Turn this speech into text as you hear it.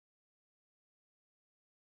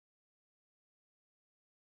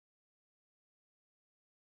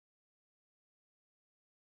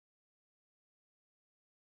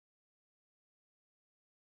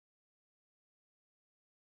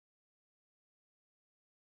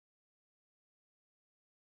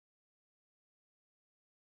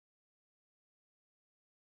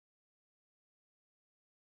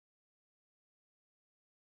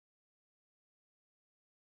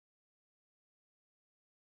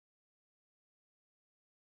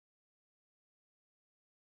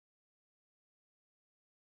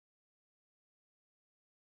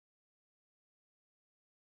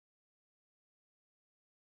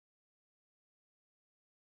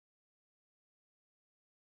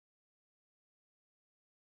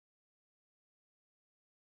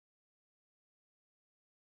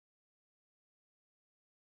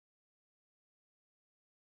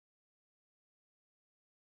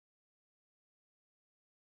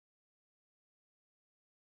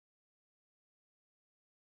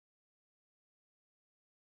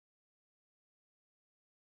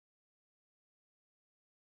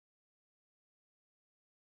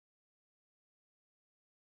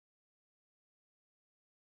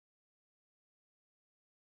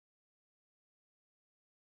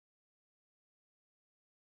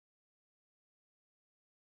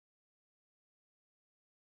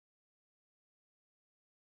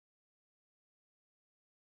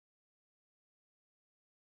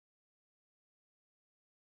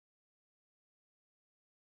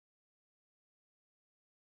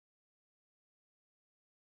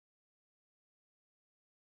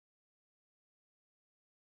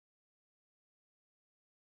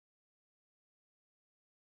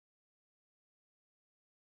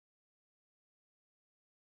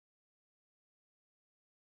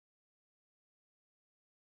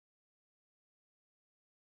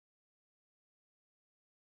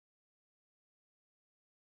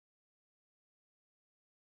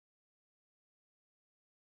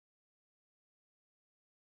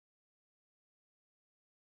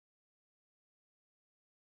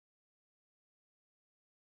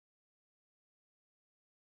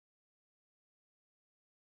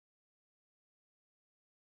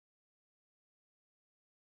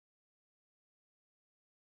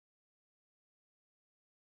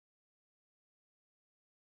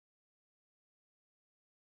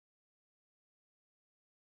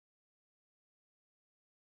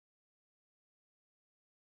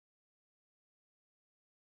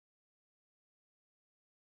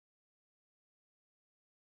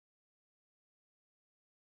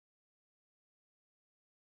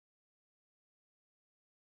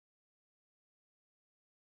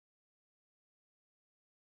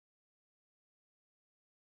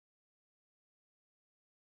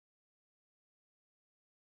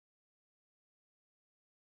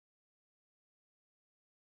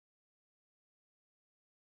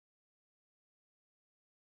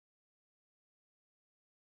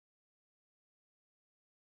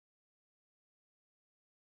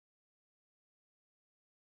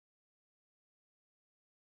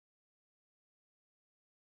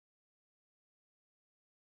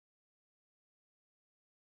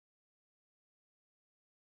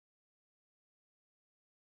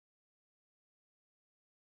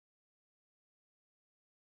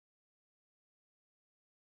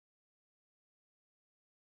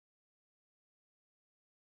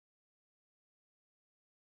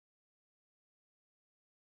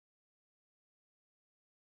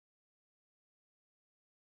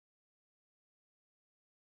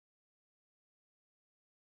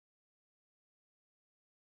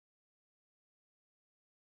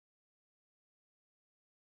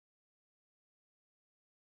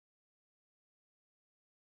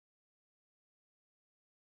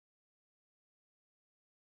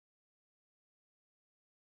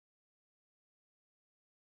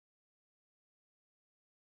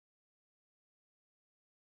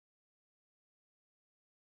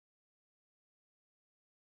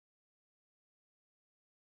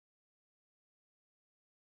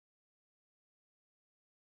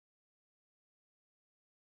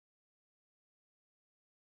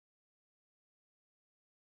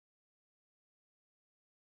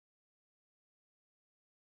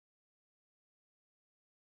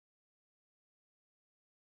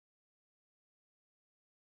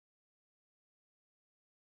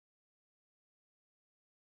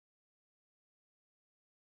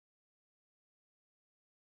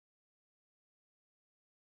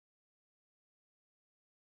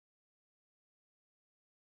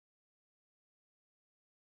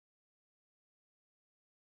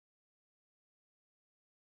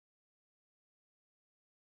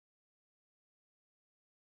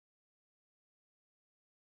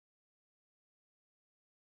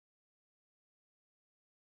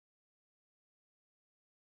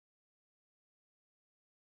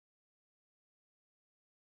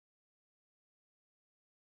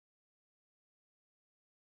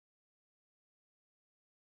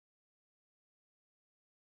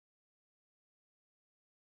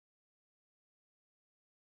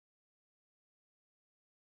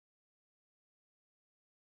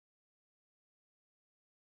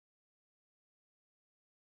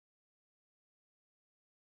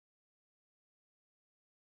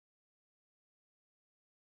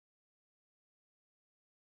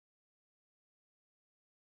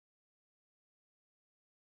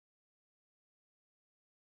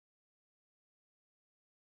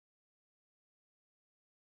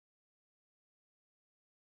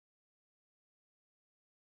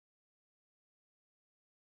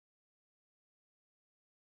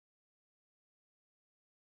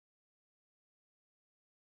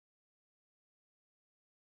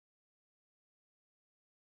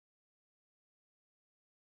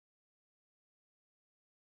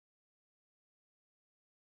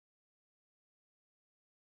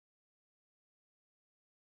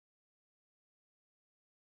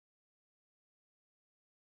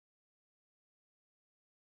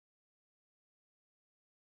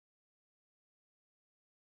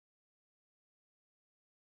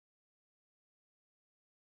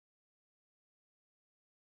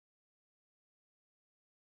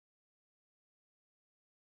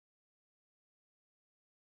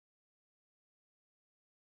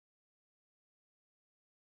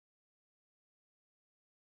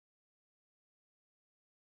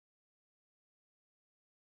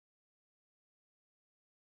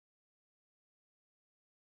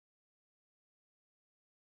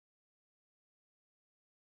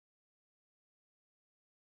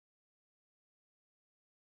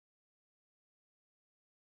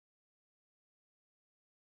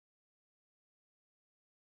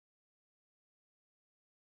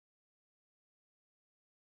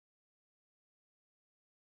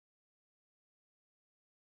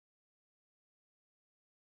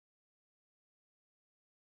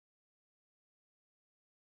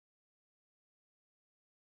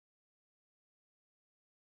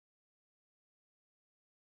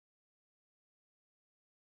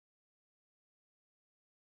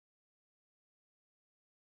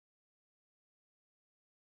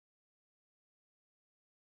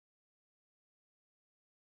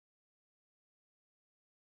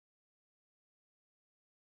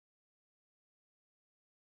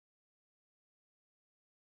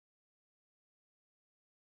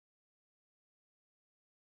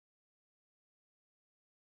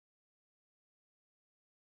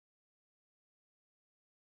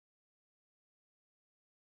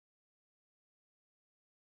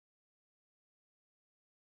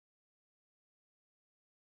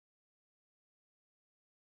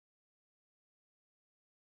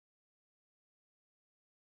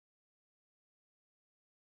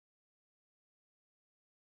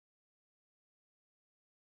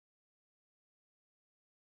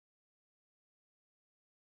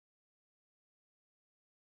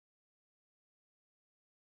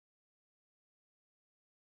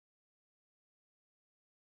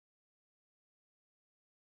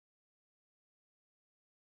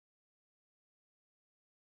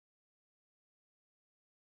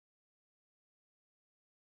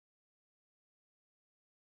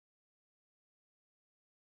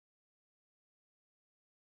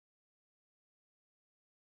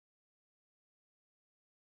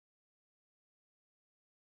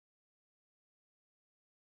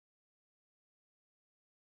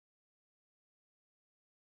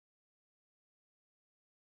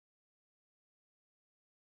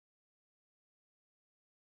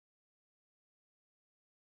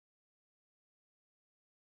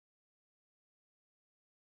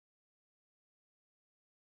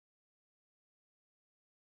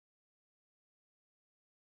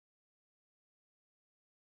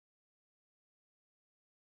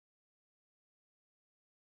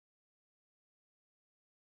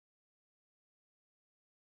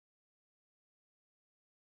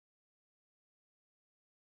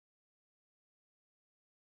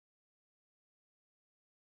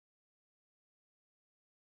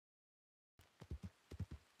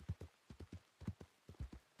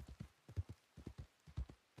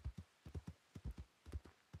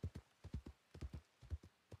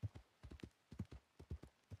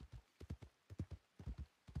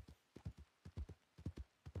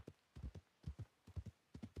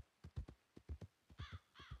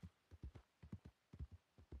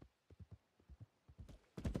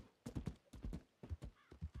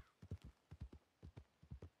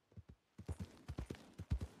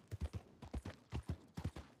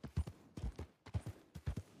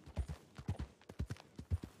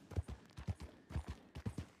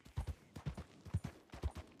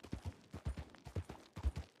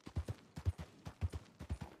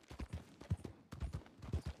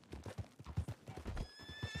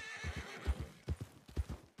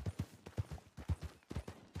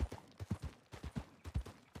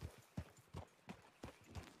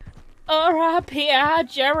R.I.P.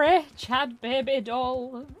 Jerry, Chad baby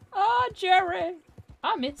doll. Jerry.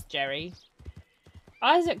 I miss Jerry.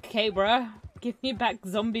 Isaac Cabra, give me back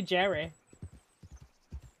zombie Jerry.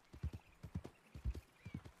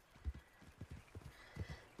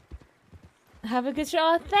 Have a good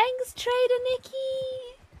show. Thanks, Trader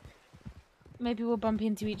Nikki. Maybe we'll bump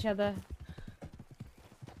into each other.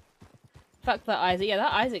 Fuck that Isaac. Yeah,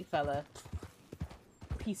 that Isaac fella.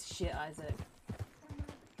 Piece of shit, Isaac.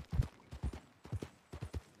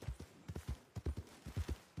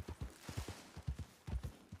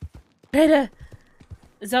 Trader!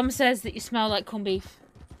 Zom says that you smell like corned beef.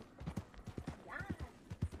 Yeah.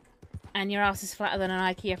 And your ass is flatter than an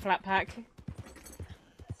IKEA flat pack.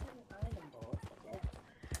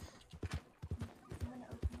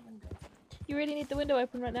 You really need the window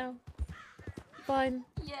open right now? Fine.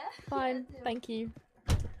 Yeah. Fine. Yeah, thank you.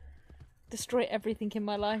 Destroy everything in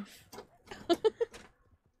my life.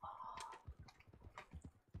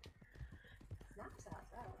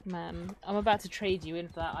 Man, I'm about to trade you in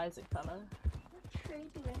for that Isaac fella. Trade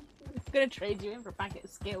you in. I'm gonna trade you in for a packet of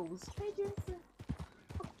skills. Trade you in for...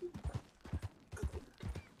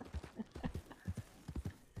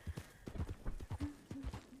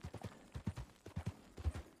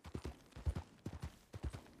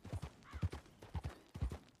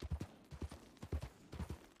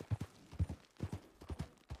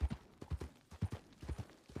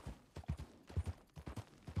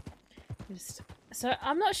 So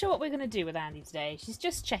I'm not sure what we're going to do with Andi today. She's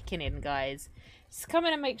just checking in, guys. She's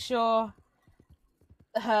coming to make sure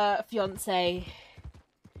her fiance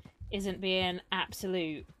isn't being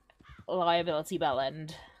absolute liability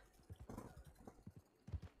bellend.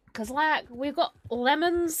 Because, like, we've got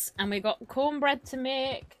lemons, and we've got cornbread to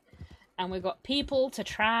make, and we've got people to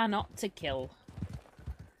try not to kill.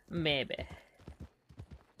 Maybe.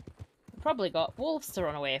 We've probably got wolves to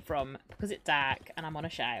run away from, because it's dark, and I'm on a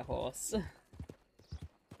shire horse.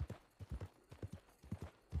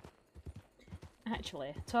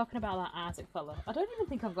 Actually, talking about that Isaac fella, I don't even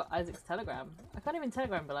think I've got Isaac's telegram. I can't even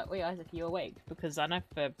telegram and be like, wait, Isaac, are you awake? Because I know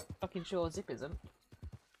for fucking sure Zip isn't.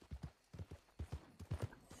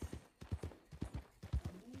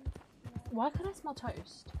 Why can't I smell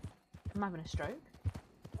toast? Am I having a stroke?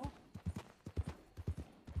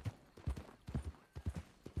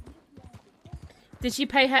 Did she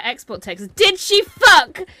pay her export taxes? Did she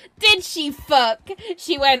fuck? Did she fuck?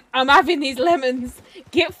 She went, I'm having these lemons.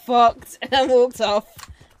 Get fucked. And then walked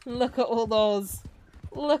off. Look at all those.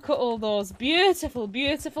 Look at all those beautiful,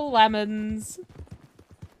 beautiful lemons.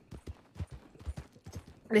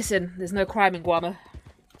 Listen, there's no crime in Guam.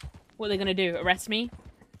 What are they going to do? Arrest me?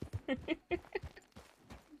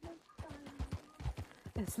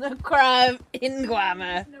 There's no crime in Guam.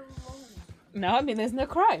 No, I mean there's no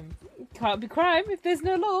crime. Can't be crime if there's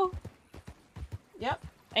no law. Yep,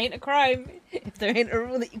 ain't a crime if there ain't a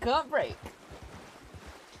rule that you can't break.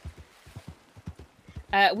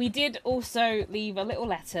 We did also leave a little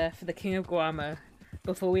letter for the King of Guam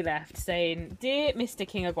before we left saying, Dear Mr.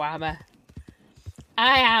 King of Guam, I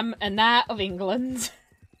am a knight of England.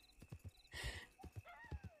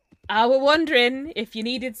 I were wondering if you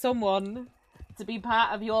needed someone to be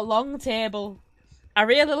part of your long table. I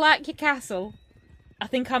really like your castle. I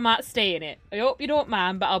think I might stay in it. I hope you don't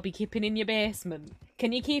mind, but I'll be keeping in your basement.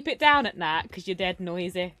 Can you keep it down at night? Because you're dead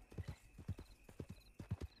noisy.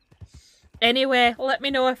 Anyway, let me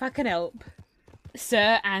know if I can help.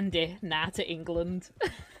 Sir Andy, Knight of England.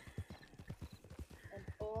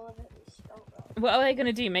 What are they going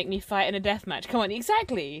to do? Make me fight in a death match? Come on,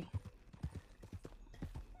 exactly.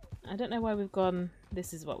 I don't know where we've gone.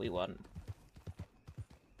 This is what we want.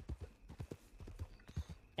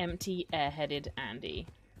 Empty, airheaded Andy.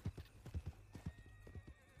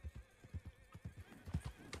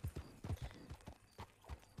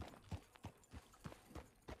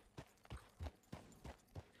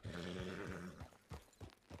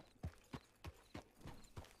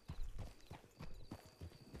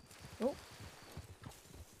 Oh.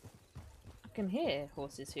 I can hear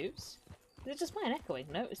horses' hooves. Is it just mine echoing?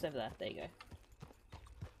 No, it's over there. There you go.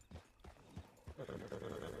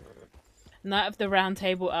 Knight of the Round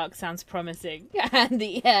Table arc sounds promising.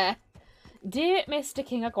 Andy, yeah. Dear Mr.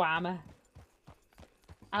 King of Guam,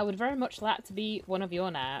 I would very much like to be one of your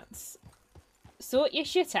knights. Sort your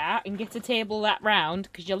shit out and get a table that round,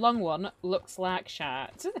 because your long one looks like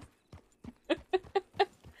shit.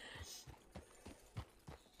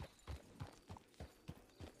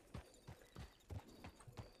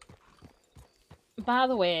 By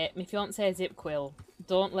the way, my fiancé Zip Quill.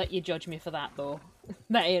 Don't let you judge me for that, though.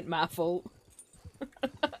 That ain't my fault.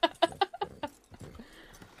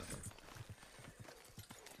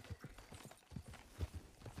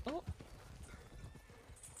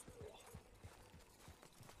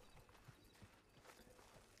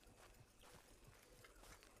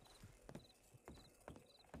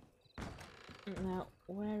 Now,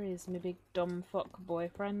 where is my big dumb fuck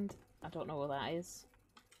boyfriend? I don't know what that is.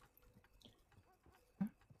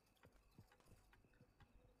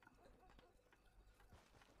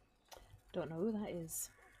 Don't know who that is.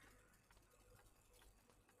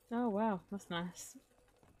 Oh wow, that's nice.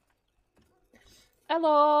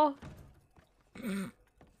 Hello!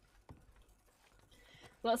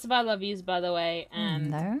 Lots of I love yous, by the way,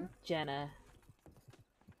 and Hello? Jenna.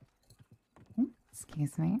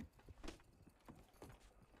 Excuse me.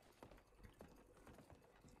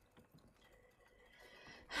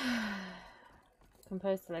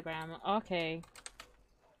 Compose telegram. Okay.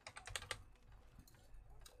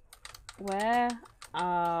 Where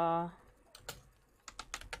are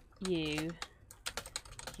you?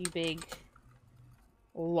 You big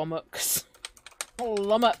lummox.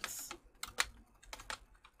 Lummox.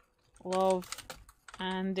 Love,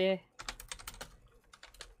 Andy.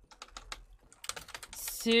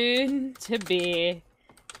 Soon to be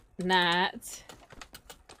Nat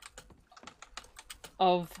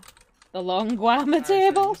of the long guama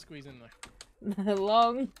table. Squeeze in there. The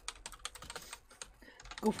long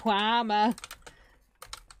guama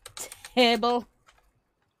table.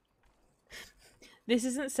 This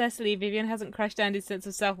isn't Cecily. Vivian hasn't crushed Andy's sense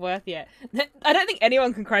of self-worth yet. I don't think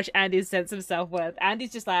anyone can crush Andy's sense of self-worth.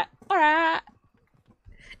 Andy's just like, alright.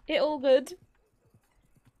 It all good.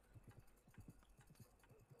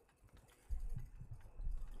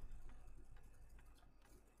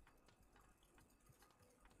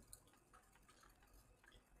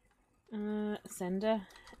 Sender.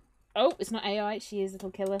 Oh, it's not AI. She is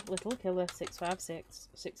little killer. Little killer. 656.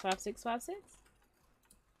 65656.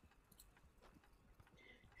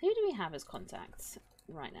 Who do we have as contacts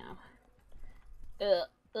right now?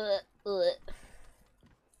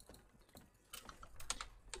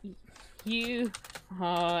 You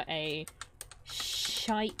are a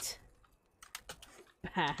shite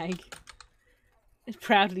bag. It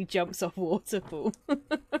proudly jumps off waterfall.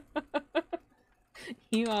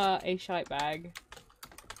 You are a shite bag.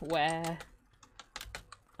 Where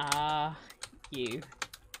are you?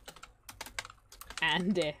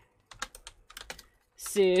 Andy.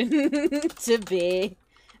 Soon to be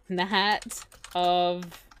Nat of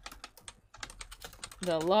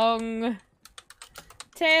the long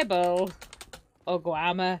table or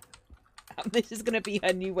guama. This is going to be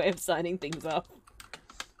her new way of signing things off.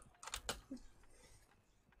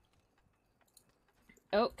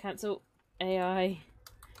 Oh, cancel. AI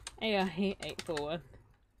 841.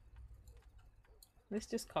 Let's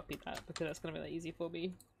just copy that because that's going to be that easy for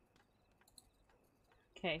me.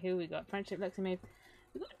 Okay, who we got? Friendship, Lexi, Maeve.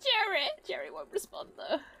 We got Jerry. Jerry won't respond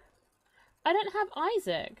though. I don't have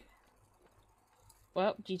Isaac.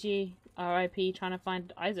 Well, GG, RIP, trying to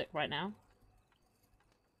find Isaac right now.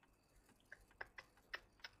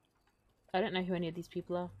 I don't know who any of these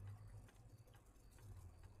people are.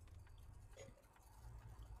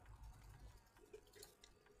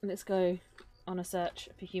 Let's go on a search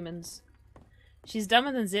for humans. She's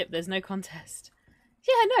dumber than Zip, there's no contest.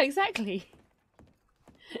 Yeah, no, exactly.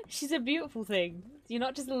 She's a beautiful thing. Do you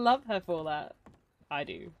not just love her for that? I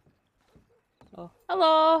do. Oh,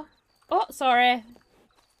 hello! Oh, sorry.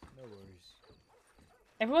 No worries.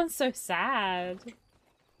 Everyone's so sad.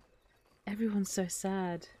 Everyone's so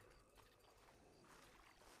sad.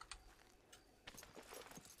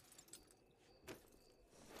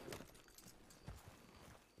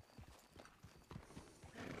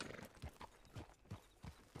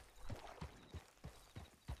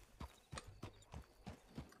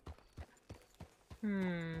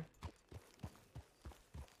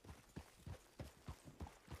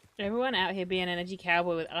 Everyone out here being an energy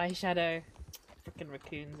cowboy with eyeshadow. Freaking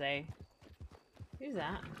raccoons, eh? Who's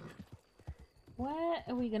that? Where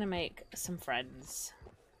are we gonna make some friends?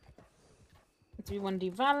 Do we want to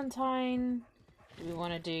do Valentine? Do we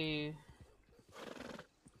want to do...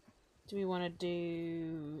 Do we want to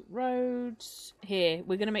do roads? Here,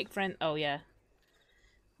 we're gonna make friend... Oh, yeah.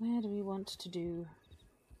 Where do we want to do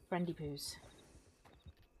friendly poos?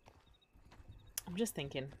 I'm just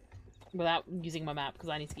thinking. Without using my map, because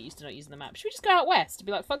I need to get used to not using the map. Should we just go out west?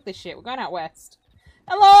 Be like, fuck this shit, we're going out west.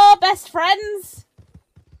 Hello, best friends!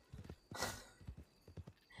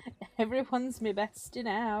 Everyone's my bestie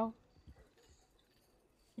now.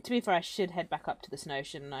 To be fair, I should head back up to the snow,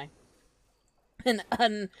 shouldn't I? And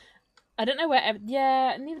I don't know where...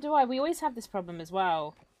 Yeah, neither do I. We always have this problem as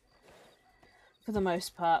well. For the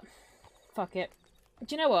most part. Fuck it.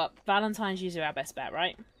 Do you know what? Valentine's usually our best bet,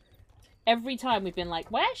 right? Every time we've been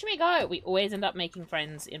like, where should we go? We always end up making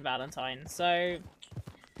friends in Valentine. So,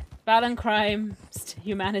 Val crimes to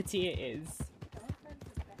humanity it is. Valentine's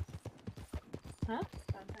the best. Huh?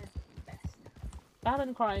 Valentine's the best.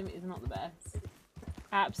 Violent crime is not the best.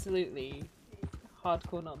 Absolutely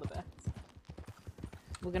hardcore not the best.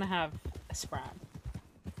 We're gonna have a scrap.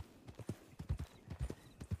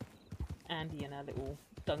 Andy and our little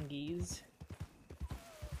dungies.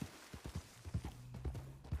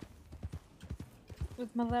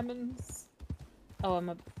 With my lemons.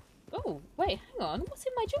 Oh, oh, wait, hang on. What's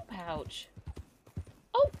in my jump pouch?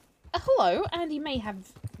 Oh, hello. Andy may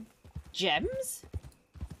have gems.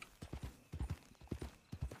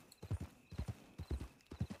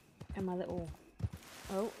 And my little...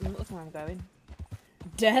 Oh, look where I'm going.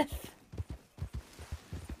 Death.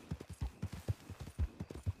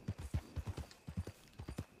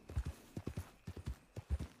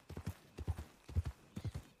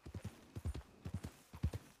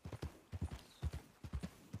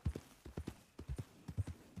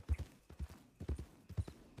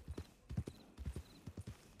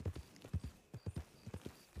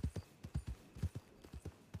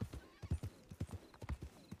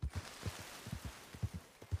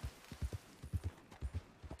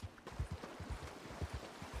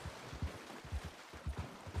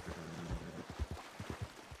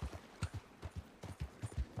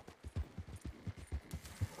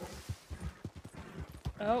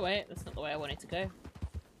 Oh wait, that's not the way I wanted to go.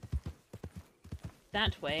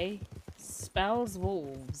 That way spells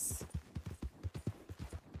wolves.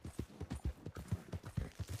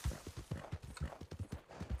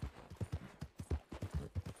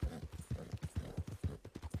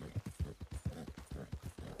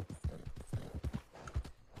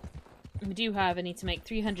 We do, however, need to make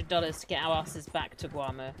 $300 to get our asses back to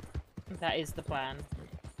Guarma. That is the plan.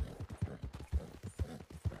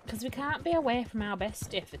 Because we can't be away from our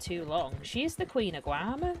bestie for too long. She's the Queen of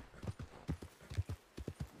Guarma.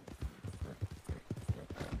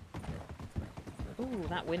 Ooh,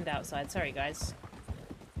 that wind outside. Sorry, guys.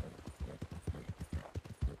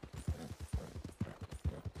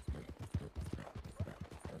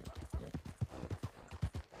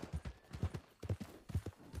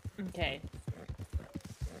 Okay.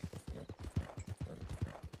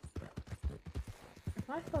 If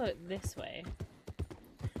I follow it this way...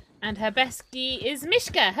 And her bestie is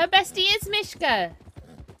Mishka! Her bestie is Mishka!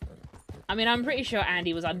 I mean, I'm pretty sure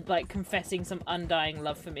Andy was, like, confessing some undying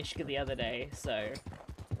love for Mishka the other day, so...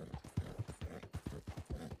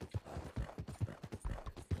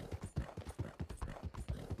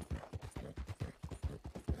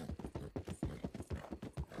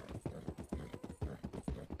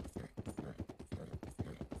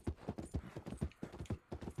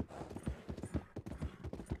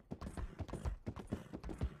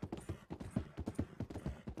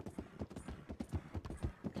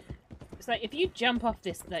 It's like, if you jump off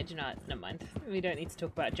this... No, do you know what? Never mind. We don't need to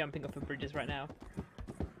talk about jumping off of bridges right now.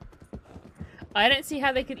 I don't see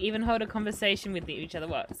how they could even hold a conversation with each other.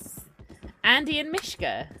 What? Andy and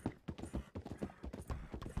Mishka.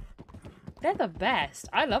 They're the best.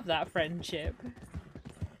 I love that friendship.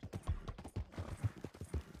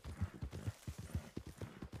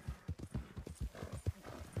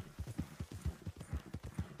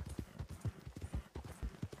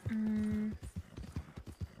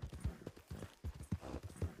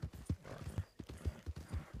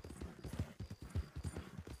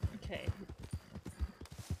 Okay.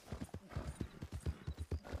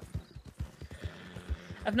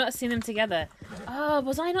 I've not seen them together. Oh,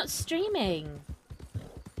 was I not streaming?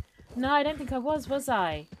 No, I don't think I was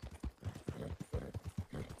I?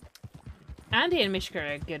 Andy and Mishka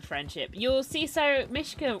are a good friendship. You'll see, so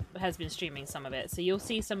Mishka has been streaming some of it, so you'll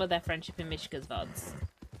see some of their friendship in Mishka's VODs.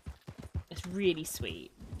 It's really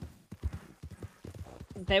sweet.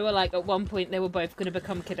 They were like, at one point, they were both going to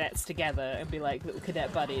become cadets together and be like little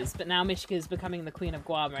cadet buddies, but now Mishka's becoming the Queen of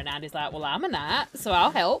Guarma, and Andy's like, well, I'm a nat, so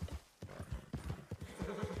I'll help.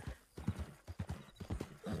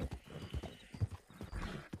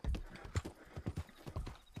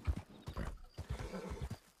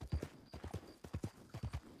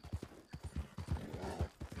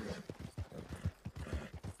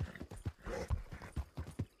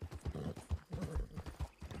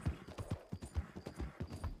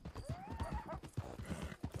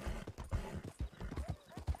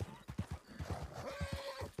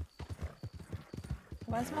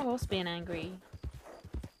 Why's my horse being angry?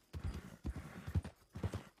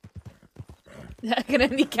 I can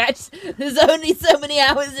only catch... There's only so many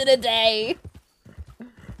hours in a day!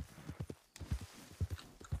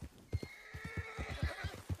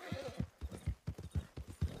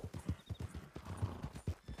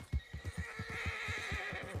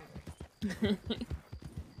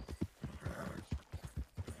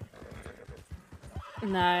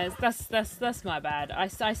 No, that's my bad. I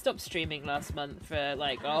stopped streaming last month for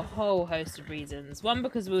like a whole host of reasons. One,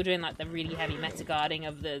 because we were doing like the really heavy meta guarding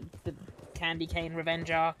of the Candy Cane Revenge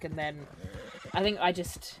arc, and then I think I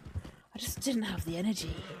just didn't have the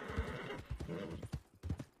energy.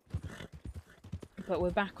 But we're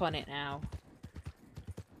back on it now.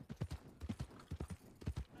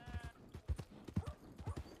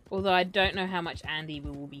 Although I don't know how much Andy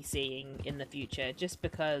we will be seeing in the future, just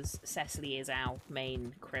because Cecily is our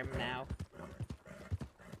main crim now.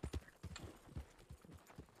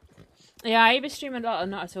 Yeah, I either stream a lot or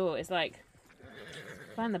not at all. It's like,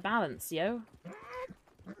 find the balance, yo.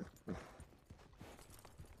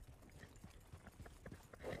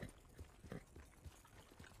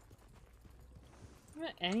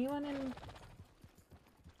 Anyone in...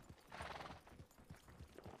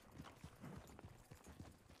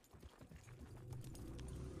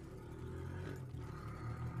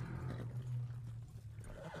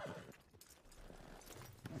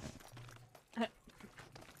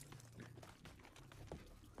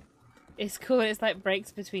 It's cool, it's like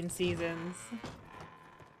breaks between seasons.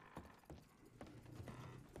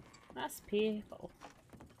 That's people.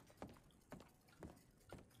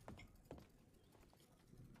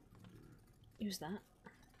 Who's that?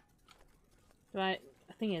 Right,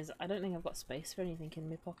 the thing is, I don't think I've got space for anything in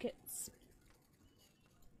my pockets.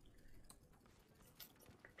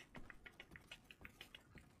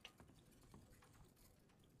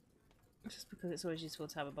 Just because it's always useful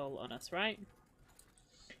to have a bowl on us, right?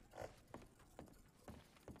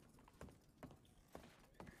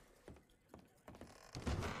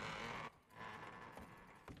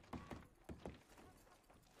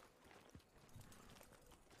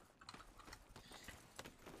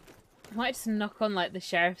 I might just knock on like the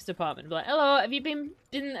sheriff's department and be like, hello, have you been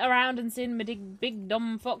around and seen my big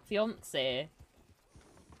dumb fuck fiance?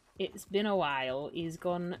 It's been a while. He's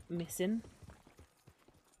gone missing.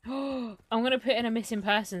 Oh, I'm gonna put in a missing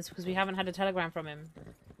persons because we haven't had a telegram from him.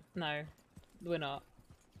 No, we're not.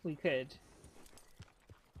 We could.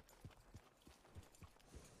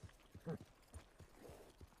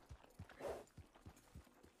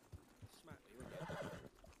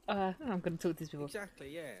 I'm going to talk to these people.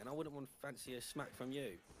 Exactly, yeah, and I wouldn't want to fancy a smack from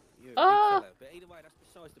you. You're a big Oh! fella. But either way, that's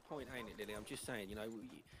besides the point, ain't it, Lily? I'm just saying, you know,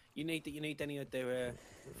 you need any of their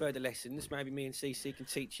further lessons. Maybe me and CC can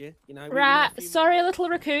teach you. You know. Right, sorry, little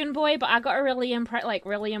raccoon boy, but I got a really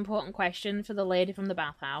really important question for the lady from the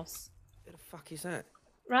bathhouse. Who the fuck is that?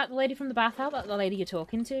 Right, the lady from the bathhouse, the lady you're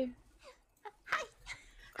talking to. Hi.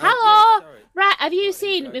 Hello. Yeah, sorry. Right, have you Right,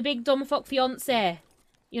 seen sorry. my big dumb fuck fiance?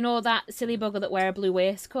 You know that silly bugger that wear a blue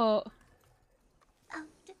waistcoat? Oh,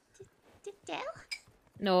 Dale?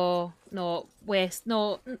 No, who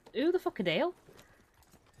the fuck are Dale?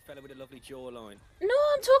 Fella with a lovely jawline. No,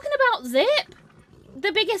 I'm talking about Zip!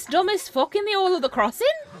 The biggest, dumbest fuck in the whole of the crossing!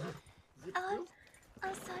 Oh,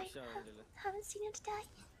 sorry. Sorry, Lily. Haven't seen him today.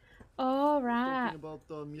 Oh, right. Talking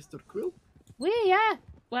about Mr. Quill? Yeah.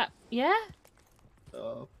 Well, yeah?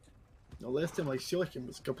 The last time I saw him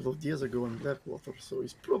was a couple of days ago in Blackwater, so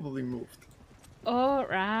he's probably moved. Oh,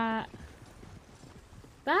 right.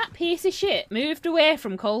 That piece of shit moved away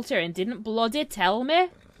from Coulter and didn't bloody tell me.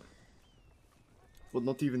 But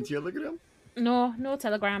not even telegram? No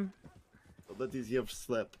telegram. Well, that is your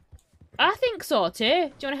slap. I think so too. Do you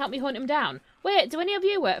want to help me hunt him down? Wait, do any of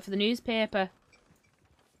you work for the newspaper?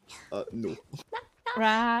 No.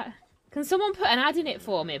 Right. Can someone put an ad in it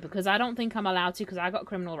for me? Because I don't think I'm allowed to because I got a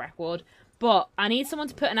criminal record. But I need someone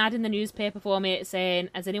to put an ad in the newspaper for me saying,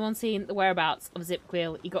 has anyone seen the whereabouts of Zip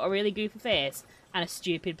Quill? He got a really goofy face and a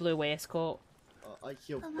stupid blue waistcoat. I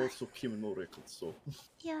have also criminal records, so...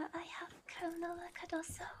 Yeah, I have criminal record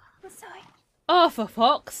also. I'm sorry. Oh, for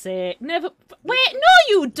fuck's sake. Never... Wait, no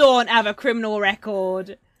you don't have a criminal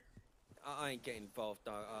record. I ain't getting involved.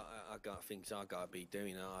 I got things I gotta be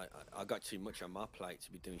doing. I got too much on my plate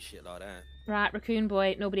to be doing shit like that. Right, raccoon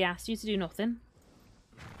boy, nobody asked you to do nothing.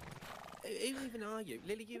 Who even are you?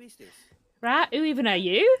 Lily, who is this? Right, who even are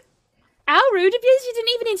you? How rude of you, you didn't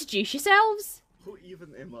even introduce yourselves. Who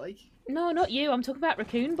even am I? No, not you, I'm talking about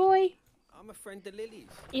raccoon boy. I'm a friend of Lily's.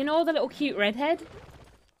 You know the little cute redhead?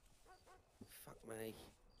 Fuck me.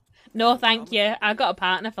 No, thank you. I got a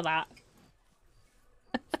partner for that.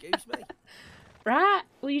 Excuse me. Right,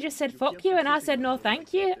 well you just said fuck you and I said no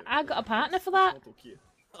thank you. I got a partner for that. Not okay.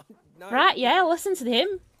 No, Right, yeah, listen to him.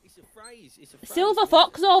 It's a phrase. It's a phrase. Silver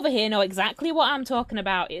Fox over here know exactly what I'm talking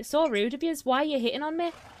about. It's so rude of you. Why are you hitting on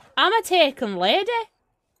me? I'm a taken lady.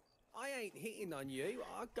 I ain't hitting on you.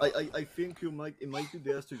 I think it might be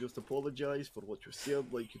best to just apologize for what you said.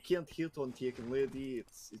 Like, you can't hit on taken lady.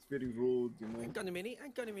 It's very rude, you know. Hang on a minute.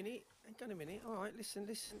 All right, listen.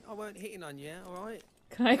 I weren't hitting on you. All right.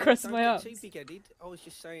 Can I cross Don't my get arms? too big-headed. I was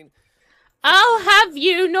just saying. I'll have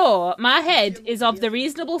you know, my head is of the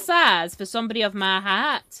reasonable size for somebody of my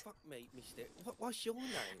height. Fuck me, mister. What's your name?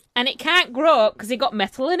 And it can't grow up because it got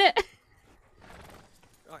metal in it.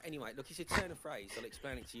 Right, anyway, look, it's a turn of phrase. I'll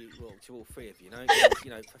explain it to you, well, to all three of you, you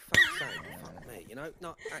know, for fuck's sake, fuck me, you know,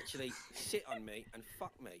 not actually sit on me and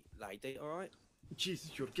fuck me, lady, all right? Jesus,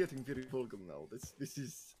 you're getting very vulgar now. This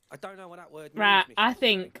is. I don't know what that word means. Right,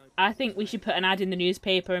 Mister. I think we should put an ad in the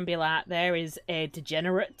newspaper and be like, there is a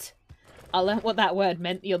degenerate. I learned what that word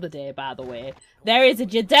meant the other day, by the way. There is a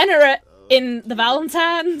degenerate in the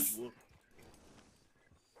Valentines.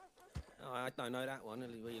 Oh, I don't know that one.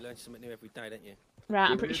 Well, you learn something new every day, don't you? Right,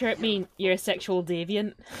 I'm pretty sure it means you're a sexual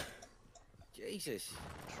deviant. Jesus,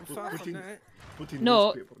 I'm far from that.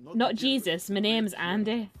 No, not Jesus. My name's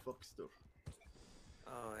Andy. Fuckster.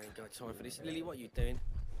 Oh, I ain't got time for this. Lily, what are you doing?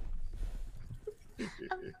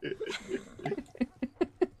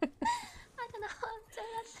 I don't know how I'm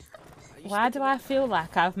doing. Are you Why do sticking I with- feel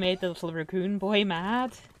like I've made the little raccoon boy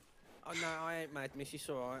mad? Oh, no, I ain't mad, miss. It's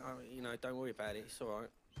alright. You know, don't worry about it. It's alright.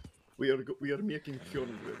 We are making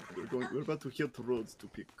cornbread. We're about to hit the roads to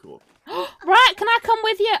pick corn. Right, can I come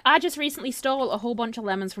with you? I just recently stole a whole bunch of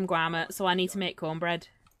lemons from Grandma, so I need to make cornbread.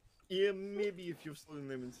 Yeah, maybe if you're stolen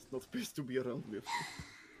lemons, it's not best to be around with.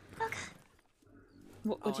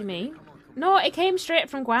 What do you Oh, mean? come on. No, it came straight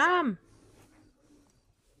from Guam.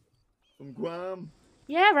 From Guam.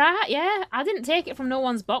 Yeah, right, yeah. I didn't take it from no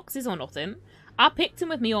one's boxes or nothing. I picked them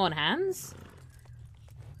with my own hands.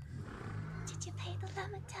 Did you pay the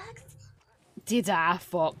lemon tax? Did I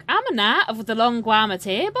fuck? I'm a knight of the long Guama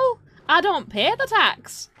table. I don't pay the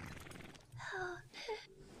tax. Oh.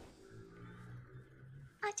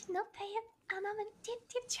 I did not pay it, and I'm in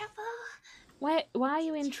deep trouble. Wait, why are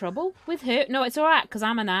you in trouble? With who? No, it's alright, because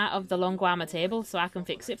I'm a knight of the long Guama table, so I can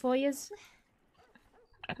fix it for yous.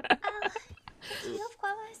 The king of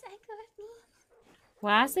Guava is angry with me.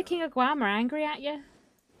 Why is the king of Guama angry at you?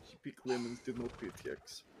 He picked lemons, did not pay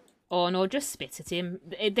tax. Oh no, just spit at him.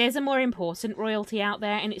 There's a more important royalty out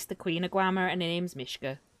there, and it's the Queen of Guama, and her name's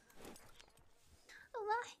Mishka.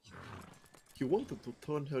 Why? He wanted to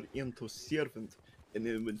turn her into servant, and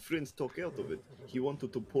then when friends talk out of it, he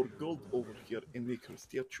wanted to pour gold over her and make her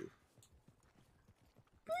statue.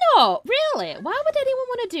 No, really? Why would anyone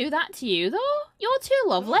want to do that to you, though? You're too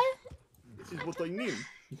lovely. This is what I mean.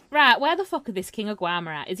 Right, where the fuck is this King of Guama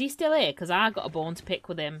at? Is he still here? Because I got a bone to pick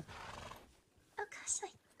with him. Oh gosh,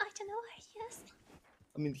 I don't know where he is.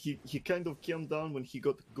 I mean, he kind of came down when he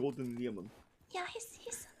got golden lemon. Yeah,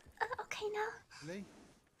 he's okay now. Lee?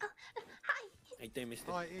 Hi. How you doing,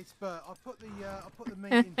 mister? Hi, it's Bert. I put the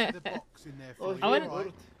meat into the box in there for Oh, you. I wanna-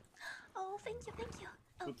 alright? Oh, thank you.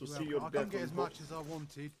 Oh, Good to Well, see you I back couldn't get on as board. much as I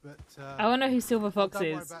wanted, but I want to know who Silver Fox don't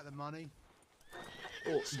worry is. about the money.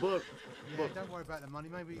 Oh, but Yeah, don't worry about the money.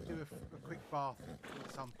 Maybe do a quick bath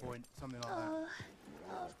at some point, something like that. oh,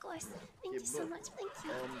 of course. Thank you so much. Thank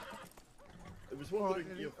you. I was All right,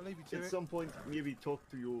 wondering Lily, I'll leave you to if at it. some point maybe talk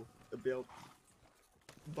to you about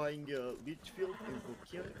buying a Litchfield in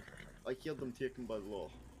Cocaine. I had them taken by law.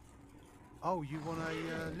 Oh, you want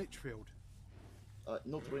a Litchfield?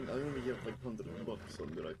 Not right. I only have like $100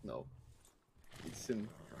 on me right now. It's in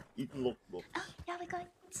eaten lockbox. Oh, yeah, we're going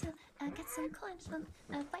to get some coins from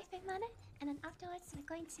Wi-Fi money, and then afterwards we're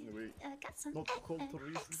going to Wait, get some Not called to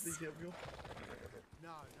eggs. recently, have you? No,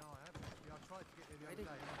 I haven't. Yeah, I tried to get there the other day, and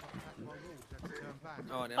I got attacked by wolves. I had to turn back.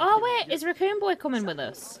 Oh, no, Oh wait, is Raccoon Boy coming with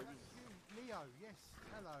us? Leo, yes.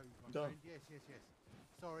 Hello, my Duh. friend. Yes.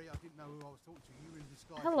 Sorry, I didn't know who I was talking to. You were in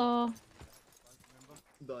disguise. Hello. Remember?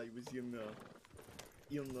 No, I was in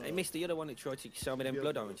Hey, mister, you're the one that tried to sell me them Yeah.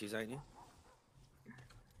 blood oranges, ain't you?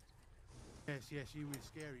 Yes, you were in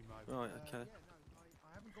scary mode. Right, okay. Yeah, no,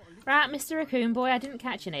 I haven't got a Litchfield. Right, Mr. Raccoon Boy, I didn't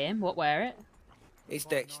catch your name. What were it? It's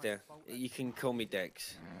Dexter. You can call me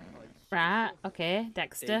Dex. Right, okay,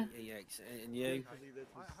 Dexter. D-E-X. And you?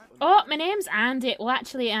 Oh, my name's Andy. Well,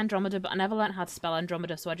 actually Andromeda, but I never learnt how to spell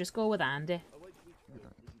Andromeda, so I just go with Andy.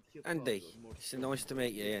 Andy. It's nice to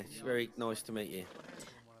meet you, yeah. It's very nice to meet you.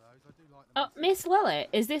 Oh, Miss Lily,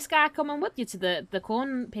 is this guy coming with you to the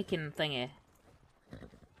corn picking thingy?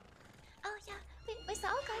 Oh yeah, we saw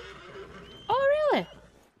okay. Oh, really?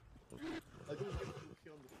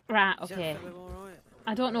 Right, Is that okay. fella all right?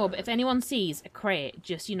 I don't know, but if anyone sees a crate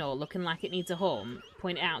just, looking like it needs a home,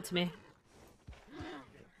 point it out to me.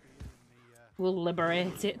 We'll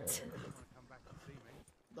liberate it.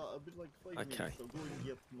 No, I'd be like 5 Okay. minutes. I'll go and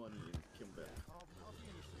get money and come back.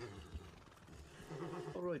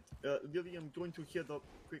 Alright, Lily, I'm going to head up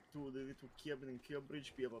quick to the little cabin in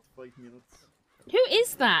Cambridge. Be about 5 minutes. Who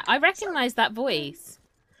is that? I recognise that voice.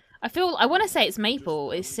 I want to say it's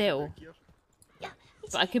Maple, Just, it's meet you Sil, back here. Yeah,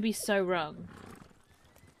 it's but I could be so wrong.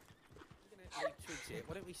 We're gonna twigs here.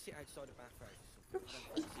 Why don't we sit outside the bathhouse or something?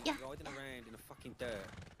 I don't fancy Yeah. riding around in the fucking dirt.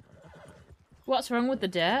 What's wrong with the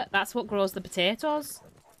dirt? That's what grows the potatoes.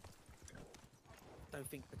 Don't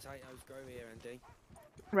think potatoes grow here, Andy.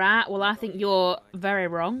 Right, well I think you're very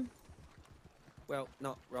wrong. Well,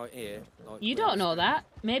 not right here. Like You where don't we know stand. that.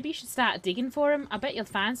 Maybe you should start digging for him. I bet you'll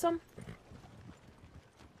find some.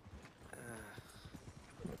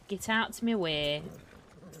 Get out to me way,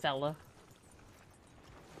 fella.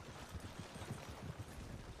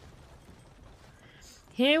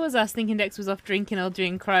 Here was us thinking Dex was off drinking or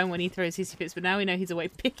doing crime when he throws hissy fits, but now we know he's away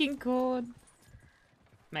picking corn.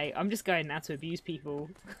 Mate, I'm just going now to abuse people.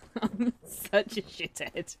 I'm such a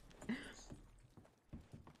shithead.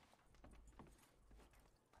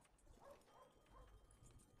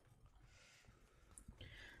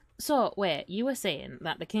 So, wait, you were saying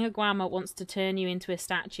that the King of Guamo wants to turn you into a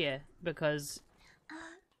statue because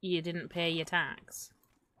you didn't pay your tax?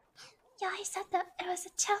 Yeah, he said that it was a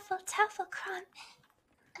terrible, terrible crime.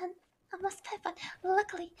 And I must pay, but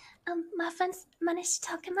luckily, my friends managed to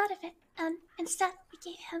talk him out of it. And instead, we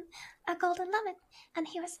gave him a golden lemon. And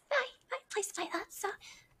he was very, very pleased by that. So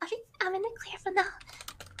I think I'm in the clear for now.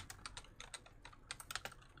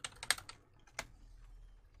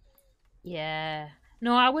 Yeah.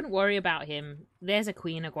 No, I wouldn't worry about him. There's a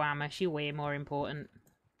Queen of Guamo. She's way more important.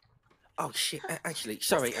 Oh shit! Actually,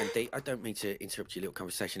 sorry, Andy. I don't mean to interrupt your little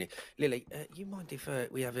conversation here. Lily, you mind if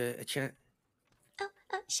we have a chat? Oh,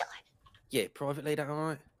 sure. Yeah, privately. That all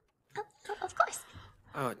right? Of course.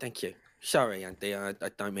 Oh, thank you. Sorry, Andy. I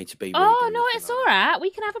don't mean to be rude. Oh, or no, nothing it's like all that. right.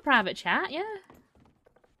 We can have a private chat, yeah.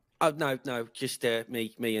 Oh no, just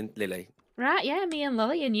me and Lily. Right, yeah, me and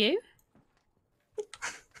Lily and you.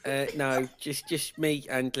 No, just me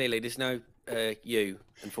and Lily. There's no you,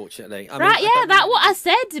 unfortunately. I mean, Right, I yeah, don't that's mean- what I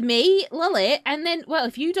said, me, Lily, and then, well,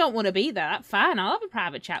 if you don't want to be there, fine, I'll have a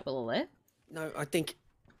private chat with Lily. No, I think.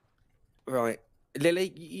 Right,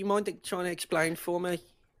 Lily, you mind trying to explain for me?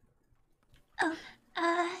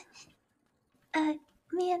 Oh,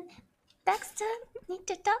 me and Baxter need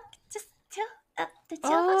to talk. Just the two of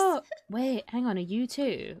Oh, us. wait, hang on, are you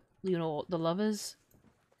two? You know, the lovers?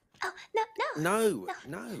 Oh, no.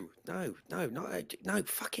 No,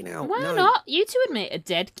 fucking hell. Why no. not? You two would make a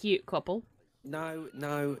dead cute couple. No,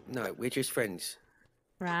 we're just friends.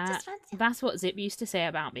 Right, Just friends, yeah. that's what Zip used to say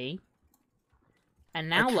about me. And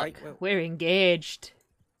now Okay, look, well- we're engaged.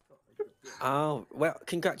 Oh, well,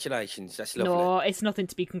 congratulations. That's lovely. No, it's nothing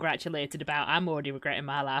to be congratulated about. I'm already regretting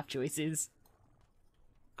my life choices.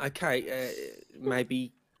 Okay,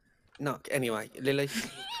 maybe not. Anyway, Lily,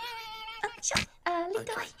 Sure. Lead the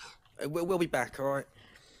Okay. way. we'll be back, all right?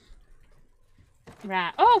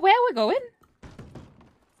 Right. Oh, where we're going?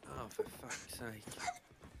 Oh, for fuck's sake.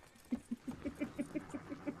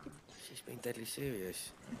 She's been deadly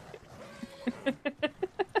serious.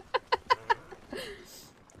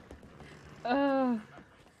 Oh.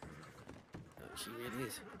 Oh, she really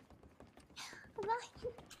is. Bye.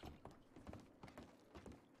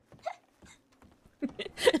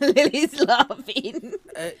 Lily's laughing.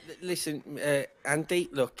 Listen, Andy,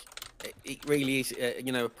 look, it really is,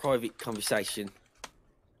 a private conversation.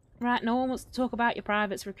 Right, no one wants to talk about your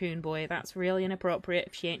privates, Raccoon Boy. That's really inappropriate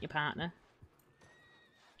if she ain't your partner.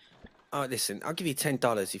 Oh, listen, I'll give you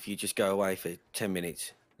 $10 if you just go away for 10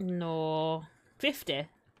 minutes. No. 50?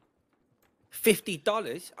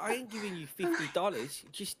 $50? I ain't giving you $50.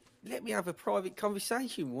 Just let me have a private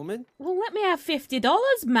conversation, woman. Well, let me have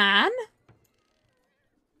 $50, man.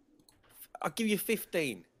 I'll give you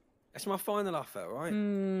 15. That's my final offer, all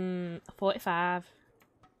right? 45.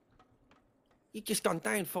 You've just gone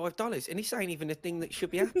down $5, and this ain't even a thing that should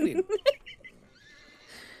be happening.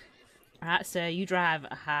 Right, sir, you drive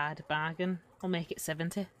a hard bargain. I'll make it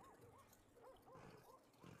 70.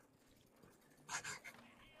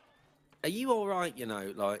 Are you all right? In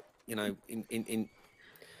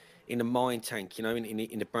the mind tank,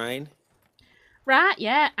 in the brain. Right,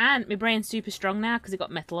 yeah, and my brain's super strong now because it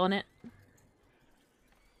got metal on it.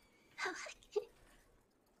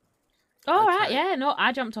 Oh, right, Okay. yeah, no,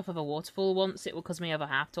 I jumped off of a waterfall once. It was because my other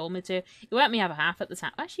half told me to. It weren't me other half at the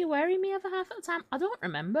time. Actually, were you me other half at the time? I don't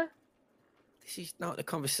remember. This is not the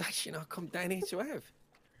conversation I come down here to have.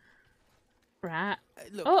 Right.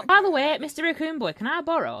 Look, Oh, I by the can't way, have it. Mr. Raccoon Boy, can I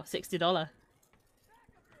borrow $60?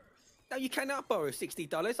 No, you cannot borrow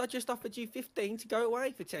 $60. I just offered you 15 to go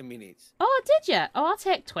away for 10 minutes. Oh, did you? Oh, I'll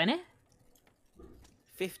take 20.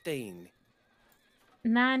 15.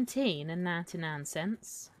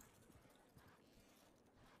 19.99.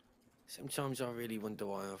 Sometimes I really wonder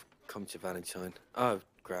why I've come to Valentine. Oh,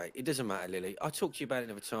 great. It doesn't matter, Lily. I'll talk to you about it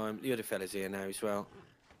another time. The other fella's here now as well.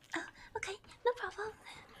 Okay, no problem.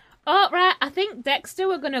 Oh, right. I think Dexter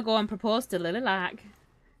were going to go and propose to Lilac.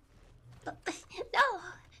 No,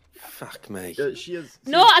 Fuck me. She has.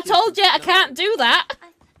 No, I told you I can't do that.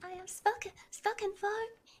 I am spoken for.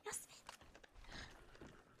 Yes.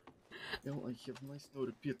 No, I have nice no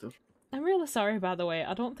repeater. I'm really sorry, by the way.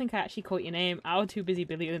 I don't think I actually caught your name. I was too busy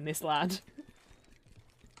bullying this lad.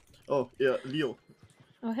 Oh, yeah, Leo.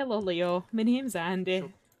 Oh, hello, Leo. My name's Andy.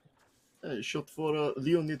 Short for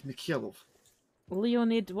Leonid Mikhailov.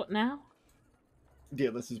 Leonid, what now?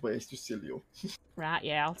 Yeah, this is why I used to say Leo. Right,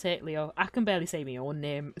 yeah, I'll take Leo. I can barely say my own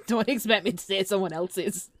name. Don't expect me to say someone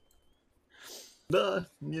else's. Nah,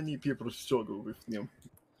 many people struggle with them.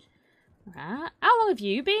 Right. How long have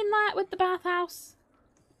you been, like, with the bathhouse?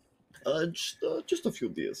 Just a few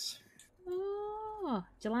days. Oh,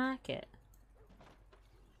 do you like it?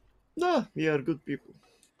 Nah, we are good people.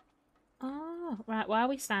 Oh, right. Why are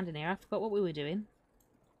we standing here? I forgot what we were doing.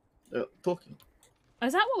 Talking.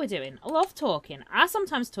 Is that what we're doing? I love talking. I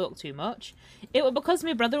sometimes talk too much. It was because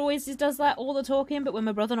my brother always does like all the talking, but when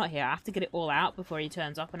my brother not here, I have to get it all out before he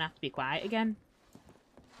turns off and I have to be quiet again.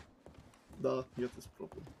 Nah, yet this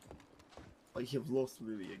problem. I have lost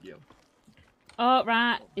Lily again. Oh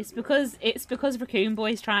right, it's because Raccoon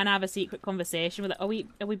Boy's trying to have a secret conversation with it. Are we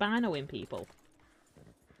binoing people?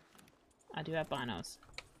 I do have binos.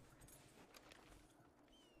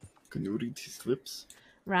 Can you read his lips?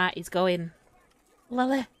 Right, he's going.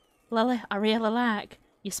 Lily, I really like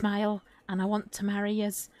your smile and I want to marry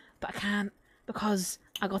yous, but I can't because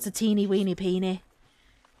I got a teeny weeny peenie.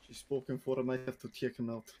 She's spoken for him, I have to check him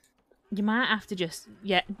out. You might have to just,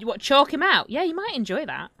 chalk him out? Yeah, you might enjoy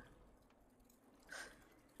that.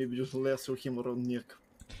 Maybe just lasso him around neck.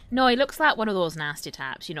 No, he looks like one of those nasty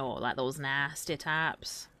types, you know, like those nasty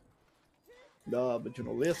types. Nah, but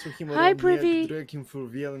lasso him Hi, around Privy. neck, drag him for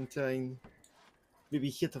Valentine. Maybe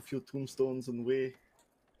hit a few tombstones on the way.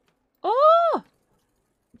 Oh!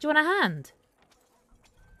 Do you want a hand?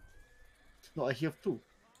 No, I have two.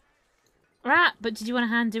 Right, but did you want a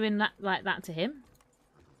hand doing that like that to him?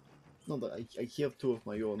 No, I have two of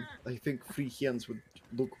my own. I think 3 hands would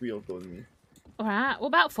look weird on me. Alright, what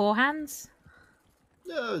about 4 hands?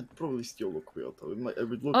 Yeah, it'd probably still look weird. It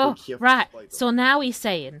would look Oh, like half a right. spider. So now he's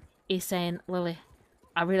saying, Lily,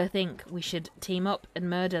 I really think we should team up and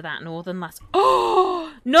murder that northern lass.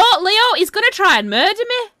 Oh! No, Leo, he's going to try and murder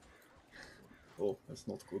me! Oh, that's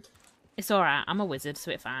not good. It's alright, I'm a wizard, so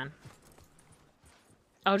it's fine.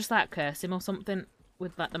 I'll just like curse him or something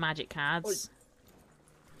with like the magic cards.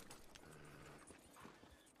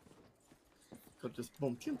 God just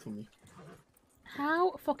bumped into me.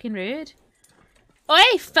 How fucking rude.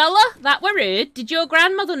 Oi, fella, that were rude. Did your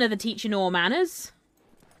grandmother never teach you no manners?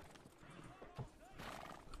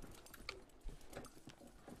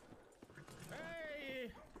 Hey,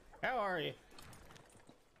 how are you?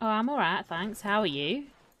 Oh, I'm alright, thanks. How are you?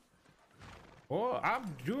 Well, I'm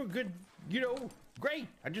doing good, great.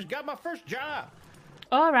 I just got my first job.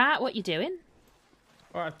 Alright, what you doing?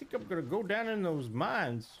 Well, I think I'm gonna go down in those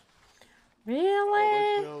mines.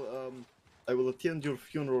 Really? Well, I will attend your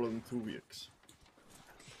funeral in 2 weeks.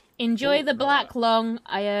 Enjoy Oh, the black right. lung.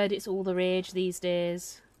 I heard it's all the rage these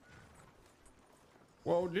days.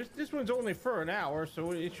 Well, this one's only for an hour,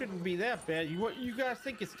 so it shouldn't be that bad. You guys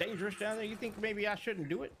think it's dangerous down there? You think maybe I shouldn't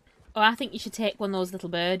do it? Oh, I think you should take one of those little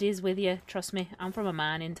birdies with you. Trust me, I'm from a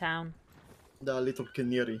mine in town. The little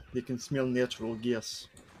canary, they can smell natural gas.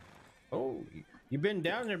 Oh, you've been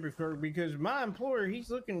down there before? Because my employer, he's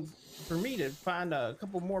looking for me to find a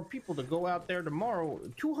couple more people to go out there tomorrow.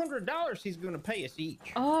 $200 he's going to pay us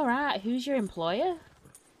each. Alright, who's your employer?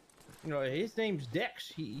 His name's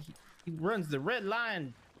Dex. He runs the Red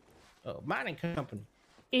Lion mining company.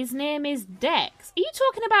 His name is Dex. Are you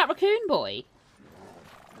talking about Raccoon Boy?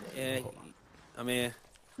 Yeah, I'm here.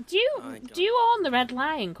 Do you I got do you own the Red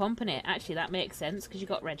Lion company? Actually, that makes sense because you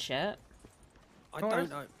got red shirt. I Oh, don't that's-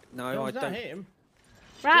 know. No, No, I it's not don't. him.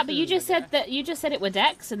 Right, This but you is just the said guy. that you just said it were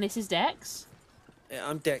Dex, and this is Dex. Yeah,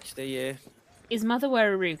 I'm Dexter, yeah. His mother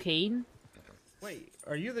were a rookie. Wait,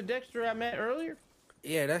 are you the Dexter I met earlier?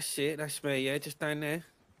 Yeah, that's it. That's me, yeah, just down there.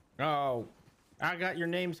 Oh, I got your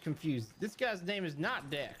names confused. This guy's name is not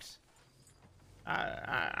Dex.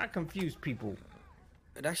 I confuse people.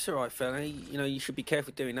 That's all right, fella. You should be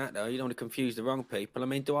careful doing that, though. You don't want to confuse the wrong people. I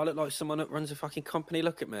mean, do I look like someone that runs a fucking company?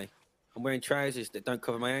 Look at me. I'm wearing trousers that don't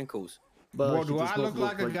cover my ankles. But Well, he do does I not look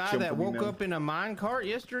like a guy that company woke man. up in a mine cart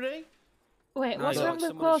yesterday? Wait, No, what's you're wrong like with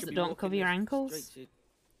someone that clothes should that be don't walking cover your the ankles? streets.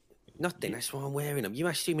 Nothing. That's why I'm wearing them. You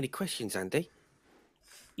ask too many questions, Andy.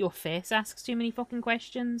 Your face asks too many fucking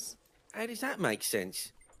questions. How does that make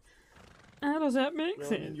sense? How does that make Well, I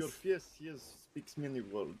sense? mean, your face, yes, speaks many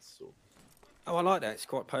words, so... Oh, I like that. It's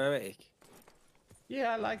quite poetic.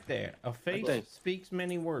 Yeah, I like that. A face do. speaks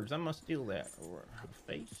many words. I must steal that. Or a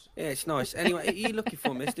face. Yeah, it's nice. Anyway, are you looking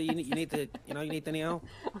for, mister? You need to, you need any help?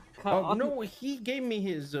 Oh no, he gave me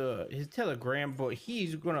his telegram, but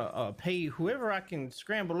he's gonna pay whoever I can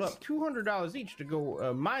scramble up $200 each to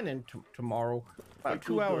go mining tomorrow, about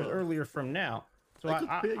 2 hours earlier from now. So I could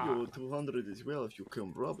pay you 200 as well if you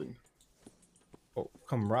come robbing. Oh,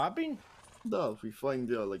 come robbing? No, if we find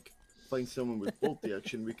find someone with bolt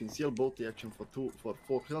action, we can sell bolt action for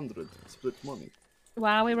 400. Split money.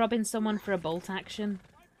 Why are we robbing someone for a bolt action?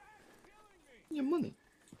 Yeah, money.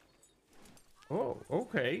 Oh,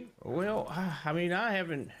 okay. Well, I mean, I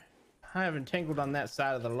haven't tangled on that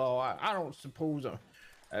side of the law. I don't suppose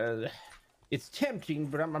it's tempting,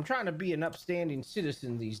 but I'm trying to be an upstanding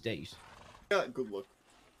citizen these days. Yeah, good luck.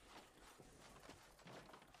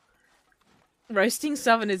 Roasting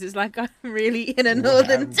Southerners is like I'm really in a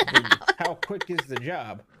northern town. How quick is the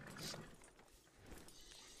job?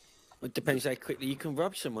 It depends how quickly you can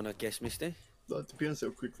rob someone, I guess, mister. That depends how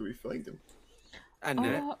quickly we find them. And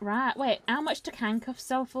Oh, right. Wait, how much do handcuffs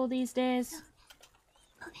sell for these days?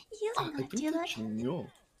 You I don't don't do that. actually know.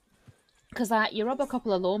 Because, like, you rob a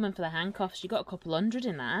couple of lawmen for the handcuffs, you got a couple hundred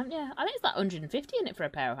in that, haven't you? I think it's like 150 in it for a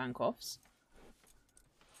pair of handcuffs.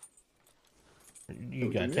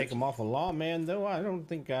 You gotta take them off a lawman, though. I don't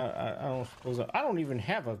think I don't suppose I don't even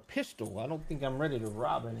have a pistol. I don't think I'm ready to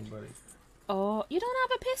rob anybody. Oh, you don't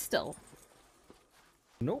have a pistol?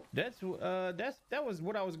 Nope, that was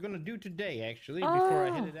what I was gonna do today, actually, before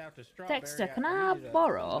I headed out to Strawberry. Dexter, can I I needed to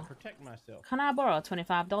borrow? protect myself. Can I borrow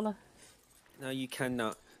 $25? no, you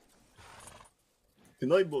cannot.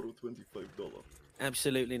 Can I borrow $25?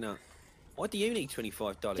 Absolutely not. Why do you need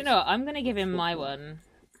 $25? Do you know what? I'm going to give him my one.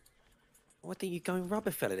 Why don't you go and rob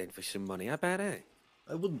a fella then for some money? How about that?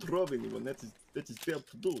 I wouldn't rob anyone. That is bad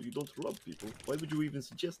to do. You don't rob people. Why would you even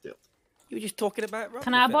suggest that? You were just talking about robbing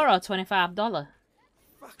Can a I fella. borrow $25?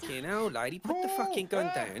 Fucking hell, lady. Put the fucking gun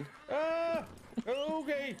down.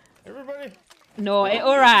 Okay, everybody. No, Oh,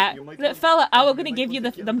 all right. you might Look, want- fella, I was you going to might give want you to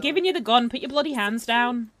the... get I'm down. giving you the gun. Put your bloody hands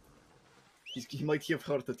down. He might have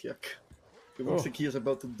heart attack. It looks like he is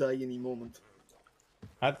about to die any moment.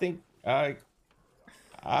 I think I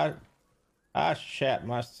shat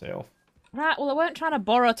myself. Right, well, I weren't trying to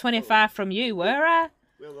borrow 25 from you, were I?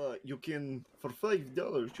 Well, you can, for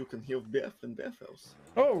 $5, you can have bath and bathhouse.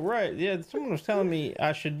 Oh right, yeah. Someone was telling me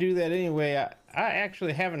I should do that anyway. I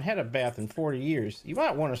actually haven't had a bath in 40 years. You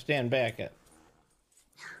might want to stand back. Mine.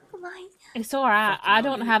 It's alright. Fucking I hell,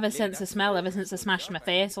 don't Lily, have a Lily, sense of that's smell the- ever since I smashed my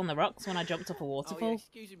face on the rocks when I jumped off a Oh, waterfall. yeah,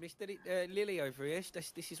 excuse me, mister. Lily over here.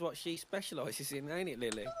 This is what she specialises in, ain't it,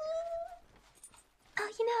 Lily?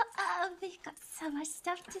 We've got so much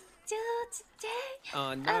stuff to do today.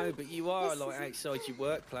 I know, but you are this like is- outside your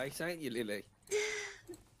workplace, ain't you, Lily?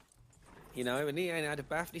 You know, and he ain't had a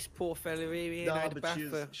bath. This poor fella here, he ain't Nah, had a but bath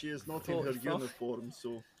for... she is not in her 45. uniform,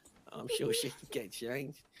 so... I'm sure she can get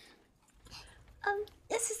changed.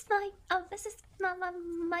 This is my bike. This is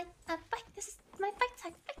my bike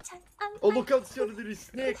time. Oh, look out, sir, there is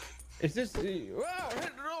snake! Is this? No!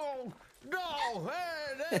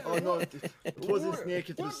 Hey, Oh no, it wasn't snake,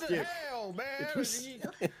 it was what the stick. hell, man? It was-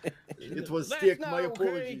 It was That's stick, not my okay.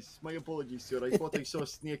 apologies. My apologies, sir. I thought I saw a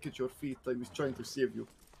snake at your feet. I was trying to save you.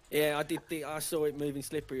 Yeah, I did think I saw it moving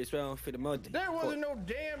slippery as well for the mud. There wasn't no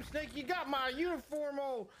damn snake. You got my uniform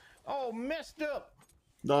all messed up.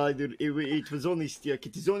 No, dude, it was only stick.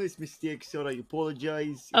 It is honest mistake, sir. I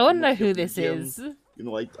apologize. I It want to will know not who happen this again. is. You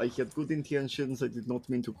know, I had good intentions. I did not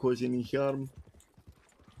mean to cause any harm.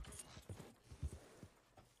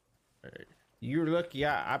 You're lucky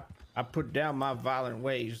I put down my violent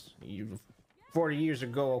ways. 40 years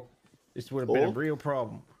ago, this would have been a Oh? real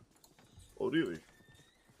problem. Oh, really?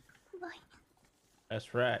 Mine.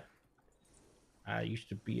 That's right. I used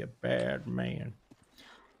to be a bad man.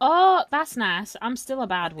 Oh, that's nice. I'm still a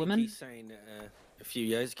bad I think woman. he's saying that a few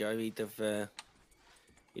years ago he'd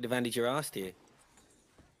have handed your ass to you.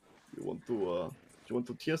 You want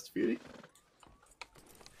to test Fury?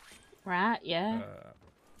 Right, yeah.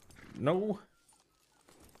 No.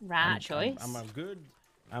 Right choice.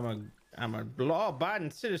 I'm a law-abiding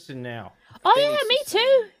citizen now. Oh, Dennis yeah, me is saying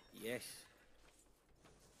too. that, yes.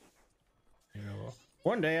 You know,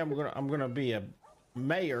 one day I'm gonna be a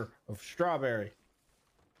mayor of Strawberry.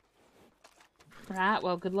 Right,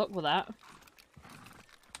 well, good luck with that.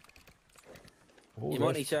 Oh, You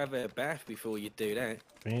might need to have a bath before you do that.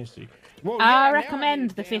 fancy. Well, I yeah, now need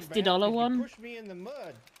recommend a the damn $50 bath 'cause you one. pushed me in the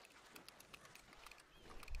mud.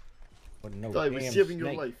 But no I was damn saving your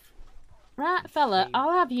snake. life. Right, fella, Same.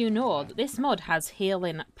 I'll have you know that this mod has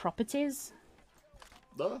healing properties.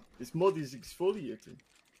 Da, this mod is exfoliating.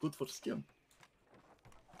 Good for skin.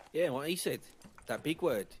 Yeah, what he said. That big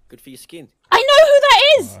word. Good for your skin. I know who that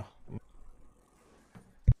is!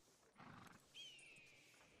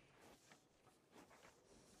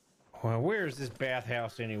 Well, where's this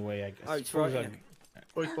bathhouse anyway? I guess. Oh, it's right suppose here.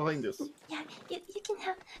 Right behind us. Yeah, you can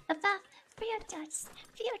have a bath for your Dutch.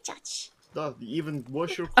 For your Dutch. Da, they even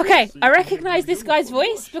wash your Okay, clothes so I you can recognise get your this guy's uniform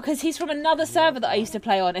voice washed. because he's from another server that I used to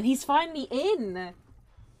play on, and he's finally in.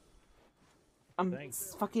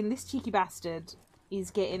 Thanks. Fucking this cheeky bastard. He's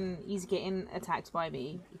getting attacked by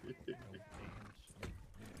me.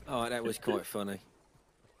 Oh, that was quite funny.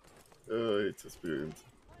 It's a brilliant.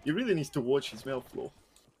 He really needs to watch his mouth flow.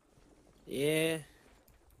 Yeah.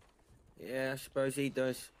 Yeah, I suppose he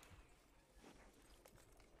does.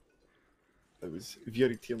 I was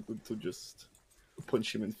very tempted to just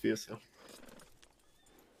punch him in the face here.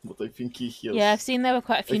 But I think he hears. Yeah, I've seen there were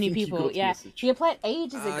quite a few I new think he people. got Yeah, message. he applied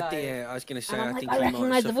ages ago. Yeah, I was going to say, And I'm I like, think I he might have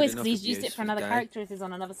recognise the suffered voice because enough he's used it abuse for another the day. character if he's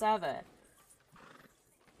on another server.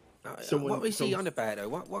 Someone What was he comes- on about, though?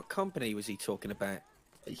 What company was he talking about?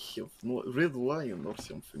 I have no Red Lion or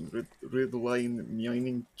something. Red Lion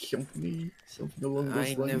Mining Company, something along I those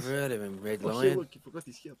ain't lines. never heard of him, Red Oh, here, Lion. look, he forgot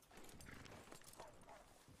his hat.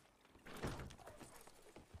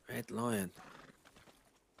 Red Lion.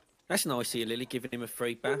 That's nice of you, Lily, giving him a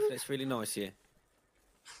free bath. That's really nice of you.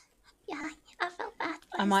 Yeah, I felt bad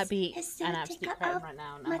for I might be his an suit. absolute He got cretin all right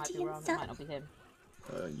now, and I might be muddy and wrong. It stuff. might not be him.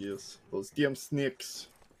 Yes, those damn snakes.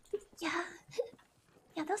 Yeah.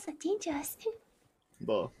 Yeah, those are dangerous.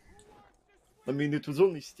 Bah. I mean, it was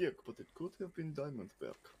only stick, but it could have been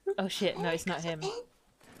Diamondback. Oh shit! No, it's not him.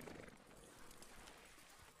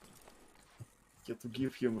 Get to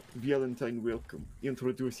give him Valentine welcome.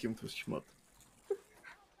 Introduce him to Schmut.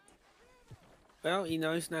 Well, he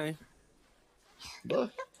knows now. Bah,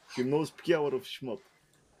 he knows power of Schmut.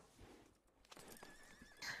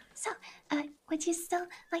 So, would you still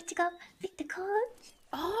like to go pick the corn?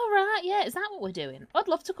 Oh right, yeah. Is that what we're doing? I'd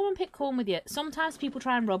love to come and pick corn with you. Sometimes people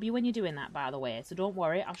try and rob you when you're doing that, by the way. So don't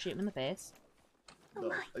worry, I'll shoot him in the face. Oh Nah,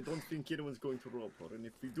 my. I don't think anyone's going to rob her, and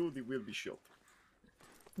if we do, they will be shot.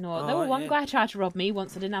 No, there were one yeah. guy tried to rob me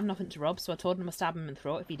once. I didn't have nothing to rob, so I told him I'd stab him in the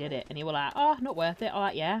throat if he did it. And he was like, "Oh, not worth it." I'm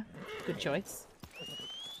like, "Yeah, good choice."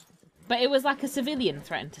 But it was like a civilian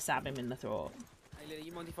threatened to stab him in the throat. Hey, Lily,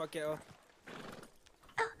 you mind if I get off?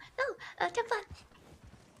 Oh, no, jump on.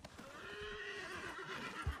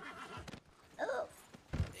 Oh,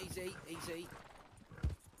 Easy, easy.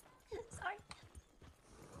 sorry.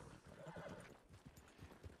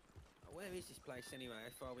 Where is this place anyway?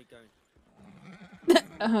 How far are we going?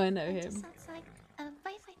 Oh, I know Just him. outside, 5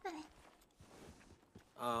 minutes.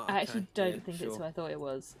 Oh, I actually okay, don't yeah, think sure. it's who I thought it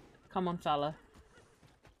was. Come on, fella.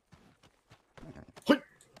 Hoi!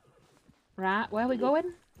 Right, where are we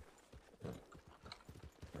going?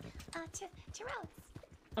 To Rhodes.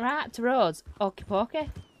 Right, to Rhodes. Okie pokie.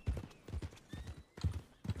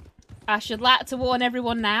 I should like to warn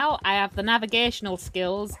everyone now, I have the navigational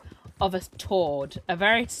skills of a toad. A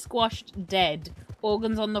very squashed, dead,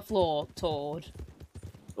 organs on the floor toad.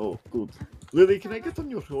 Oh, good. Lily, can I get on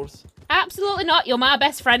your horse? Absolutely not. You're my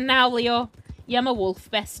best friend now, Leo. You're my wolf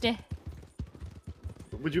bestie.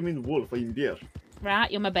 What do you mean wolf? I'm bear.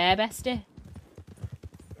 Right, you're my bear bestie.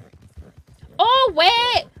 Oh,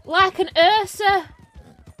 wait! Like an Ursa.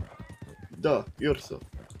 Da, Ursa.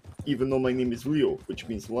 Even though my name is Leo, which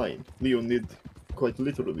means lion. Leonid quite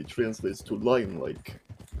literally translates to lion-like.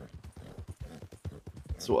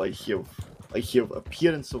 So I have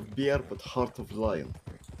appearance of bear but heart of lion.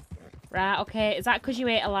 Right, okay. Is that because you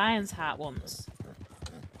ate a lion's heart once?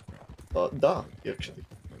 Da, actually.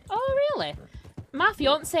 Oh, really? My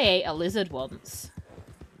fiance ate a lizard once.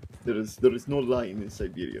 There is no lion in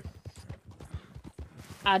Siberia.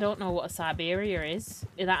 I don't know what a Siberia is.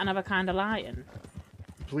 Is that another kind of lion?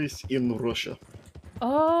 Place in Russia.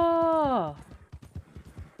 Oh,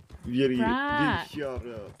 Very, Right.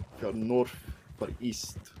 far north, far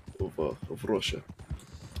east of Russia.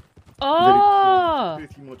 oh. Very cold,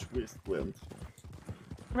 pretty much wasteland.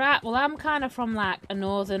 Right, well, I'm kind of from, like, a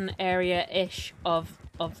northern area-ish of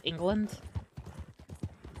England.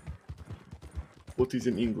 What is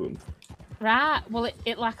in England? Right, well,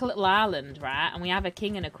 it like a little island, right? And we have a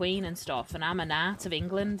king and a queen and stuff, and I'm a knight of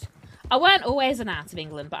England. I weren't always an out of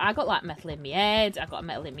England, but I got like metal in my head, I got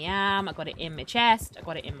metal in my arm, I got it in my chest, I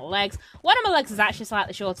got it in my legs. One of my legs is actually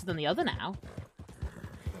slightly shorter than the other now.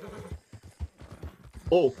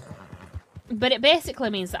 Oh, But it basically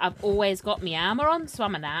means that I've always got my armour on, so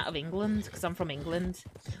I'm an out of England, because I'm from England.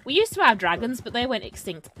 We used to have dragons, but they went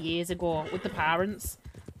extinct years ago with the parents.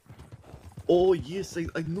 oh yes,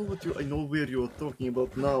 I know where you are talking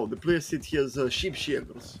about now. The place that has sheep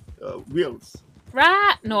shaggers, wheels.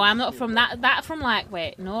 Right? No, I'm not from that from like,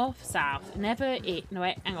 wait, north, south, never it. No,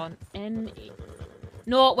 wait, hang on.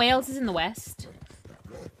 No, Wales is in the west.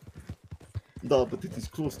 Da, but it is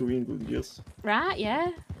close to England, yes. Right,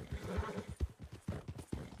 yeah.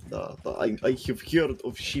 Da, I have heard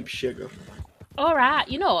of sheep shagger. Alright,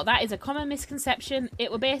 you know, that is a common misconception.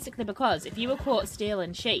 It were basically because if you were caught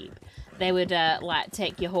stealing sheep, they would, like,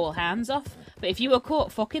 take your whole hands off. But if you were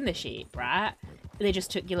caught fucking the sheep, right, they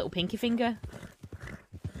just took your little pinky finger.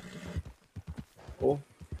 Oh.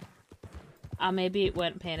 Maybe it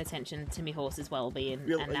weren't paying attention to me horse's well-being,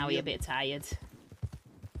 Well, and now yeah. you're a bit tired.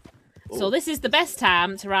 Oh. So this is the best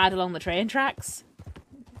time to ride along the train tracks.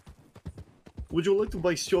 Would you like to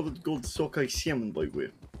buy solid gold sockeye salmon, by the way?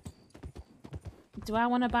 Do I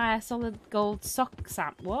want to buy a solid gold sock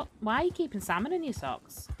what? Why are you keeping salmon in your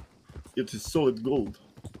socks? It is solid gold.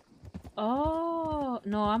 Oh,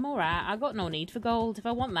 no, I'm alright. I got no need for gold. If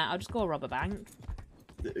I want that, I'll just go rob a bank.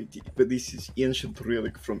 But this is ancient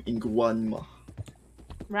relic from Ingwanma.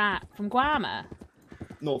 Right, from Guama?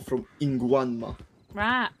 No, from Ingwanma.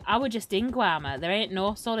 Right, I was just in Guama. There ain't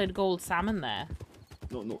no solid gold salmon there.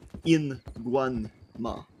 No, Ingwanma.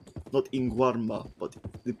 Not Ingwarma, but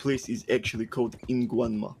the place is actually called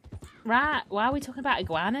Ingwanma. Right, why are we talking about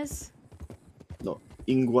iguanas? No,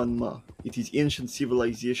 Ingwanma. It is ancient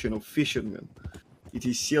civilization of fishermen. It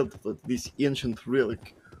is said that this ancient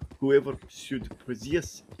relic, whoever should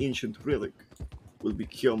possess ancient relic, will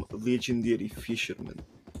become legendary fisherman.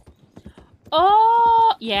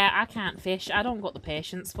 Oh, yeah, I can't fish. I don't got the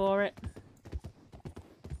patience for it.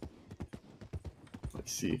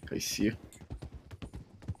 I see.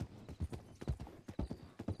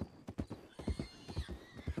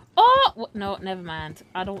 Oh, no, never mind.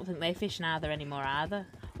 I don't think they fish neither anymore either.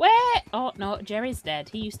 Wait! Oh, no, Jerry's dead.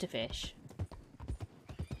 He used to fish.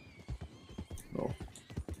 No.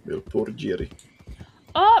 Well, poor Jerry.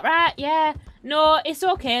 Oh, right, yeah. No, it's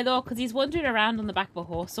okay, though, because he's wandering around on the back of a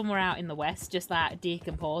horse somewhere out in the west, just, like,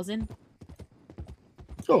 decomposing.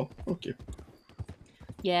 Oh, okay.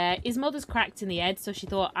 Yeah, his mother's cracked in the head, so she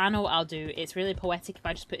thought, I know what I'll do. It's really poetic if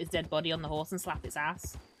I just put his dead body on the horse and slap its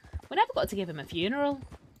ass. We never got to give him a funeral.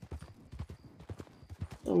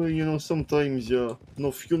 Oh, well, you know, sometimes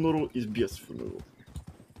no funeral is best funeral.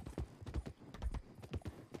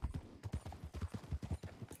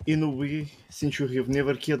 In a way, since you have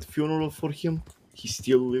never had funeral for him, he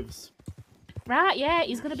still lives. Right, yeah,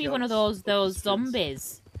 he's gonna be one of those friends.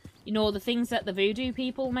 zombies. You know, the things that the voodoo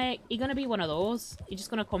people make? He's gonna be one of those. He's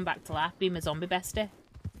just gonna come back to life, be my zombie bestie.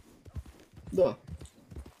 Da.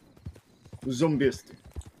 Zombiest.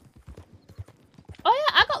 Oh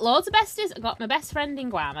yeah, I got loads of besties. I got my best friend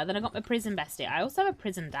in Guama, then I got my prison bestie. I also have a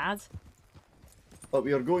prison dad.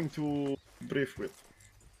 We are going to Braithwaite.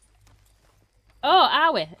 Oh,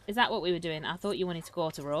 are we? Is that what we were doing? I thought you wanted to go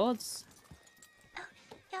to Rhodes. Oh,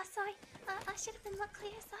 yeah, sorry. I should have been more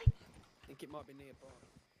clear, sorry. I think it might be nearby.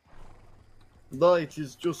 Da, it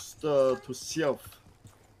is just to south.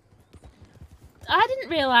 I didn't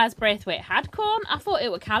realise Braithwaite had corn. I thought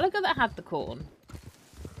it was Callagher that had the corn.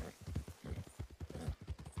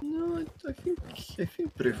 No, I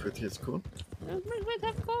think Braithwaite has corn. Does Braithwaite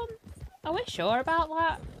have corn? Are we sure about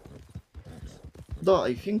that? Da,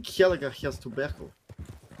 I think Callagher has tobacco.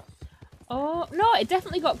 Oh, no, it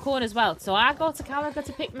definitely got corn as well. So I go to Callagher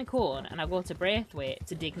to pick my corn, and I go to Braithwaite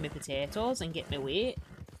to dig my potatoes and get my weight.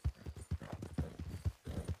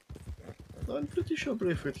 I'm pretty sure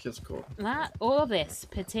Braithwaite has corn. That, all of this,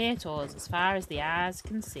 potatoes, as far as the eyes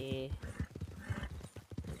can see.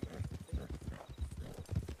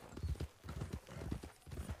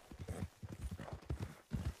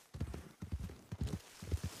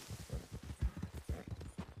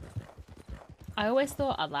 I always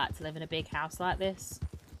thought I'd like to live in a big house like this.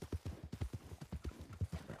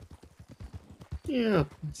 Yeah,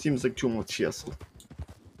 seems like too much hassle.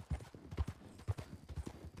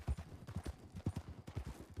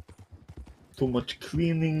 Too much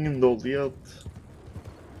cleaning and all that.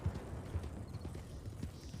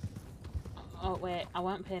 Oh, wait, I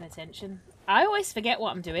weren't paying attention. I always forget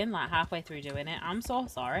what I'm doing, like, halfway through doing it. I'm so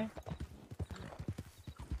sorry.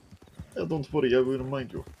 Yeah, don't worry, I will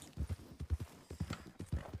remind you.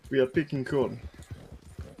 We are picking corn.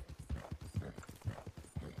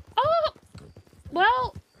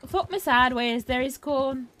 sideways. There is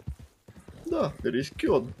corn. Da, there is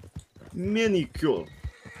corn. Many corn.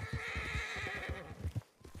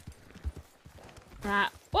 Right.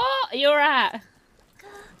 What? You're right.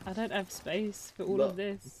 I don't have space for all Da. of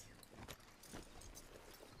this.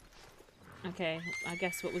 Okay, I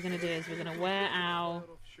guess what we're gonna do is we're gonna wear our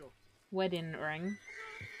wedding ring.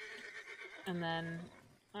 And then...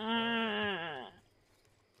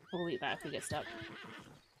 we'll eat that if we get stuck.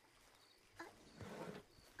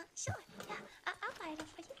 Sure, yeah, I'll buy it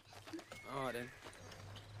for you. Alright then.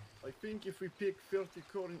 I think if we pick 30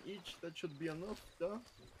 corn each, that should be enough, da?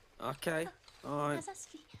 Okay. Alright. That's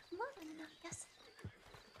more than enough, yes.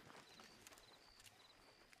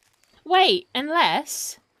 Wait,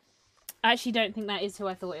 unless... I actually don't think that is who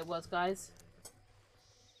I thought it was, guys.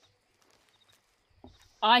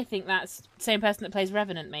 I think that's the same person that plays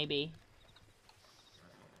Revenant, maybe.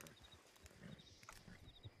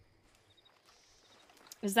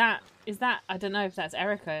 Is that... I don't know if that's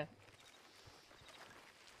Erica.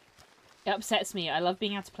 It upsets me. I love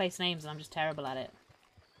being able to place names and I'm just terrible at it.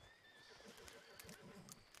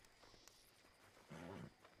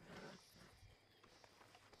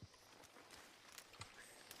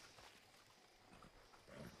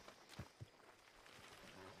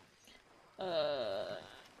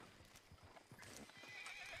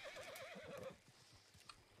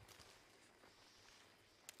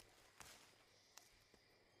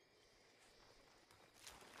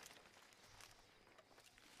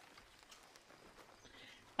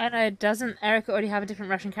 I don't know, doesn't Erica already have a different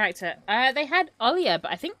Russian character? They had Olia,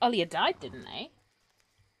 but I think Olia died, didn't they?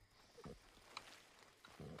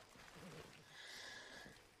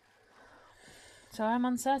 So I'm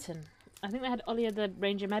uncertain. I think they had Olia the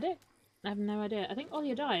Ranger Medic? I have no idea. I think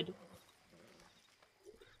Olia died.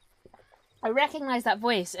 I recognise that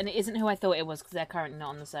voice, and it isn't who I thought it was, because they're currently not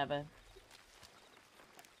on the server.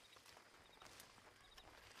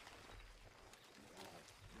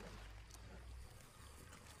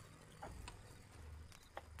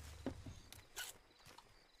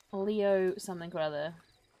 Leo something or other.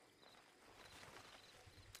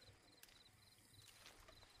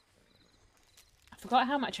 I forgot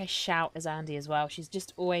how much I shout as Andi as well. She's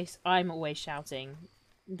just always... I'm always shouting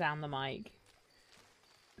down the mic.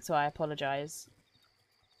 So I apologise.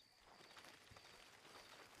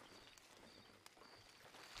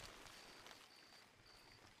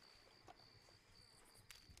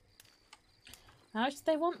 How much do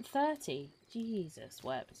they want? 30? Jesus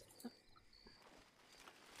wept.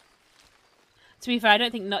 To be fair, I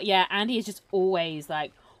don't think not. Yeah, Andi is just always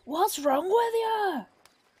like, "What's wrong with you?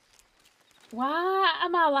 Why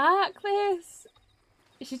am I like this?"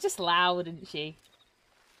 She's just loud, isn't she?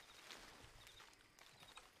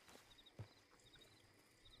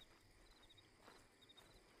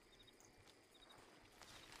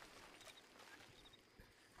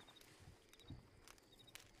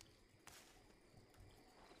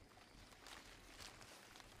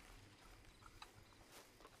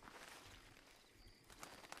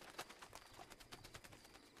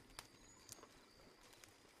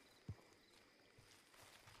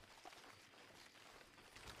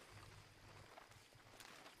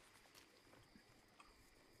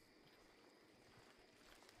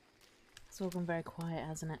 It's all gone very quiet,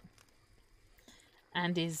 hasn't it?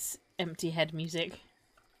 And his empty head music.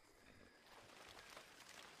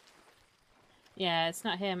 Yeah, it's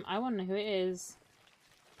not him. I want to know who it is.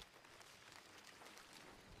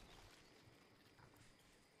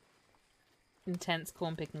 Intense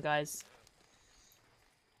corn picking, guys.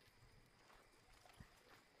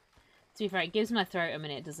 To be fair, it gives my throat a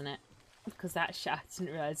minute, doesn't it? Because that shout, I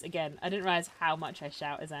didn't realise. Again, I didn't realise how much I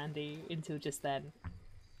shout as Andi until just then.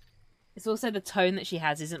 It's also the tone that she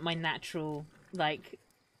has isn't my natural, like,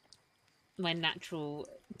 my natural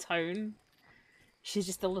tone. She's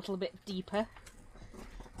just a little bit deeper.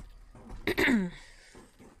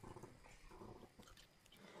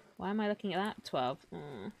 Why am I looking at that? 12.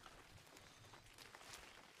 Mm.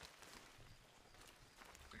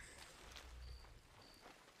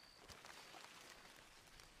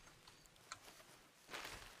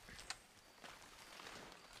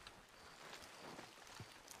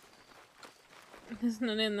 There's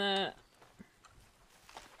none in there.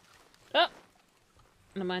 Oh!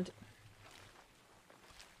 Never mind.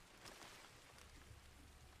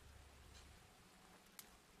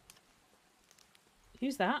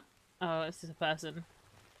 Who's that? Oh, this is a person.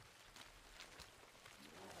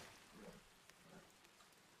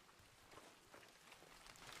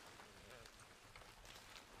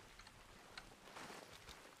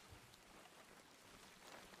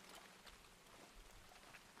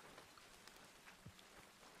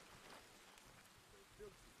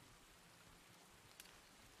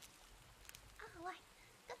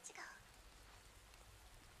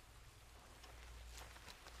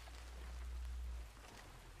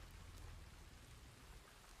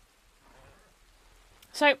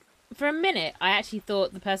 So, for a minute, I actually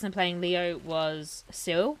thought the person playing Leo was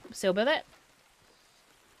Silberlet.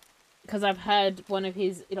 Because I've heard one of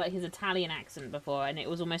his, like, his Italian accent before, and it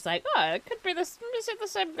was almost like, oh, it could be this, is it the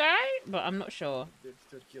same guy? But I'm not sure. They're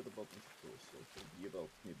here about it, so it'll be about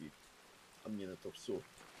maybe a minute or so.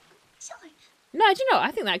 Sure. No, do you know,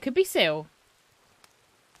 I think that could be Sil.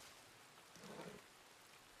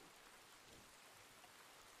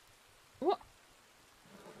 What?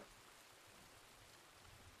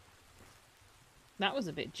 That was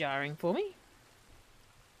a bit jarring for me.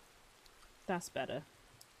 That's better.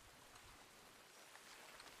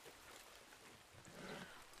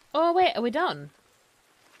 Oh, wait, are we done?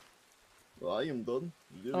 Well, I am done.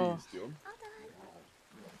 Lily Oh. is done. All done.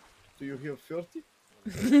 Do you have 30?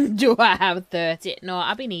 Do I have 30? No,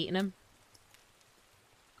 I've been eating them.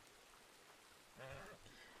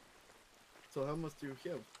 So how much do you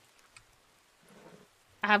have?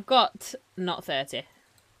 I've got not 30.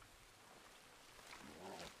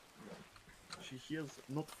 She has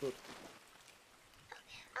not 30.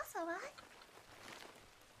 That's alright.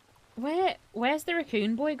 Where's the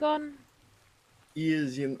raccoon boy gone? He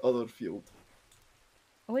is in other field.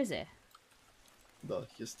 Oh, is it? Da,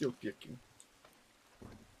 he's still picking.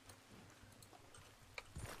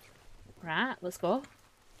 Right, let's go.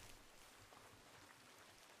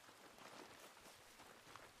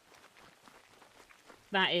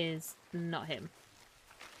 That is not him.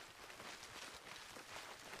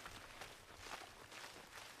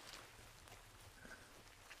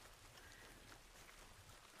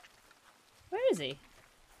 Where is he?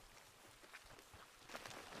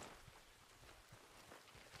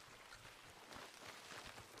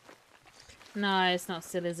 No, it's not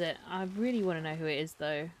still, is it? I really want to know who it is,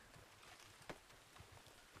 though.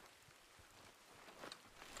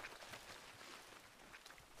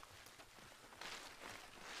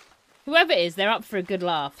 Whoever it is, they're up for a good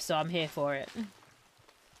laugh, so I'm here for it.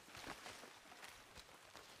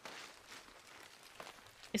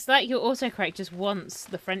 It's like your autocorrect just wants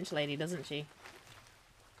the French lady, doesn't she?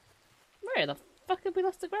 Where the fuck have we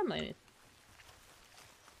lost the grand lady?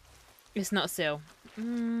 It's not Sil.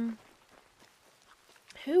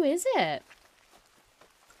 Who is it?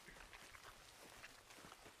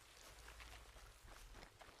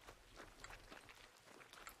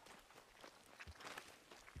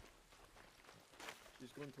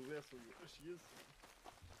 She's going to wrestle you. Oh, she is.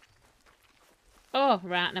 Oh,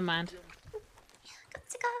 right, never mind. Good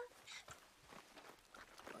to go.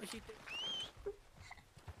 What is she doing?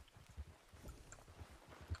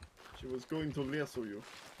 She was going to wrestle you.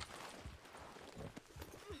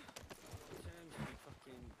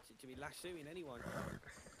 To be lassoing anyone.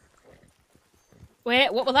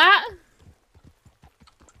 Wait, what was that?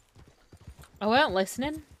 I weren't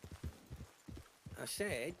listening. I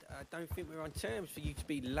said, I don't think we're on terms for you to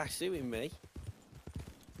be lassoing me.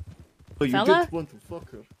 Oh, you Fella? didn't want to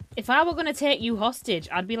fuck her. If I were going to take you hostage,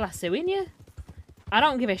 I'd be lassoing you. I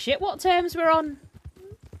don't give a shit what terms we're on.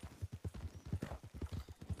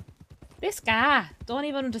 This guy don't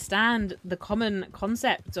even understand the common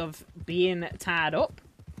concept of being tied up.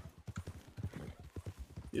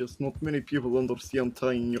 Yes, not many people understand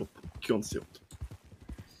tying up concept.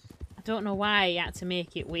 I don't know why he had to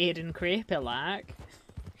make it weird and creepy like.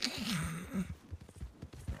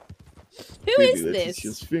 Who Maybe is that this? is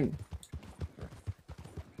his thing.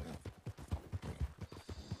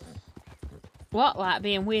 What, like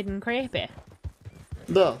being weird and creepy?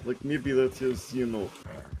 Da, like maybe that is, you know,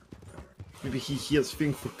 maybe he has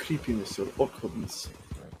thing for creepiness or awkwardness.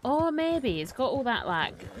 Or maybe he's got all that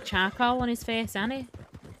like charcoal on his face, hasn't he?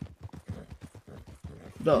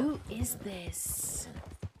 Da, Who is this?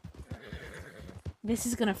 This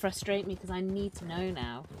is gonna frustrate me because I need to know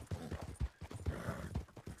now.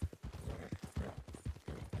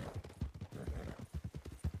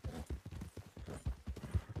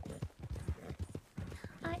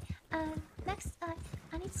 Next,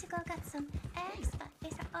 I need to go get some eggs, but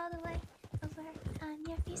these are all the way over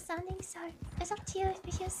near Feast Landing, so it's up to you if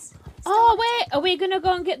you just... Oh wait, are we gonna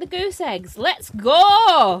go and get the goose eggs? Let's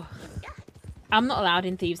go! I'm not allowed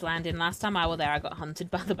in Thieves Landing. Last time I was there, I got hunted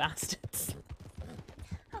by the bastards.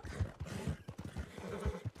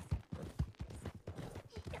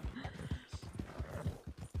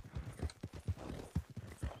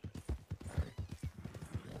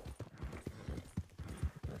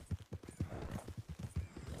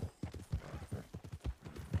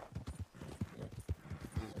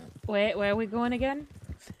 Wait, where are we going again?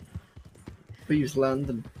 please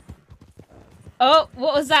Landon. Oh,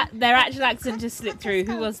 what was that? Their actual accent just slipped through.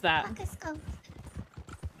 Who was that? Quacker's Cove.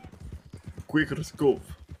 Quaker's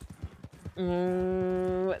Cove.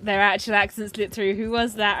 Their actual accent slipped through. Who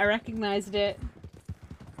was that? I recognised it.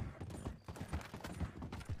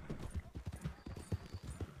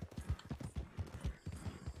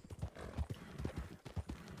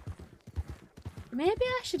 Maybe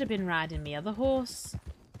I should have been riding my other horse.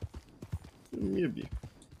 Maybe.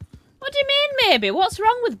 What do you mean, maybe? What's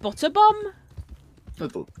wrong with Butterbomb? I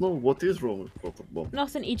don't know what is wrong with Butterbomb.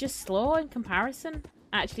 Nothing, you're just slow in comparison.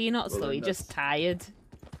 Actually, you're not Well, slow, then you're just tired.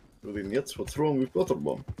 Well, then that's what's wrong with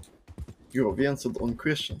Butterbomb. You have answered on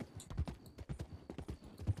question.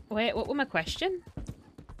 Wait, what was my question?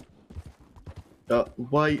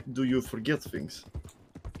 Why do you forget things?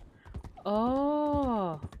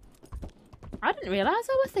 Oh. I didn't realise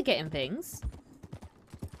I was forgetting things.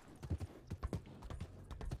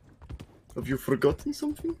 Have you forgotten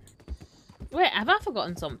something? Wait, have I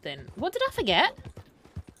forgotten something? What did I forget?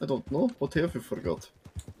 I don't know. What have you forgot?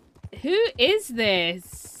 Who is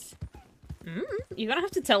this? You're gonna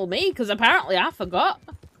have to tell me, because apparently I forgot.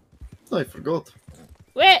 I forgot.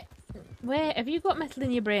 Wait, have you got metal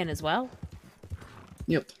in your brain as well?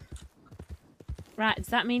 Yep. Right, does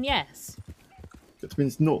that mean yes? That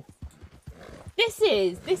means no. This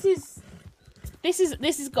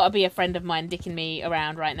has got to be a friend of mine dicking me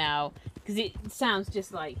around right now, because it sounds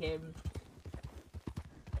just like him.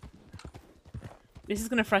 This is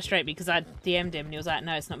going to frustrate me because I DM'd him and he was like,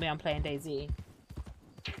 no, it's not me, I'm playing DayZ.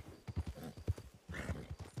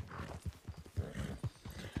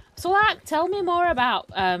 So, like, tell me more about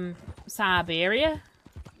Siberia.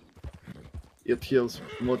 It has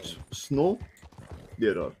much snow.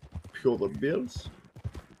 There are polar bears.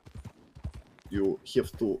 You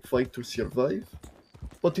have to fight to survive.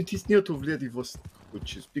 But it is near to Vladivostok,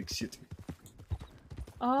 which is big city.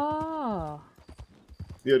 Oh.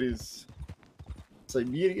 There is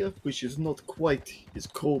Siberia, which is not quite as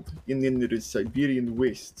cold, and then there is Siberian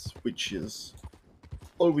wastes, which is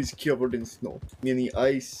always covered in snow. Many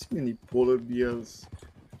ice, many polar bears.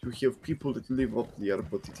 You have people that live up there,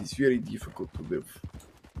 but it is very difficult to live.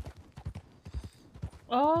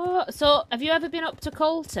 Oh, so have you ever been up to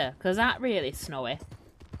Coulter? Because that really snowy.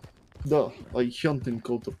 Da, I hunt in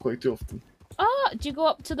Coulter quite often. Oh, do you go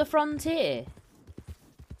up to the frontier?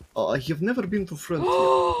 I have never been to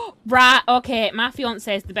Frontier. Right, okay, my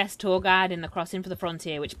fiance is the best tour guide in the crossing for the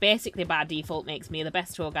frontier, which basically by default makes me the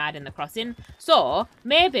best tour guide in the crossing. So,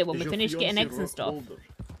 maybe when we finish getting eggs and stuff... Older?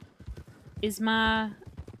 Is my...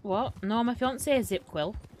 What? No, my fiance is Zip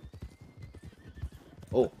Quill.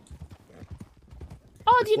 Oh.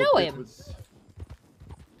 Oh, do you know thought that him? was-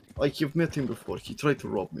 I have met him before. He tried to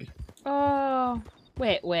rob me. Oh,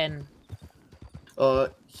 wait, when? I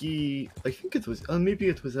think it was, maybe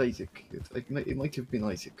it was Isaac. It might have been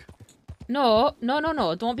Isaac. No,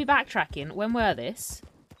 don't be backtracking. When were this?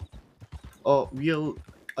 Well,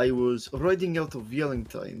 I was riding out of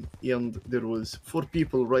Valentine, and there was 4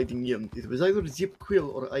 people riding in. It was either Zip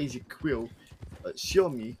Quill or Isaac Quill. Saw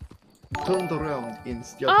me, turned around and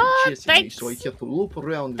started chasing me, so I had to loop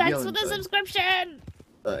around Thanks Valentine. for the subscription!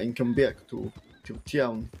 And come back to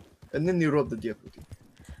town, and then they robbed the deputy.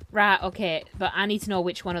 Right, okay, but I need to know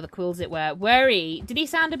which one of the Quills it were. Did he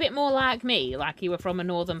sound a bit more like me, like he were from a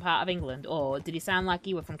northern part of England, or did he sound like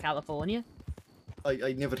he were from California?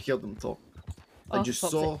 I never heard them talk. I Oh, just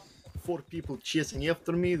fuck's saw 4 people chasing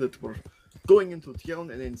after me that were going into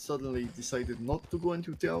town, and then suddenly decided not to go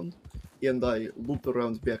into town, and I looped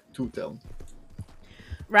around back to town.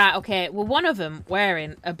 Right, okay, well one of them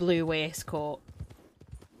wearing a blue waistcoat.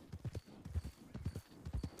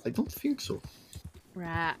 I don't think so.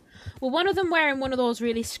 Right. Well, one of them wearing one of those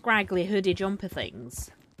really scraggly hoodie jumper things.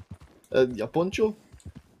 A poncho?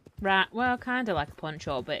 Right, well, kind of like a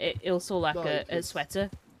poncho, but it also like No, a it's- sweater.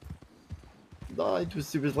 No, it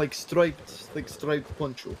was like striped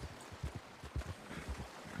poncho.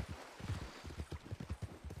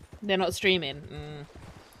 They're not streaming.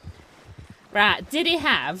 Right, did he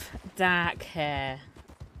have dark hair?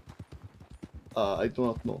 I do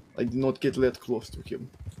not know. I did not get that close to him.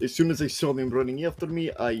 As soon as I saw him running after me,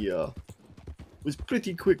 I was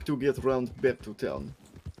pretty quick to get round back to town.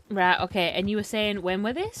 Right, okay, and you were saying when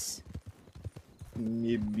were this?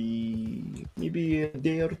 Maybe a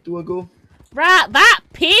day or 2 ago. Right, that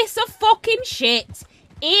piece of fucking shit!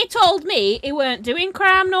 He told me he weren't doing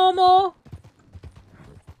crime no more.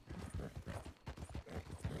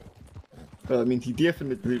 I mean, he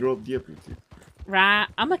definitely robbed deputy. Right,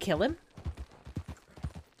 I'ma kill him.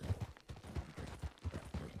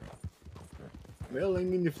 Well, I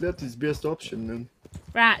mean, if that is best option, then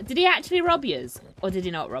Right, did he actually rob yous? Or did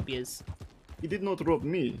he not rob yous? he did not rob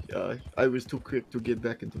me. I was too quick to get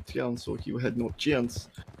back into town, so he had no chance.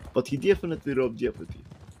 But he definitely robbed deputy.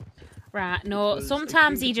 Right, no, was- I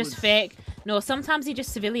sometimes think he it just was- fake. No, sometimes he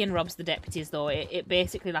just civilian robs the deputies, though. It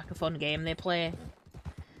basically like a fun game they play.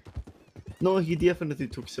 No, he definitely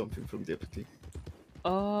took something from Deputy.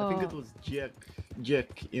 Oh. I think it was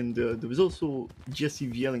Jack, and there was also Jesse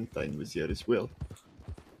Valentine was there as well.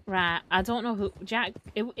 Right, I don't know who... Jack...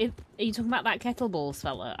 are you talking about that Kettlebells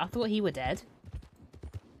fella? I thought he were dead.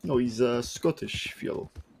 No, he's a Scottish fellow.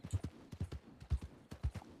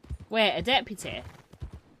 Wait, a deputy?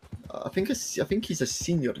 I think he's a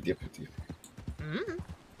senior deputy.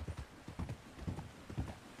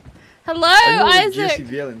 Hello, I know that Isaac! Jesse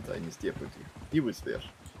Valentine is deputy. He was there.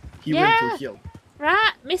 He Yeah. went to help.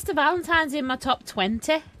 Right, Mr. Valentine's in my top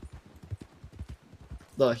 20.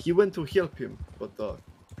 He went to help him, but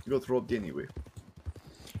he got robbed anyway.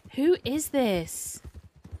 Who is this?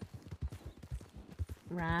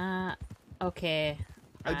 Right, okay.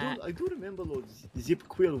 Right. I do remember though, Zip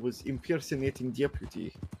Quill was impersonating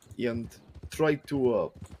deputy and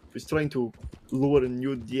was trying to lure a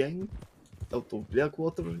new gang out of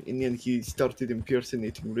Blackwater, and then he started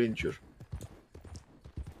impersonating Ranger.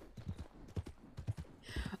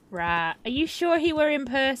 Right, are you sure he were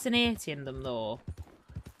impersonating them, though?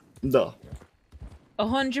 Da.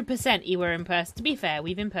 100% he were To be fair,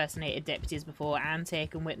 we've impersonated deputies before and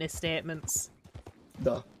taken witness statements.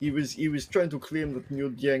 Da. He was trying to claim that new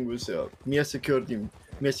gang was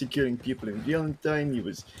massacring people in Valentine. He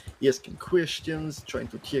was asking questions, trying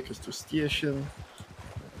to take us to station.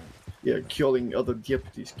 Yeah, killing other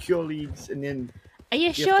deputies' colleagues, and then... Are you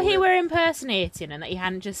have sure to he let- were impersonating and that he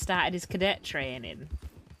hadn't just started his cadet training?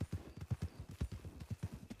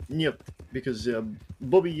 Yep, because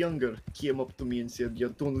Bobby Younger came up to me and said, "Yeah,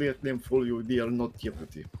 don't let them follow you, they are not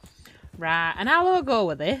deputy." Right, and how long ago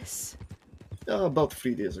were this? About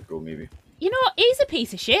 3 days ago, maybe. You know, he's a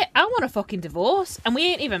piece of shit. I want a fucking divorce, and we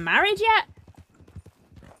ain't even married yet.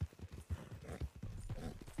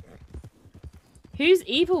 Who's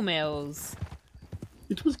Evil Mills?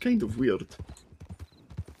 It was kind of weird.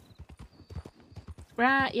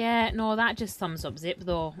 Right, yeah, no, that just sums up Zip,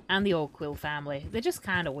 though, and the old Quill family. They're just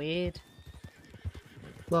kind of weird.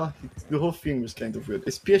 The whole thing was kind of weird,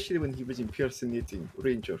 especially when he was impersonating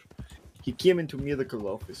Ranger. He came into medical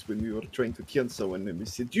office when we were trying to tell someone, and we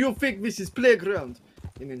said, "Do you think this is playground?"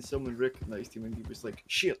 And then someone recognized him, and he was like,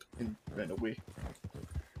 "Shit," and ran away.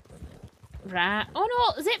 Right. Oh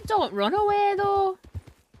no, Zip don't run away, though.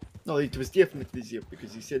 No, it was definitely Zip,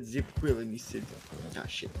 because he said Zip Quill, and he said, "Ah,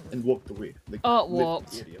 shit," and walked away. Like, Oh, left the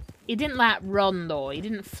walked. area. He didn't, like, run, though. He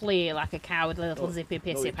didn't flee like a cowardly little No, zippy no,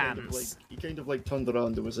 pissy he kind of pants. he kind of like turned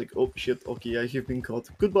around and was like, "Oh shit, okay, I have been caught.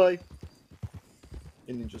 Goodbye,"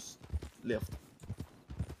 and then just left.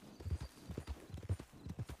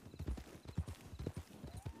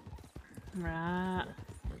 Right.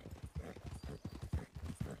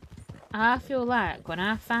 I feel like when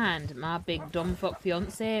I find my big dumb fuck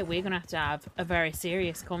fiance, we're gonna have to have a very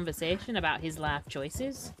serious conversation about his life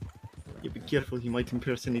choices. Yeah, be careful, he might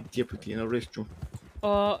impersonate deputy and arrest you.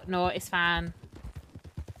 Oh, no, it's fine.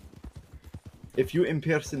 If you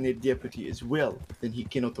impersonate deputy as well, then he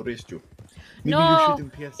cannot arrest you. Maybe you No, should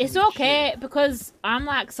impersonate it's okay, Sheriff. because I'm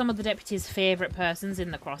like some of the deputies' favourite persons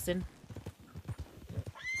in the crossing.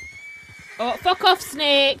 Oh, fuck off,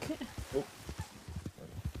 Snake! Oh.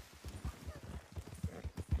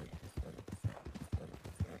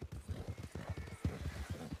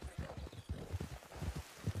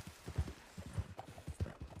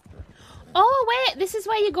 Oh, wait, this is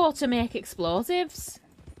where you go to make explosives.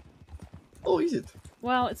 Oh, is it?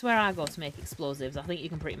 Well, it's where I go to make explosives. I think you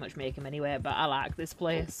can pretty much make them anywhere, but I like this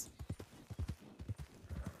place.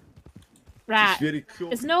 Right. It's very cool.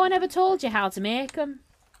 Has no one ever told you how to make them?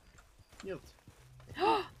 Yes.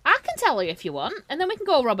 I can tell you if you want, and then we can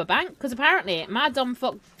go rob a bank, because apparently my dumb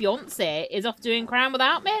fuck fiance is off doing crime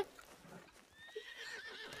without me.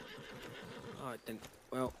 Alright then.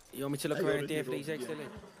 Well, you want me to look I around already there for robbed these you. extra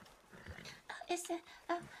links? Is there,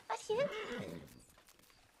 what here?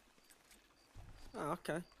 Oh,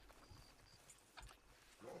 okay.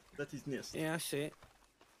 That is nest. Yeah, I see it.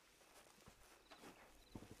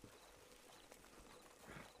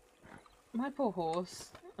 My poor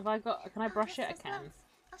horse. Have I got... Can I brush it? I can.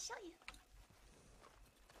 I'll show you.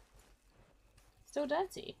 Still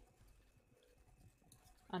dirty.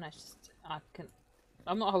 Oh no, it's just... I can...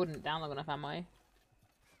 I'm not holding it down long enough, am I?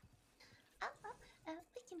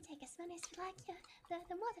 We can take as many as you like.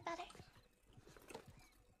 The more the better.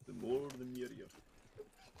 The more the merrier.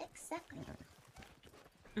 Exactly.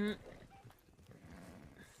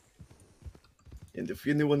 And if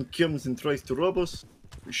anyone comes and tries to rob us,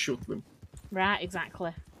 we shoot them. Right,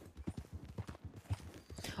 exactly.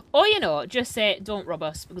 Or, you know, just say, don't rob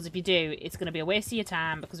us, because if you do, it's going to be a waste of your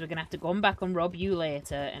time, because we're going to have to come back and rob you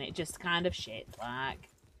later, and it just kind of shit, like...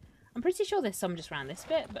 I'm pretty sure there's some just around this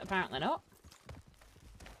bit, but apparently not.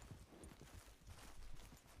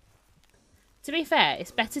 To be fair,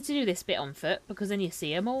 it's better to do this bit on foot, because then you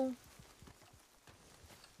see them all.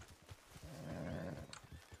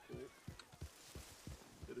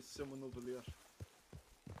 There is someone over there.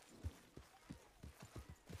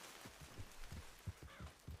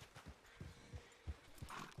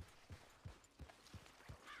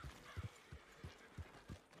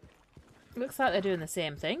 Looks like they're doing the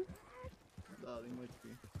same thing. Ah, they might be.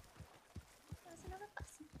 There's another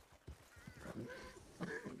person.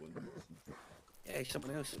 Yeah,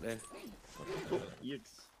 someone else up there. Oh,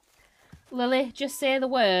 yikes. Lily, just say the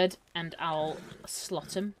word, and I'll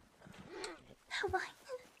slot him. Oh my.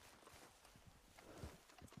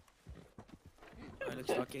 It looks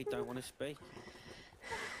like he don't want to speak.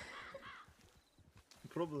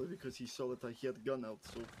 Probably because he saw that I had gun out,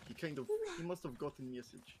 so he must have gotten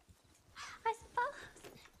message. I suppose.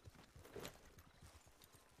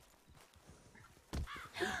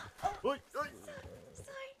 Oi, oi!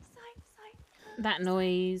 Sorry. That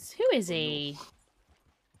noise. Who is he?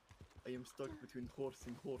 I am stuck between horse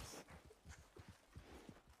and horse.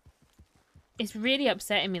 It's really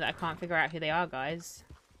upsetting me that I can't figure out who they are, guys.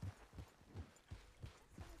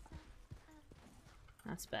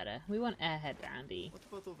 That's better. We want airhead Randy. What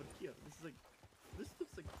about over here? This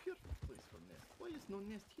looks like a perfect place for nest. Why is no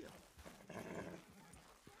nest here?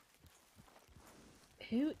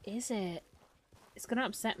 Who is it? It's gonna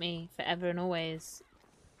upset me forever and always.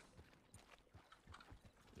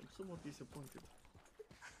 I'm somewhat disappointed.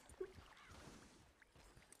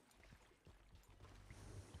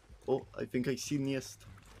 Oh, I think I see nest.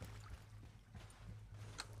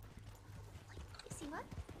 You see what?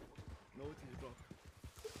 No, it is rock.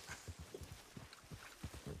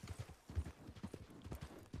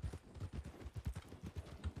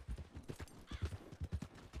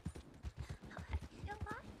 You know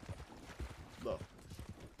what? No.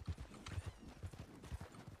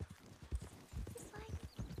 It's like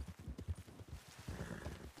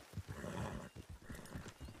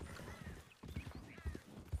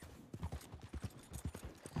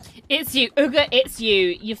It's you, Uga, it's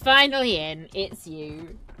you. You're finally in. It's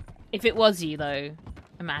you. If it was you, though.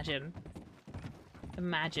 Imagine.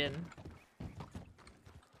 Imagine.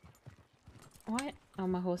 What? Oh,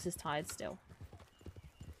 my horse is tired still.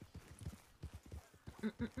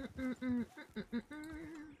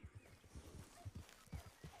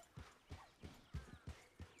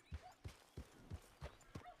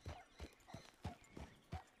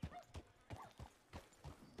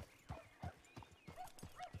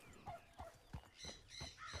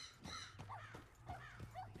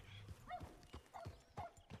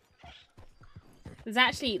 There's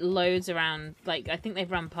actually loads around. Like, I think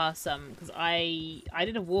they've run past some because I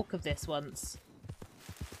did a walk of this once.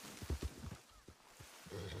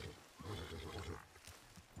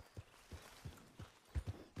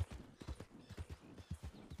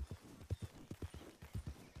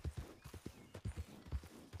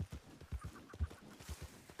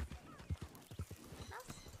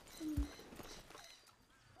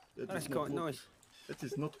 That's quite nice. That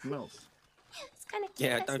is not mouse. it's kind of cute.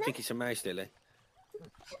 Yeah, I isn't don't it? think it's a mouse, Lily.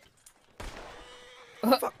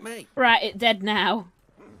 Oh. Fuck me. Right, it's dead now.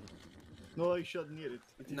 No, I shot near it.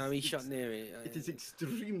 No, he shot near it. It is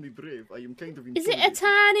extremely brave. I am kind of Is it a intimidated.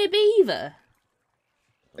 tiny beaver?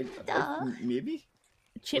 Maybe?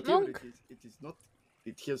 Chipmunk? Whatever it is not.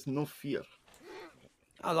 It has no fear.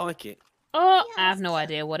 I like it. Oh, I Yes. have no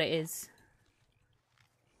idea what it is.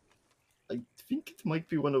 I think it might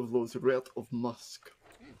be one of those rat of musk.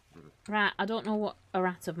 Right, I don't know what a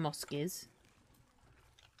rat of musk is.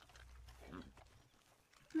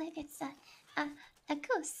 Maybe it's a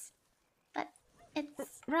goose, but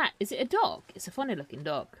it's Right, is it a dog? It's a funny looking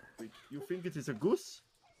dog. Wait, you think it is a goose?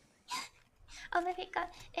 oh maybe it got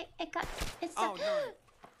it's Oh no.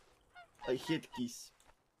 I hate geese.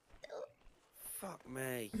 Fuck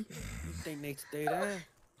me. You didn't need to do that.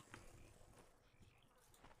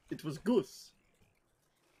 It was goose.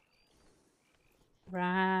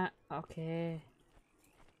 Right, okay.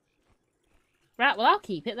 Right, well, I'll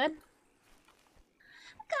keep it then.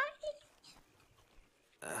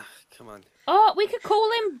 Come on. Oh, we could call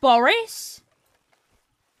him Boris.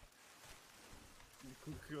 You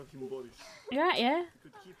could call him Boris. Right, yeah. You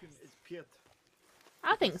could keep him as pet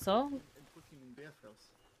I think so. and put him in bathhouse.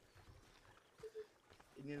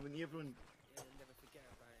 And then when everyone, Yeah, never forget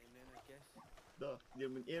about him then, I guess.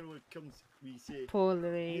 then when everyone comes, we say, Poor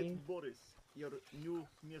Lily. "Meet Boris, your new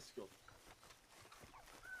mascot."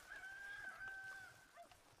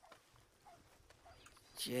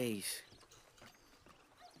 Jeez.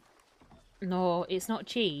 No, it's not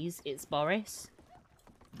cheese, it's Boris.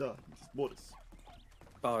 Da, it's Boris.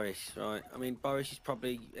 Boris, right. I mean, Boris is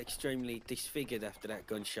probably extremely disfigured after that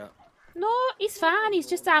gunshot. No, he's fine, he's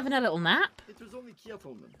just having a little nap. It was only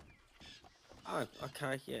Kettleman. Oh,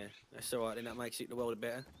 okay, yeah. That's alright, then that makes it the world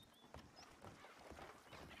better.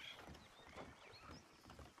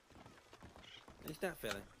 Who's that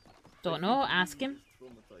fella? Don't know, ask him.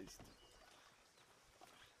 Traumatized.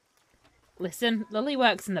 Listen, Lily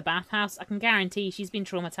works in the bathhouse. I can guarantee she's been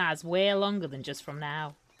traumatised way longer than just from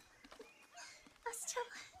now.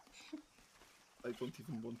 I don't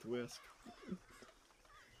even want to ask.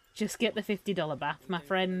 Just get the $50 bath, my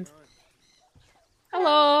friend.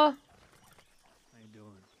 Hello! How you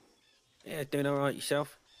doing? Yeah, doing alright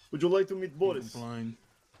yourself? Would you like to meet Boris? Blind.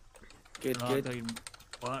 Good, good.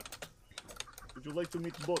 What? Would you like to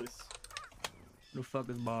meet Boris? Who the fuck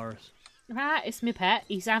is Boris? Right, it's my pet.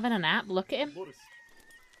 He's having a nap. Look at him. Boris.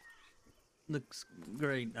 Looks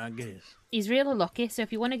great, I guess. He's really lucky, so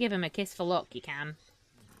if you want to give him a kiss for luck, you can.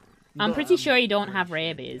 I'm No, pretty sure you don't have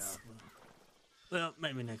rabies. Well,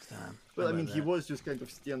 maybe next time. Well, How I mean, about he that? was just kind of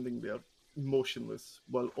standing there, motionless,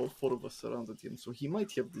 while all four of us surrounded him, so he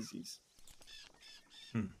might have disease.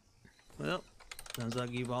 Well, sounds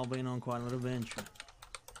like you've all been on quite a little adventure.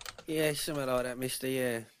 Yeah, something like that, mister,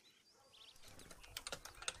 yeah.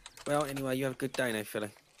 Well, anyway, you have a good day now,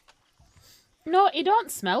 fella. No, he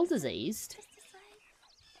don't smell diseased.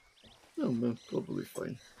 No, man, probably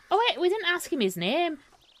fine. Oh wait, we didn't ask him his name.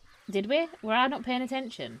 Did we? Were I not paying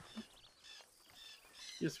attention?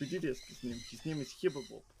 Yes, we did ask his name. His name is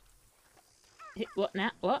Hibblebob. What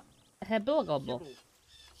now? What? Hibblegobble.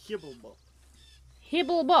 Hibblebob.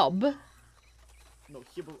 Hibblebob? No,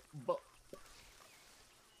 Hibblebob.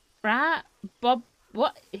 Right? Bob...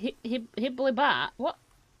 What? Hibblebat? What?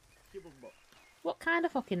 Hibblebob. What kind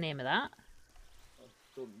of fucking name is that? I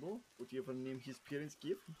don't know. Whatever name his parents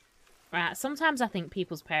gave him. Right, sometimes I think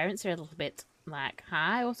people's parents are a little bit, like,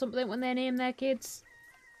 high or something when they name their kids.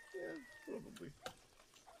 Yeah, probably.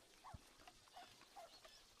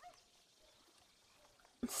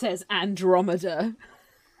 Says Andromeda.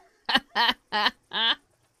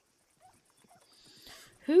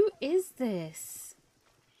 Who is this?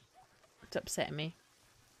 It's upsetting me.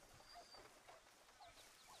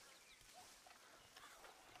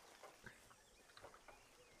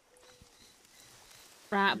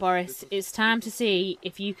 Right, Boris, it's time to see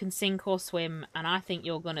if you can sink or swim, and I think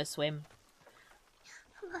you're gonna swim.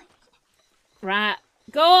 Right,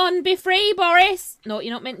 go on, be free, Boris. No,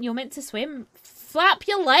 you're not meant. You're meant to swim. Flap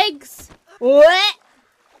your legs. What?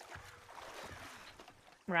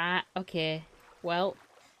 Right, okay. Well,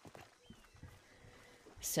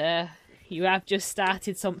 sir, you have just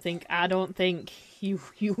started something I don't think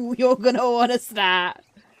you're gonna want to start.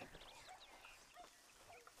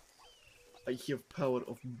 I have power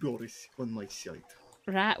of Boris on my side.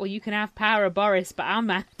 Right, well, you can have power of Boris, but I'm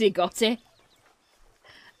Andi Gotti.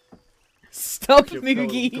 Stop, You have power of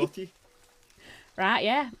Moogie. Gotti? Right,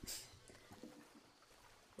 yeah.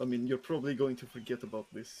 I mean, you're probably going to forget about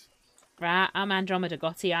this. Right, I'm Andromeda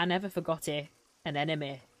Gotti. I never forgot it. An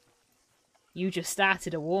enemy. You just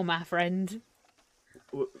started a war, my friend.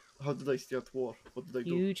 How did I start war? What did I do?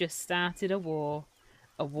 You just started a war.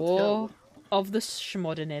 A hell? war of the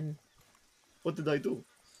schmoddening. What did I do?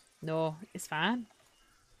 No, it's fine.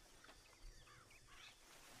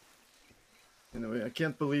 Anyway, I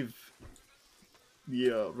can't believe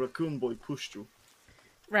the raccoon boy pushed you.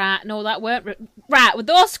 Right, no, that weren't... Right, with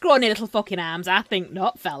those scrawny little fucking arms, I think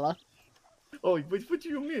not, fella. Oh, but what do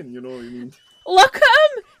you mean? You know, I mean, Look at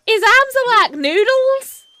him! His arms are like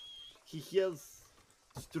noodles! he has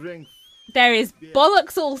strength. There is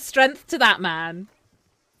bollocks all strength to that man.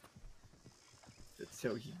 That's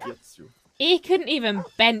how he gets you. He couldn't even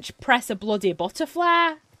bench press a bloody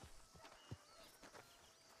butterfly.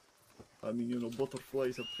 I mean, you know,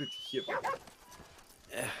 butterflies are pretty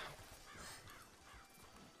heavy.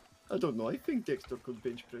 I don't know. I think Dexter could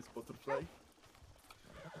bench press butterfly.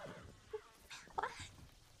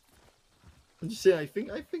 I'm just saying.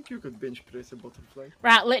 I think you could bench press a butterfly.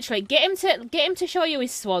 Right, literally, get him to show you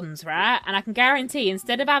his swans, right? And I can guarantee,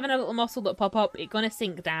 instead of having a little muscle that pop up, it's gonna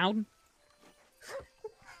sink down.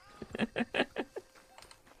 I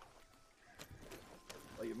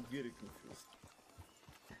am very confused.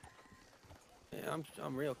 Yeah,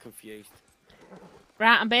 I'm real confused.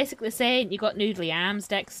 Right, I'm basically saying you got noodly arms,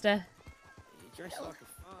 Dexter. You dress like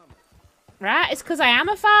a farmer. Right, it's because I am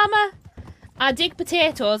a farmer. I dig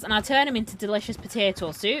potatoes and I turn them into delicious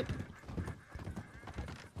potato soup.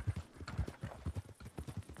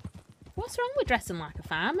 What's wrong with dressing like a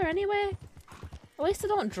farmer, anyway? At least I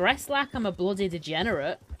don't dress like I'm a bloody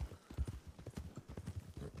degenerate.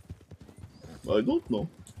 I don't know.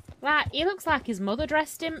 Like, he looks like his mother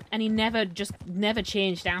dressed him, and he never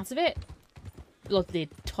changed out of it. Bloody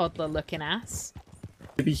toddler-looking ass.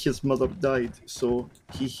 Maybe his mother died, so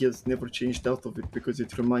he has never changed out of it because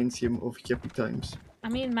it reminds him of happy times. I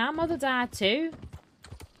mean, my mother died too.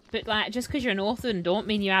 But, like, just because you're an orphan don't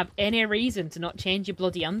mean you have any reason to not change your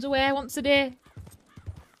bloody underwear once a day.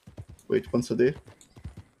 Wait, once a day?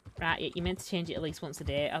 Right, you're meant to change it at least once a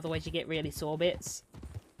day, otherwise you get really sore bits.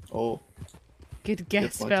 Oh, Good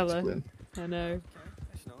guess, that might fella. explain. I know. Okay,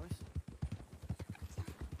 that's nice.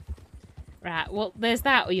 Right, well, there's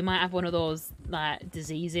that, or you might have one of those, like,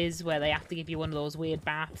 diseases where they have to give you one of those weird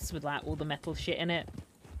baths with, like, all the metal shit in it.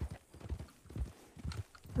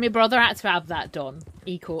 My brother had to have that done.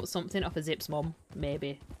 He caught something off of Zip's mum.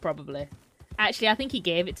 Maybe. Probably. Actually, I think he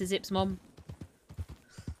gave it to Zip's mum.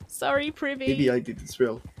 Sorry, Privy. Maybe I did as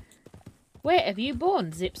well. Wait, have you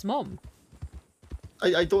born Zip's mum?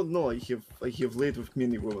 I don't know. I have laid with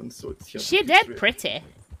many women, so it's She it's dead rare. pretty. I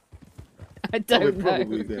Oh, don't know.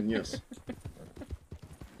 probably then, yes.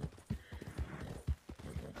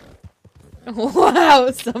 Wow,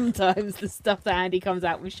 sometimes the stuff that Andy comes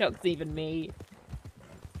out with shocks even me.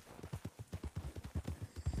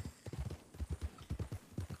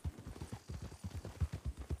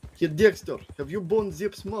 Hey Dexter, have you born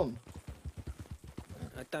Zip's mom?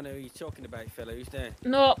 I don't know who you're talking about, fella. Who's there?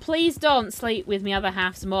 No, please don't sleep with me other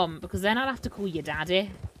half's mum, because then I'll have to call you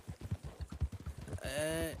daddy.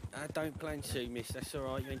 I don't plan to, miss. That's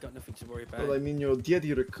alright. You ain't got nothing to worry about. Well, I mean, your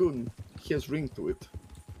daddy raccoon has ring to it.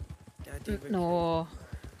 Daddy, No.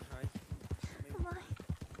 okay. Why?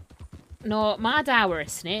 No, my dad were a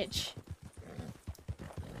snitch.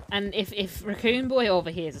 And if Raccoon Boy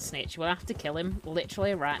over here is a snitch, we'll have to kill him,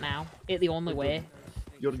 literally, right now. It's the only way.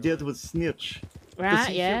 Your dad was snitch.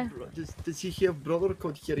 Right, yeah. Does he have brother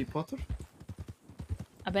called Harry Potter?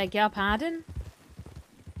 I beg your pardon?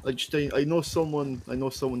 I know someone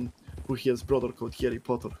who has brother called Harry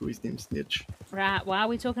Potter who is named Snitch. Right, why are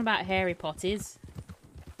we talking about Harry Potters?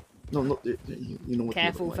 No, not you know what?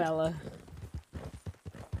 Careful, never mind. fella.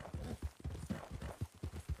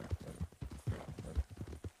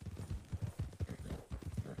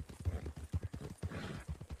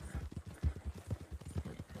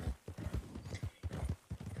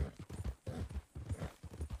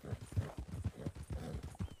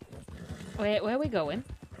 Wait, where are we going?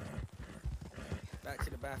 Back to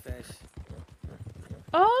the bathhouse.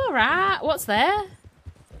 Oh, right. What's there?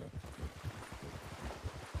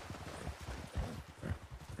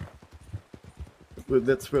 Well,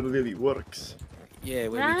 that's where Lily works. Yeah,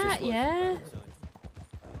 where we Right, just worked yeah. last time.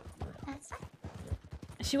 That's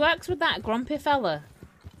it. She works with that grumpy fella.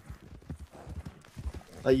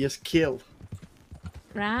 Yes, Kale.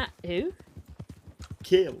 Right, who?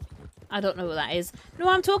 Kale. I don't know what that is. No,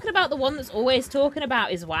 I'm talking about the one that's always talking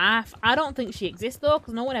about his wife. I don't think she exists, though,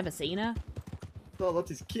 because no one ever seen her. No,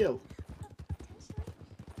 that is Kale.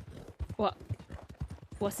 What?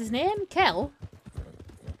 What's his name? Kel?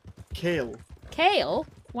 Kale. Kale?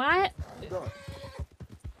 Why? No,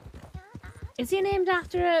 Is he named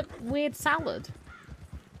after a weird salad?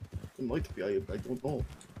 it might be. I don't know.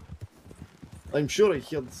 I'm sure I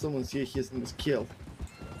heard someone say his name was Kale.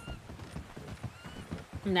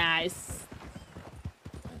 Nice.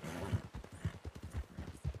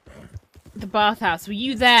 The bathhouse. Were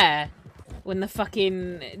you there when the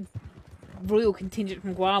fucking royal contingent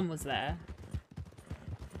from Guam was there?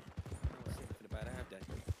 I was thinking about it, have they?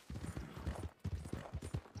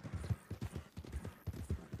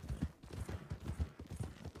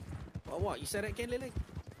 Oh, what? You said that again, Lily?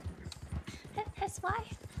 His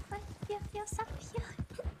wife. Like, you're so cute.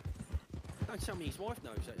 Don't tell me his wife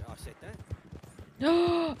knows that I said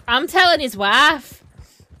that. I'm telling his wife.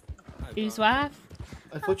 Oh, Whose right. wife?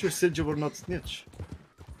 I thought you said you were not snitch.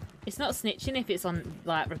 It's not snitching if it's on,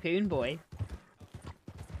 like, Raccoon Boy.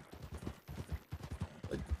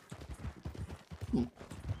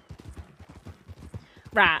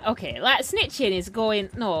 Right, okay, like, snitching is going...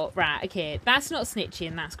 No, right, okay, that's not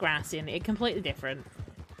snitching, that's grassing. It's completely different.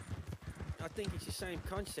 I think it's the same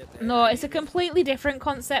concept. there, No, really. it's a completely different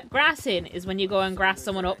concept. Grassing is when you go and grass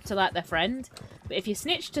someone up to, like, their friend. But if you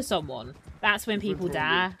snitch to someone, that's when people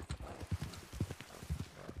die.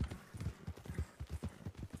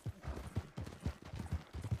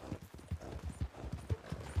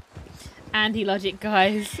 Andy logic,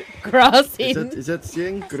 guys. Grassing. Is that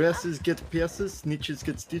saying grasses get passes, snitches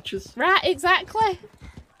get stitches? Right, exactly.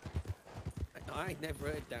 I ain't never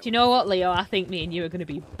heard that. Do you know what, Leo? I think me and you are going to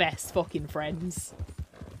be best fucking friends.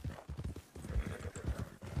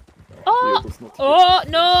 Oh! does not Oh,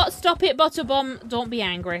 no! Stop it, Butterbomb. Don't be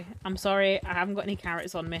angry. I'm sorry. I haven't got any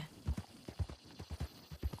carrots on me.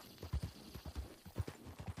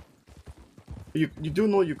 You do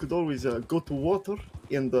know you could always go to water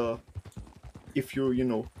and if you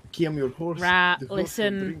know cam your horse, Right, the horse will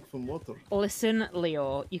listen. drink from water. Listen,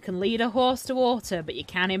 Leo. You can lead a horse to water, but you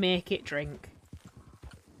can't make it drink.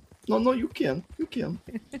 No, you can. You can.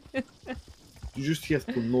 You just have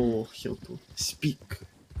to know how to speak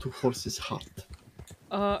to horse's heart.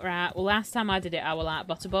 Oh, right. Well, last time I did it, I was like,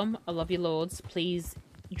 Butterbum, I love you loads. Please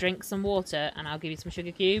drink some water and I'll give you some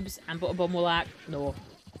sugar cubes. And Butterbum were like, no.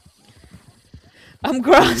 I'm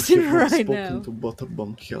grasping You have not right spoken now. to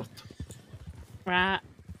Butterbomb heart. Right.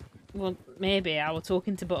 Well, maybe I was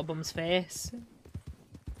talking to Butterbum's face.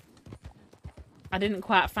 I didn't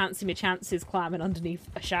quite fancy my chances climbing underneath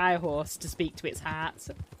a shire horse to speak to its heart.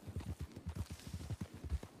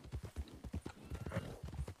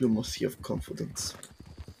 You must have confidence.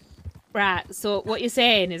 Right, so what you're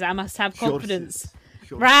saying is I must have confidence. Horses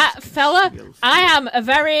Right, fella, smell I fear. am a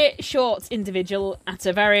very short individual at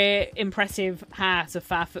a very impressive height of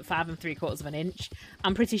 5'5" and 3/4 of an inch.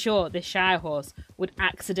 I'm pretty sure this shire horse would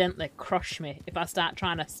accidentally crush me if I start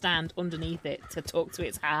trying to stand underneath it to talk to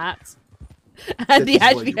its heart. And That he is why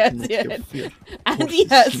actually you hurts cannot your head. have fear. And he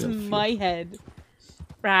Horses hurts smell fear. my head.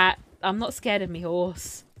 Right, I'm not scared of me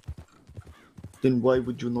horse. Then why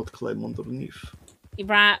would you not climb underneath?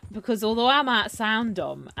 Right, because although I might sound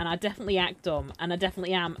dumb, and I definitely act dumb, and I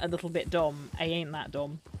definitely am a little bit dumb, I ain't that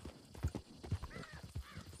dumb.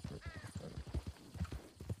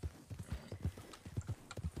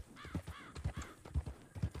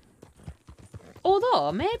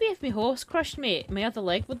 Although, maybe if my horse crushed me, my other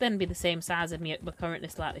leg would then be the same size as my currently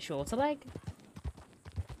slightly shorter leg.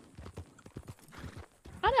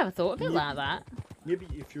 I never thought of it like that. Maybe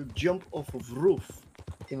if you jump off of roof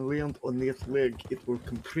and land on that leg, it will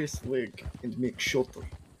compress leg and make shorter.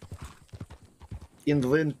 And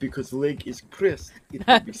then, because leg is pressed, it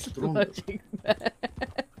will be stronger. Logic.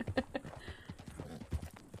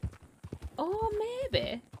 Oh,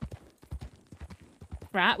 maybe.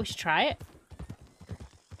 Right, we should try it.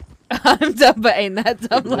 I'm dumb, but ain't that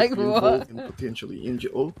dumb? It will Like, be what? involved and potentially injure.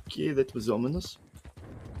 Okay, that was ominous.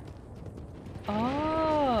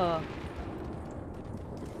 Oh.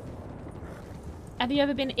 Have you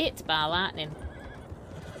ever been hit by lightning?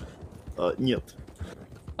 Нет.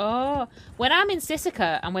 Oh, when I'm in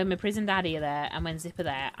Sisika and when my prison daddy are there and when Zipper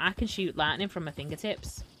there, I can shoot lightning from my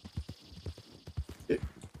fingertips. Eh.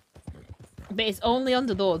 But it's only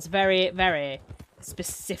under those very, very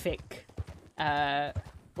specific,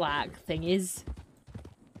 like, thingies.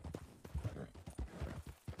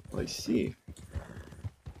 I see.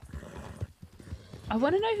 I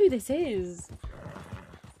want to know who this is.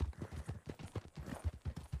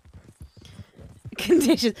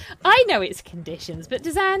 Conditions. I know it's conditions, but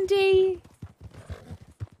does Andy...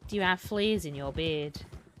 Do you have fleas in your beard?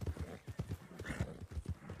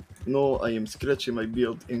 No, I am scratching my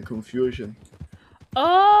beard in confusion.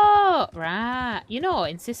 Oh, right. You know,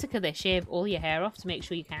 in Sisika they shave all your hair off to make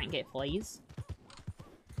sure you can't get fleas.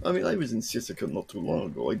 I mean, I was in Sisika not too long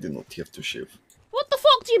ago. I did not have to shave. What the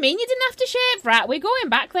fuck do you mean you didn't have to shave? Right, we're going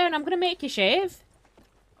back there and I'm going to make you shave.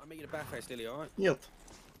 I'll meet you at the bathhouse, Lily, alright? Нет.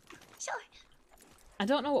 Sure. I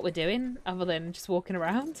don't know what we're doing other than just walking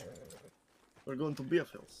around. We're going to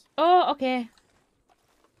bathhouse. Oh, okay.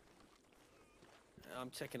 I'm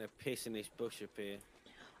taking a piss in this bush up here.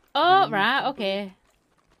 Oh, right, okay.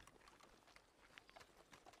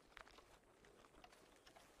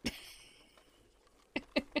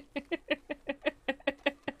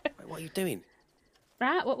 Wait, what are you doing?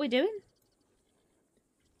 Right, what we doing?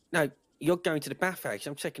 No, you're going to the bathhouse.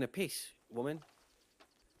 I'm taking a piss, woman.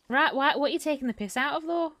 Right, what are you taking the piss out of,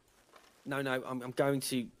 though? No, I'm going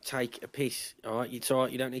to take a piss. All right, it's all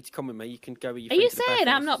right. You don't need to come with me. You can go with your. Are you friend to the saying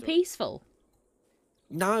I'm bathhouse, not it's all right. peaceful?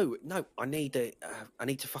 No, I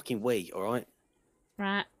need to fucking wee. All right.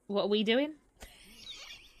 Right, what are we doing?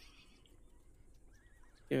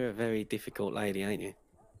 You're a very difficult lady, ain't you?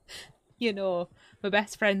 You know, my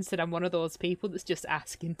best friend said I'm one of those people that's just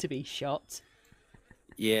asking to be shot.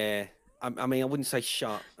 Yeah. I mean, I wouldn't say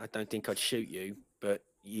shot. I don't think I'd shoot you, but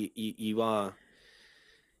you are.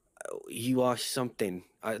 You are something.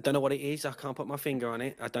 I don't know what it is. I can't put my finger on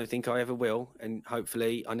it. I don't think I ever will, and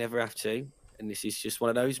hopefully I never have to. And this is just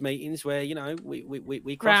one of those meetings where, you know, we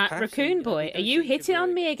cross Right, paths. Raccoon and, you know, Boy, we are don't you see each hitting other.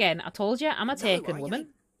 on me again? I told you, I'm a taken I woman. ain't.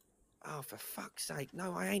 Oh, for fuck's sake.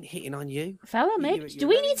 No, I ain't hitting on you. Fella, You- maybe. you're Do a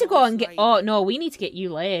we very need to go nice and get... lady. Oh, no, we need to get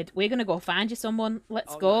you laid. We're going to go find you someone.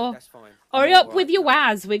 Let's Oh, go. no, that's fine. Hurry I'm up all with right, your no.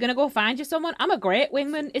 waz. We're going to go find you someone. I'm a great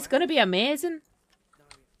wingman. It's going to be amazing.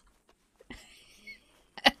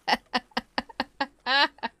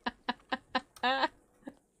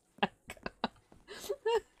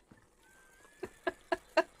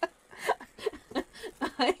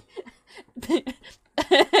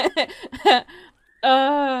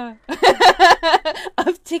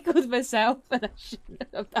 I've tickled myself and I shouldn't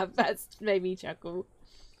have. That's made me chuckle.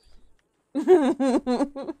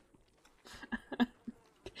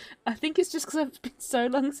 I think it's just because it's been so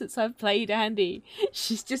long since I've played Andi.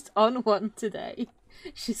 She's just on one today.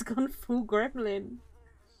 She's gone full gremlin.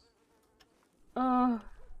 Oh.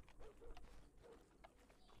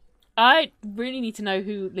 I really need to know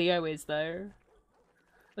who Leo is, though.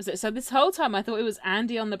 Was it? So this whole time I thought it was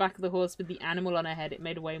Andi on the back of the horse with the animal on her head. It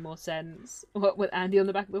made way more sense. What, with Andi on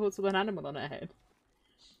the back of the horse with an animal on her head?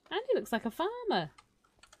 Andi looks like a farmer.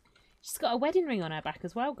 She's got a wedding ring on her back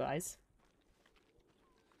as well, guys.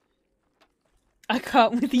 I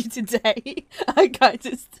can't with you today. I can't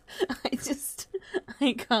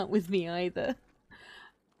with me either.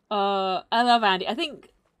 I love Andi. I think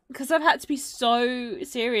because I've had to be so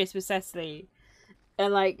serious with Cecily,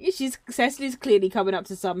 and like Cecily's clearly coming up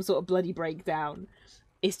to some sort of bloody breakdown.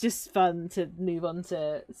 It's just fun to move on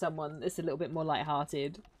to someone that's a little bit more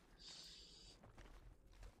lighthearted.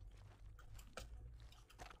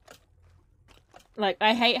 Like,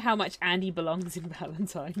 I hate how much Andi belongs in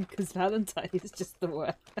Valentine, because Valentine is just the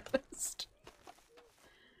worst.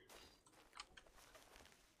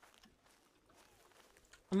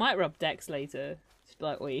 I might rob Dex later. Just be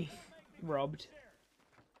like, oi, robbed.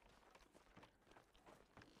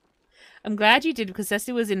 I'm glad you did, because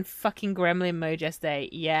Cecily was in fucking gremlin mode yesterday.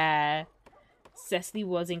 Yeah. Cecily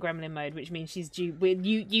was in gremlin mode, which means she's due...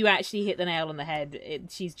 You actually hit the nail on the head.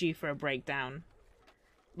 She's due for a breakdown.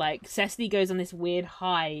 Like, Cecily goes on this weird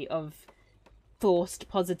high of forced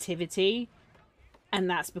positivity, and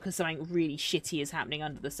that's because something really shitty is happening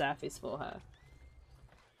under the surface for her.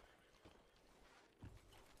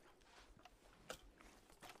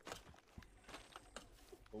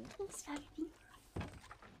 Thanks, Daddy.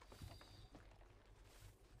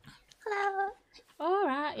 Hello.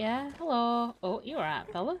 Alright, yeah. Hello. Oh, you alright,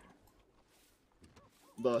 fella?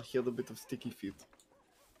 Да, he had a bit of sticky feet.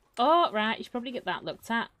 Oh, right. You should probably get that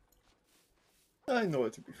looked at. I know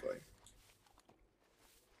it'll be fine.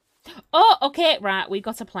 Oh, okay, right. We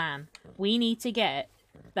got a plan. We need to get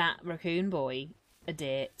that raccoon boy a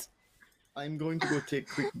date. I'm going to go take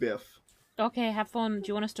a quick bath. Okay, have fun. Do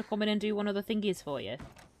you want us to come in and do one of the thingies for you?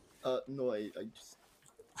 No, I just...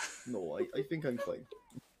 No, I think I'm fine.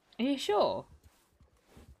 Are you sure?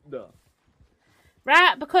 Да.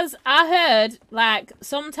 Right, because I heard, like,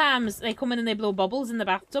 sometimes they come in and they blow bubbles in the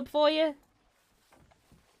bathtub for you.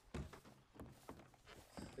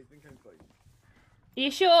 I think I'm fine. Are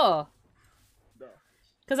you sure? Да.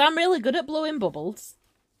 Because I'm really good at blowing bubbles.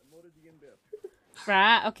 I'm already in bed.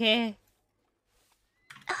 Right, okay.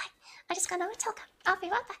 I just got over to I'll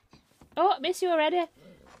be right back. Oh, miss you already.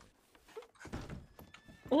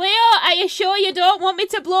 Leo, are you sure you don't want me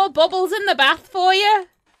to blow bubbles in the bath for you?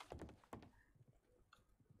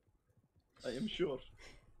 I am sure.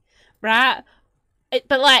 Right.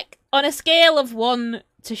 But, like, on a scale of 1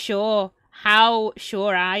 to sure, how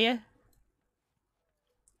sure are you?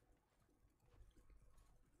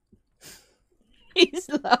 He's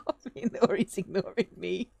laughing or he's ignoring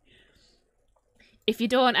me. If you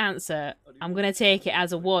don't answer, I'm going to take it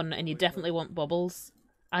as a 1 and you definitely want bubbles.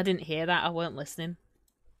 I didn't hear that. I weren't listening.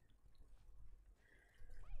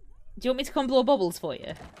 Do you want me to come blow bubbles for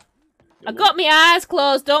you? I got my eyes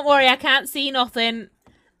closed. Don't worry, I can't see nothing.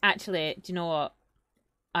 Actually, do you know what?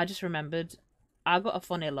 I just remembered. I got a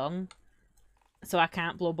funny lung, so I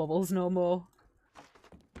can't blow bubbles no more.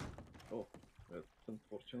 Oh, that's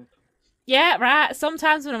unfortunate. Yeah, right.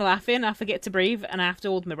 Sometimes when I'm laughing, I forget to breathe and I have to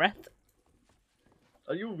hold my breath.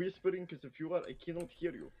 Are you whispering? Because if you are, I cannot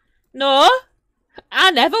hear you. No,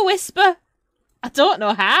 I never whisper. I don't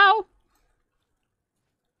know how.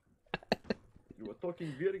 You are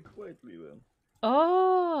talking very quietly then.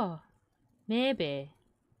 Oh, maybe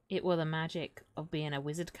it were the magic of being a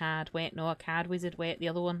wizard card. Wait, no, a card wizard. Wait, the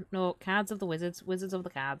other one. No, cards of the wizards. Wizards of the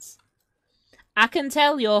cards. I can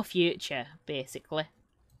tell your future, basically.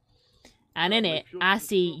 And in it, I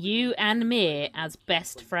see you and me as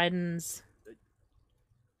best friends.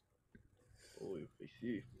 Oh, I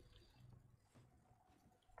see.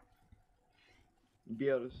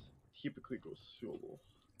 Bears typically go solo.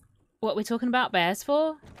 What are we talking about bears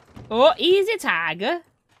for? Oh, easy, tiger.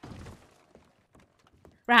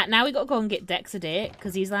 Right, now we got to go and get Dex a date,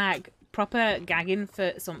 because he's, like, proper gagging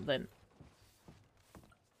for something.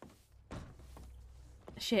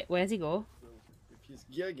 Shit, where's he go? Well, if he's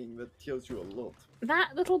gagging, that tells you a lot.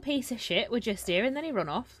 That little piece of shit was just here and then he run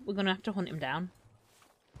off. We're gonna have to hunt him down.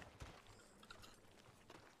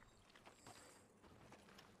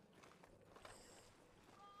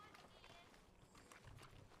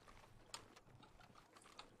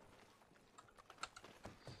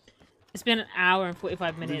 It's been an hour and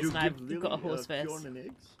 45 Did minutes you and I've give got a Lily, horse face. corn and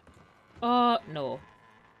eggs? Oh, no.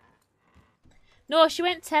 No, she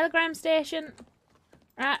went telegram station.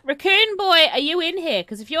 Right, Raccoon Boy, are you in here?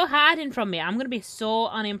 Because if you're hiding from me, I'm going to be so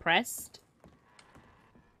unimpressed.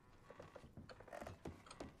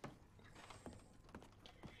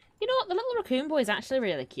 You know what? The little Raccoon Boy is actually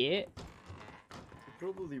really cute. He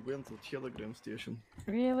probably went to telegram station.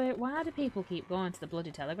 Really? Why do people keep going to the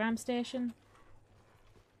bloody telegram station?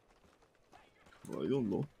 Well, I don't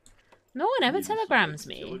know. No one ever Maybe he telegrams likes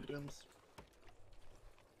me. telegrams.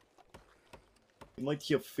 He might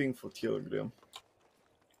have a thing for telegram.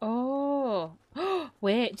 Oh.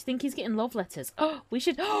 Wait, do you think he's getting love letters? Oh, we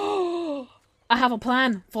should... Oh, I have a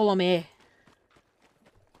plan. Follow me.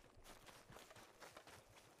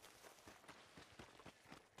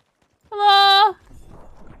 Hello?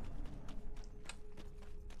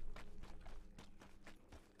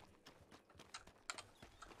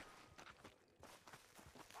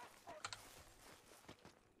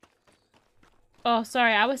 Oh,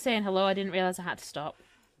 sorry, I was saying hello. I didn't realize I had to stop.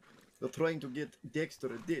 They're trying to get Dexter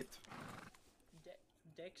a date.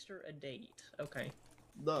 Dexter a date. Okay,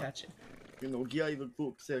 Da. gotcha. You know, guy that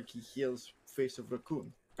looks like he has face of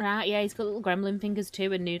raccoon. Right, yeah, he's got little gremlin fingers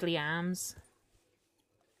too and noodly arms.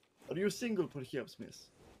 Are you single, perhaps, miss?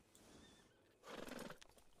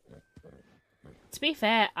 To be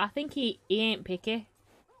fair, I think he ain't picky.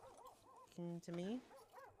 To me?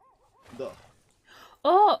 Da.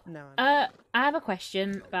 Oh, No. I have a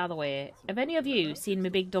question, by the way. Have any of you seen my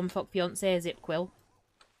big dumb fuck fiance Zip Quill?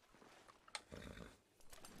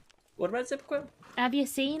 What about Zip Quill? Have you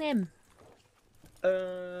seen him?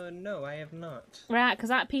 No, I have not. Right, because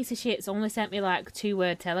that piece of shit's only sent me like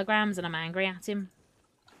 2-word telegrams and I'm angry at him.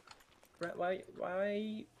 Right,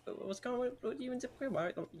 why, what's going on with you and Zip Quill?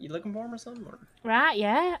 Why, you looking for him or something? Or? Right,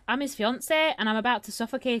 yeah, I'm his fiance and I'm about to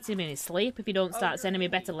suffocate him in his sleep if he don't start sending me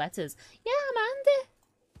better letters. Yeah, I'm Andy.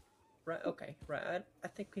 Right, okay, right, I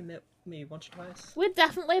think we met maybe once or twice. We've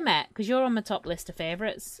definitely met because you're on my top list of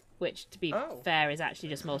favourites, which, to be Oh. fair, is actually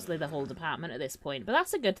just mostly the whole department at this point. But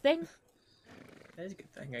that's a good thing. That is a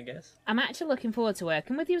good thing, I guess. I'm actually looking forward to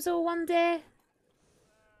working with you all one day.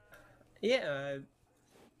 Yeah,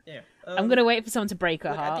 yeah. I'm going to wait for someone to break her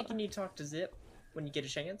I heart. think you need to talk to Zip when you get a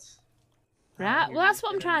chance. Right, well, that's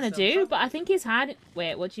what I'm trying to some do, trouble. but I think he's hiding...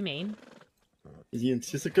 Wait, what do you mean? Is he in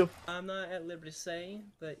Sisika? I'm not at liberty to say,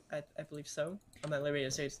 but I believe so. I'm not at liberty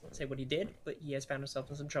to say what he did, but he has found himself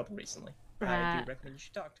in some trouble recently. I Right. do recommend you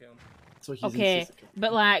should talk to him. So he's Okay, in Sisika.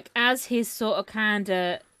 but like, as his sort of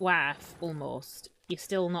kinda wife, almost, you're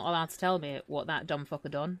still not allowed to tell me what that dumb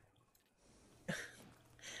fucker done.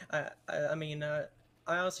 I mean, I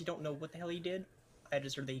honestly don't know what the hell he did. I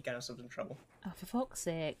just heard that he got himself in trouble. Oh, for fuck's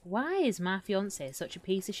sake, why is my fiance such a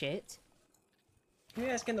piece of shit? You're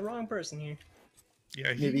asking the wrong person here.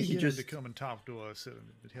 Yeah, Maybe he had just- to come and talk to us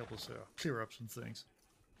and help us clear up some things.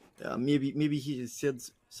 Maybe he has said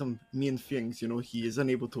some mean things, you know, he is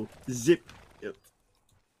unable to zip it.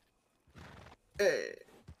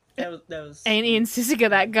 That was. Ain't Ian Sisica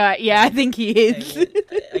that guy? Yeah, I think he is.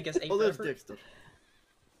 I guess. Oh, that's effort. Dexter.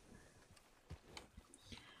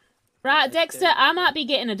 Right, Dexter, I might be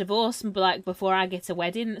getting a divorce like before I get a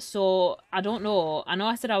wedding, so I don't know. I know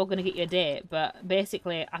I said I was going to get you a date, but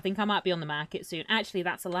basically, I think I might be on the market soon. Actually,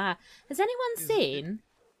 that's a lie. Has anyone seen?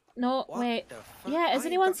 No, What wait. the fuck? Yeah, I has ain't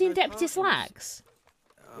anyone got seen no Deputy partners. Slacks?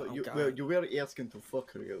 Oh, Well, you were asking to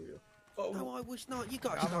fuck her earlier. No, I was not. You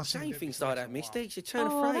guys I've stop not seen saying Deputy things like Slacks that, in a Mister. while. You should turn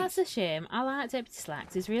Oh, a phrase. that's a shame. I like Deputy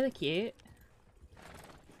Slacks. He's really cute.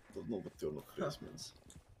 Don't know what turn of phrase means.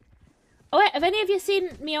 Oh wait, have any of you seen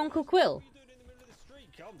me Uncle Quill?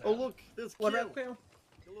 Oh, look, there's What Kill. about Quill?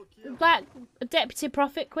 Hello, Kill. Black Deputy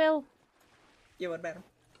Prophet Quill? Yeah, what about him?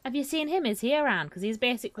 Have you seen him? Is he around? Because he's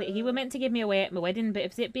basically... He were meant to give me away at my wedding, but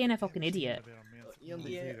if it being a fucking idiot. Ian,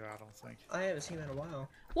 Yeah. Either, I don't think. I haven't seen that in a while.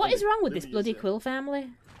 What is wrong with this There he is, bloody yeah. Quill family?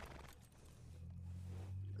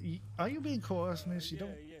 Are you being coerced, miss? You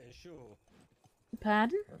don't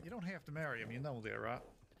Pardon? have to marry him. You know that, right?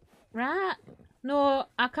 Right. No,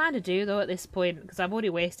 I kind of do, though, at this point, because I've already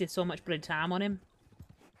wasted so much bloody time on him.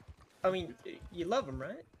 I mean, you love him,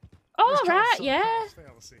 right? Oh, It's called right, sunk yeah. cost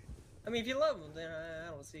fallacy. I mean, if you love him, then I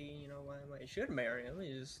don't see, why you should marry him.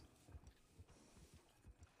 You just...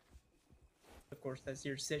 Of course, that's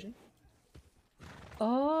your decision.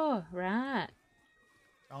 Oh, right.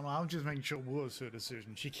 I don't know. I'm just making sure it was her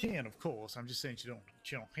decision. She can, of course. I'm just saying she don't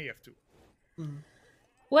have to.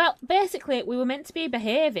 Well, basically, we were meant to be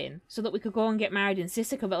behaving so that we could go and get married in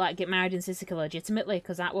Sisika, but like get married in Sisika legitimately,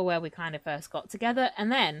 because that were where we kind of first got together. And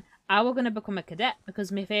then I were going to become a cadet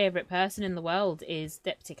because my favourite person in the world is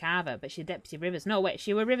Deputy Carver, but she's Deputy Rivers. No, wait,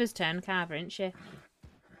 she were Rivers' turn Carver, isn't she?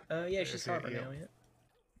 Yeah, she's Okay, Carver yeah. now, yeah.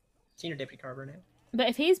 Senior Deputy Carver now. But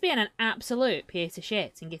if he's being an absolute piece of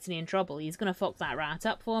shit and getting in trouble, he's going to fuck that right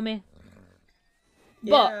up for me.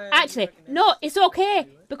 But Yeah, actually, recommend no, it's okay, do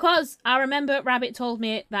it. because I remember Rabbit told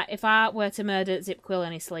me that if I were to murder Zip Quill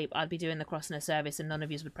in his sleep, I'd be doing the crossing of service and none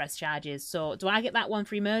of you would press charges. So do I get that one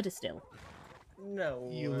free murder still? No.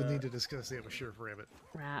 You would need to discuss that with Sheriff Rabbit.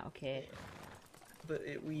 Right, okay. But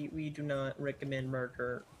we do not recommend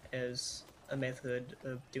murder as a method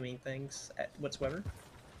of doing things whatsoever.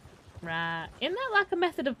 Right. Isn't that like a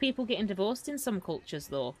method of people getting divorced in some cultures,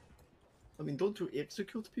 though? I mean, don't you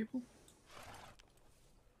execute people?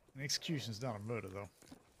 An execution's not a murder, though.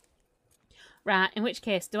 Right, in which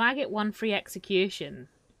case, do I get one free execution?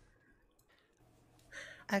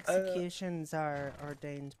 Executions are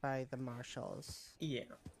ordained by the marshals. Yeah.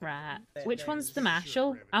 Right. That- Which that one's is the sure,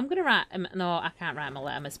 marshal? Rabbit. I'm gonna write... no, I can't write my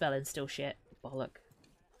letter. My spelling's still shit. Bollock.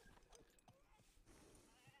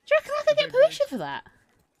 Do you reckon I could get permission for that?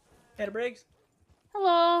 Ada Briggs?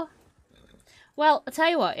 Hello. Well, I'll tell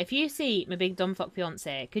you what, if you see my big dumb fuck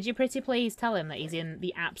fiance, could you pretty please tell him that he's in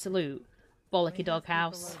the absolute bollocky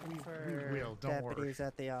doghouse? We will, don't worry. Deputies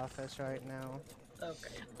at the office right now.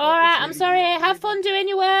 Okay. Alright, I'm sorry. Have fun doing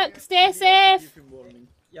your work. Stay safe. Give him warning.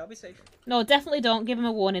 Y'all be safe. No, definitely don't give him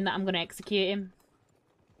a warning that I'm going to execute him.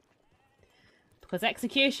 Because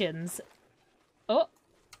executions... Oh.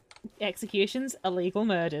 Executions are legal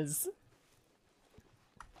murders.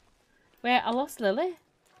 Wait, I lost Lily.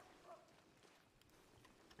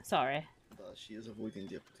 Sorry. She is avoiding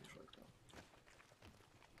deputies right now.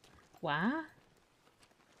 Why?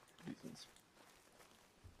 Reasons.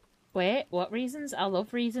 Wait, what reasons? I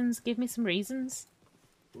love reasons. Give me some reasons.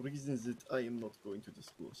 Reasons that I am not going to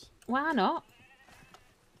disclose. Why not?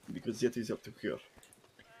 Because that is up to her.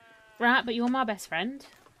 Right, but you're my best friend.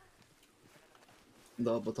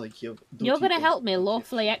 No, but I have... You're going to help me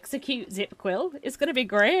lawfully execute Zip Quill. It's going to be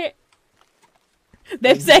great.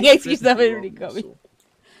 Them saying executions have already got me.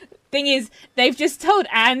 Thing is, they've just told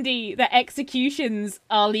Andy that executions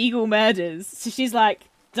are legal murders. So she's like,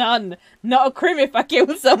 done. Not a crime if I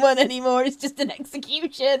kill someone anymore. It's just an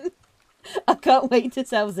execution. I can't wait to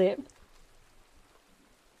sell Zip.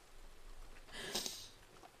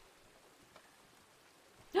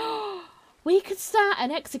 We could start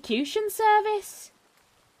an execution service.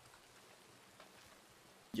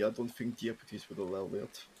 Yeah, I don't think deputies would allow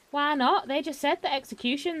that. Why not? They just said that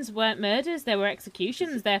executions weren't murders, they were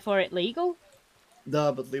executions, therefore it's legal.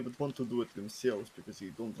 Nah, but they would want to do it themselves because they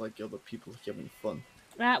don't like other people having fun.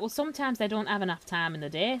 Right, well sometimes they don't have enough time in the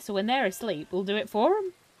day, so when they're asleep, we'll do it for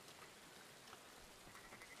them.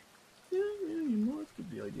 Yeah, you know, it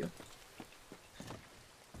could be an idea.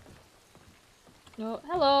 Oh,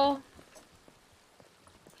 hello.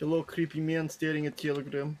 Hello, creepy man staring at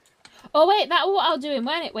Telegram. Oh wait, that's what I'll do in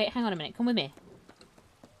when it. Wait, hang on a minute, come with me.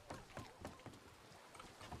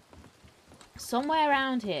 Somewhere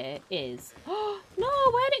around here is... Oh, no,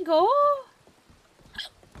 where'd it go?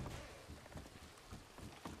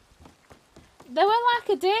 There were like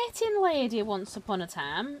a dating lady once upon a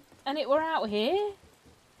time, and it were out here.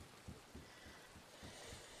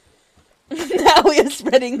 Now we are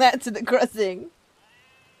spreading that to the crossing.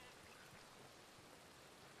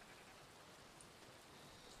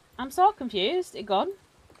 I'm so confused. It gone?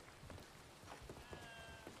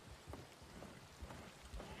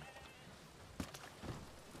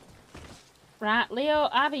 Right, Leo,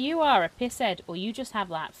 either you are a pisshead or you just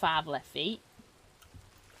have like 5 left feet.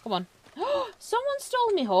 Come on. Someone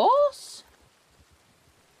stole me horse.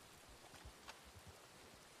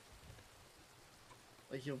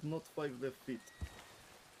 I have not 5 left feet.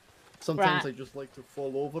 Sometimes Right. I just like to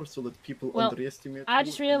fall over so that people Well, underestimate I you,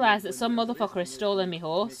 just and realised then that some when they motherfucker has underestimate stolen you, me it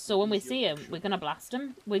horse, makes so when we easier see to him, shoot. we're gonna blast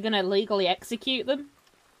him. We're gonna legally execute them.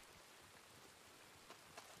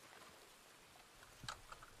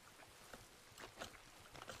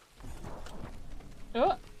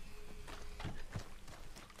 Oh.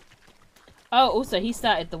 Oh, also, he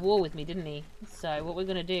started the war with me, didn't he? So what we're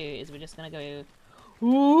gonna do is we're just gonna go...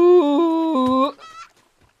 Ooh!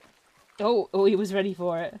 Oh, he was ready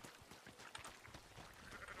for it.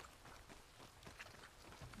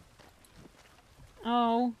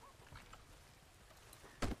 Oh.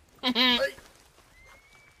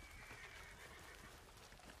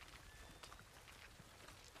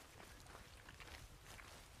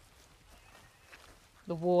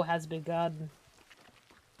 The war has begun.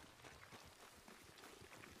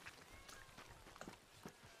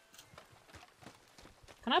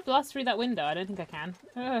 Can I blast through that window? I don't think I can.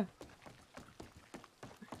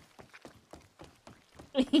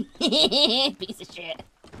 Piece of shit.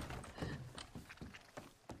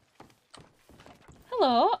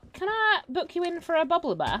 Hello, can I book you in for a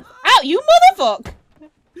bubble bath? Ow, you motherfuck!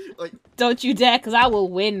 Like, Don't you dare, because I will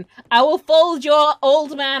win. I will fold your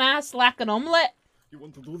old man ass like an omelette. you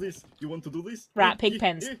want to do this? You want to do this? Right, pig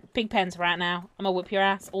pens. Pig pens right now. I'm gonna whip your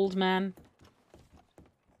ass, old man.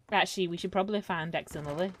 Actually, we should probably find Dex and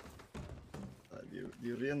Lily.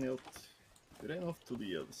 You ran off to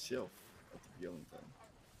the shelf at the Valentine.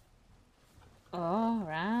 Oh,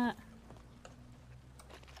 right.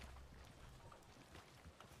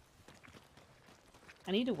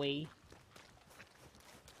 I need a wee.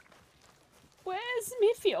 Where's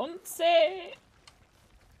me fiance?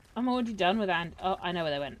 I'm already done with Oh, I know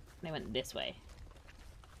where they went. They went this way.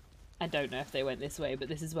 I don't know if they went this way, but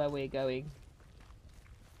this is where we're going.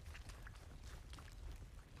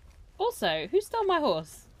 Also, who stole my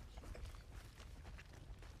horse?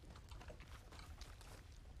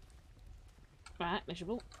 Right,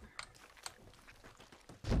 miserable.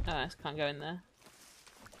 Oh, I just can't go in there.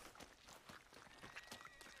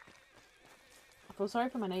 I feel sorry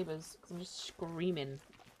for my neighbours, because I'm just screaming.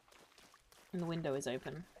 And the window is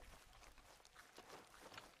open.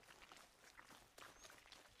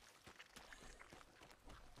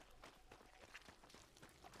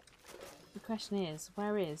 The question is,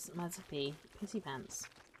 where is my zippy pissy pants?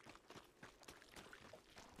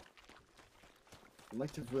 You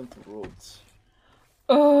might have went to Rhodes.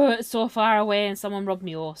 Oh, it's so far away and someone robbed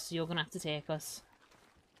me horse, so you're gonna have to take us.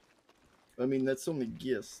 I mean, that's only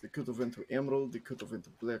guess. They could have went to Emerald, they could have went to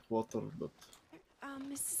Blackwater, but...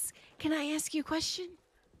 Mrs. Can I ask you a question?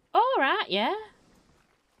 Alright, yeah.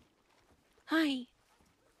 Hi.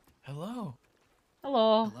 Hello.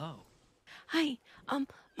 Hello. Hello. Hi.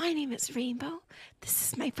 My name is Rainbow. This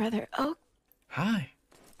is my brother Oak. Hi.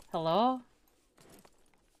 Hello.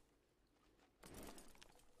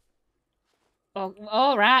 Oh,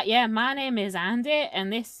 alright, yeah, my name is Andy,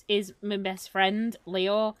 and this is my best friend,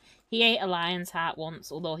 Leo. He ate a lion's heart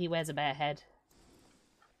once, although he wears a bear head.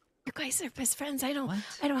 You guys are best friends. I don't What?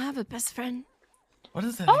 have a best friend. What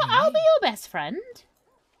does that Oh, even I'll mean? be your best friend.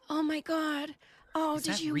 Oh my god. Oh, Is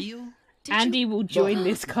did that you real? did Andy you... will join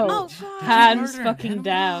this Oh cult. god. Hands murder an fucking animal?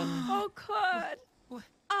 down. Oh god. What?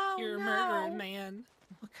 Oh You're a no. murdering man.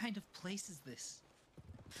 What kind of place is this?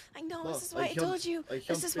 I know, Well, this is why I hunt- told you. I This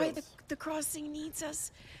hunt is why bears. the crossing needs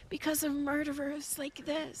us. Because of murderers like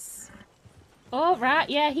this. Oh, right,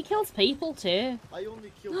 yeah, he kills people too. I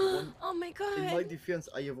only killed one. Oh my In my god. defense,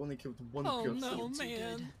 I have only killed one Oh person. no, Too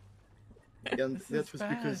man. And This that is was bad.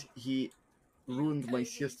 because he ruined my kind of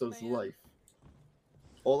sister's man. life.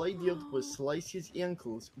 All I did was slice his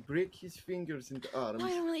ankles, break his fingers and arms, I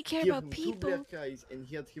don't really care give about him two people. black eyes, and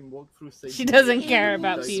had him walk through Siberia. She doesn't Yeah, care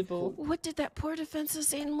animals. about people. What did that poor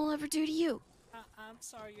defenseless animal ever do to you? I'm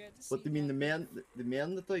sorry you had to What do you mean, the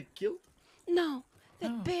man that I killed? No.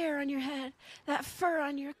 That No. bear on your head, that fur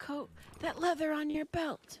on your coat, that leather on your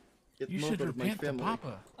belt. It You should murdered my repent to family.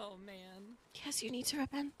 Papa. Oh man. Yes, you need to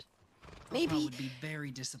repent. Papa Maybe. would be very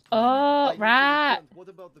disappointed. Oh, I need to right. repent. What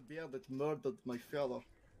about the bear that murdered my father?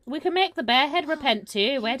 We can make the bear head repent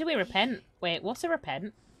too. Where do we repent? Wait, what's a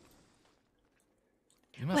repent?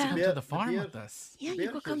 You must Well- come Bear- to the the farm bear- with us. Yeah, bear you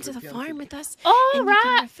could has come to the repented. farm with us. Oh, and you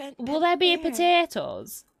can right. repent- Will pet there the be bear.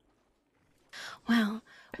 potatoes? Well,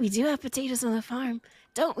 we do have potatoes on the farm,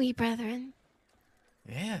 don't we, brethren?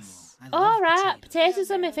 Yes. I love All right, potatoes.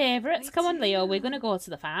 potatoes are my favourites. Me Come on, Leo. We're too. gonna go to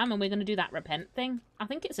the farm and we're gonna do that repent thing. I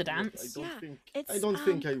think it's a Look, dance. Yeah, I it's, don't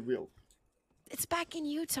think I will. It's back in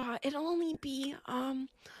Utah. It'll only be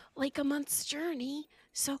like a month's journey,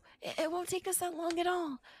 so it won't take us that long at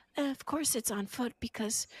all. Of course, it's on foot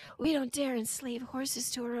because we don't dare enslave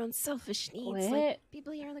horses to our own selfish needs Wait. like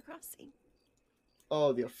people here on the crossing.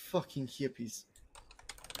 Oh, they're fucking hippies.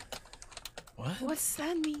 What? What's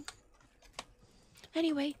that mean?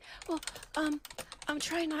 Anyway, well, I'm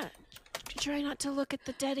trying not to look at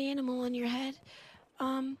the dead animal on your head.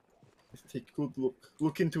 Let's take a good look.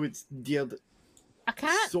 Look into its dead. I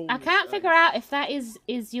can't soulless figure eyes. out if that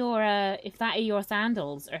is your if that are your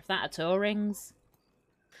sandals or if that are toe rings.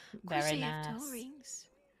 Of course Very they have toe nice. rings.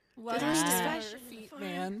 Why There's are just you fashion our in the feet, farm.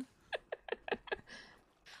 man?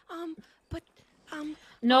 But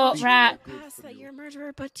No, I'll right. pass that you're a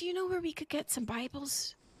murderer. But do you know where we could get some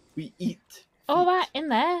Bibles? We eat. Oh, feet. right, in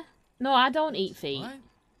there. No, I don't eat feet. What?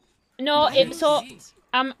 No, Why it don't so you eat?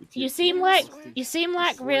 You seem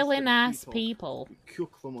like really nice people.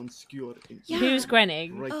 Cook them on skewer and Yeah. Who's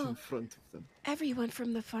grinning? right Oh. in front of them. Everyone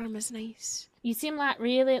from the farm is nice. You seem like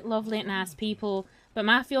really lovely and nice people. But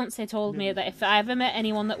my fiance told me that if I ever met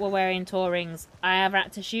anyone that were wearing toe rings, I either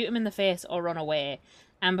had to shoot them in the face or run away.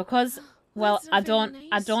 And because, well, That's not very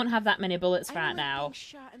I nice. don't have that many bullets I right don't like now. being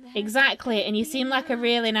shot in the head. Exactly, and you seem like a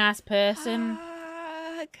really nice person.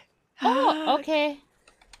 Hug. Oh, Hug. okay.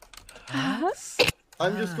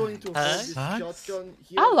 I'm just going to hold this shotgun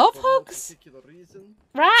here. I love for no hugs. particular reason.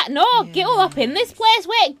 Right, no, get all up in this place.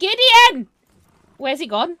 Wait, Gideon! Where's he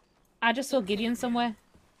gone? I just saw Gideon somewhere.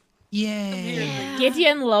 Yeah.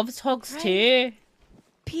 Gideon loves hugs Right. too.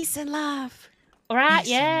 Peace and love. Right,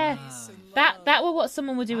 Peace and yeah. love. That were what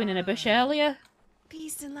someone were doing in a bush earlier.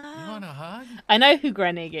 Peace and You love. want a hug? I know who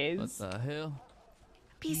Grennig What is. the hell?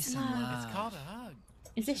 Peace and love. It's called a hug.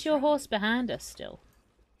 Is this your horse behind us still?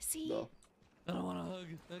 See? No. I don't want to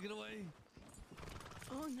hug. Get away.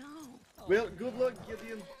 Oh no. Well, good luck,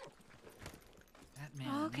 Gideon. That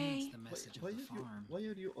man Okay. needs the message of the farm. Why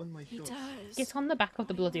are you on my He horse? does. Get on the back of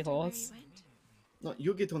the bloody horse. No,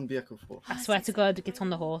 you get on back of horse. I swear to God, get on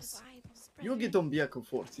the horse. You get on back of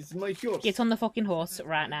horse. It's my horse. Get on the fucking horse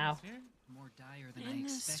right now. More dire than I In the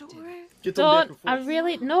expected. store. Get on back Don't. of I horse.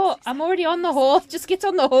 really. No, I'm already on the horse. Just get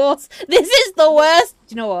on the horse. This is the worst.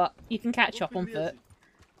 Do you know what? You can catch up on foot.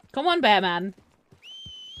 Come on, bear man.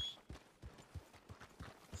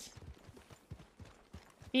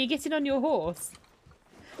 Are you getting on your horse?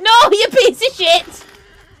 No, you piece of shit!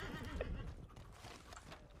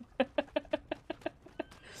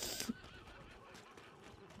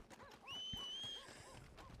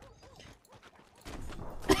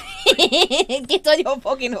 Get on your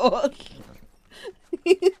fucking horse.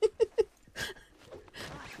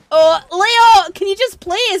 Oh, Leo, can you just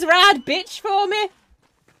please ride bitch for me?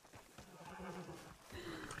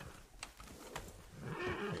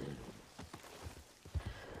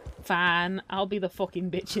 Fine, I'll be the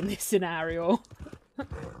fucking bitch in this scenario.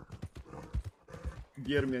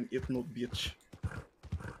 German, it not bitch.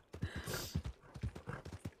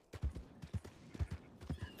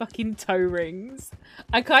 Fucking toe rings.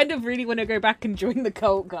 I kind of really want to go back and join the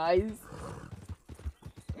cult, guys.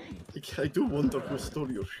 I do wonder who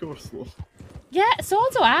stole your horse, though. Yeah, so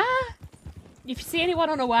do I. If you see anyone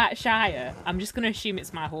on a white shire, I'm just going to assume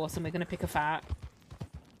it's my horse and we're going to pick a fight.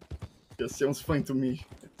 Yeah, sounds fine to me.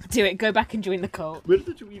 Do it, go back and join the cult. Where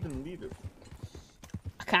did you even leave it?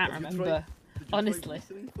 I can't Have you remember. tried- did you try Honestly.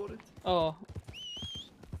 whistling for it? Oh.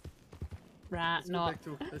 Right, Let's go no. back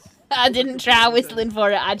to- let's I go didn't back to try the whistling for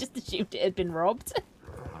it, I just assumed it had been robbed.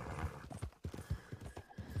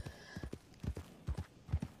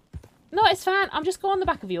 No, it's fine. I'm just going on the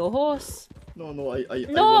back of your horse. No, I No,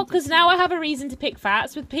 want to because see. now I have a reason to pick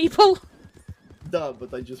fights with people. Duh,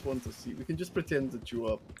 but I just want to see. We can just pretend that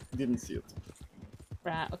you didn't see it.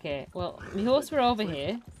 Right, okay. Well, my horse were over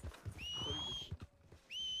here.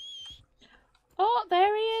 Oh,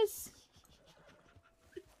 there he is.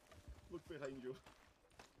 Look behind you.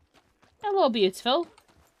 Hello, beautiful.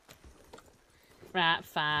 Right,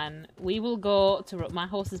 fine. We will go to... My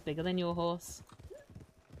horse is bigger than your horse.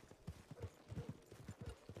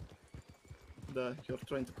 Duh, you're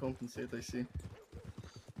trying to compensate, I see.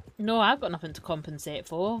 No, I've got nothing to compensate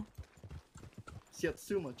for. See, it's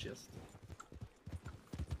too much, yes.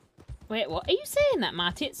 Wait, what? Are you saying that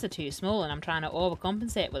my tits are too small and I'm trying to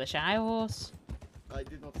overcompensate with a shire horse? I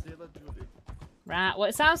did not say that, Judy. Right, well,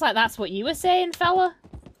 it sounds like that's what you were saying, fella.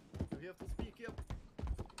 You have to speak up.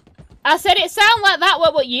 I said it sounded like that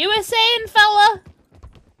what you were saying, fella.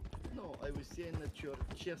 No, I was saying that your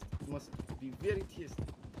chest must be very tasty.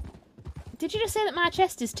 Did you just say that my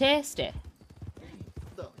chest is tasty?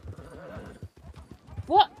 Duh.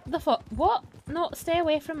 What the fuck? What? No, stay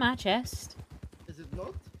away from my chest. Is it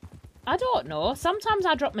not? I don't know. Sometimes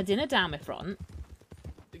I drop my dinner down my front.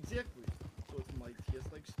 Exactly. So it might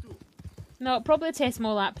taste like stew. No, it probably tastes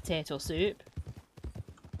more like potato soup.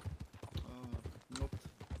 Not.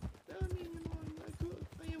 I mean, you know,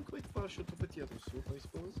 I am quite partial to potato soup, I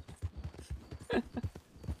suppose.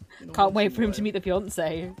 You know, Can't once wait in for a him to while. meet the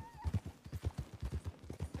fiance.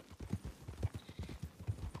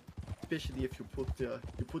 Especially if you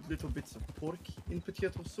put little bits of pork in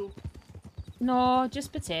potato soup. No,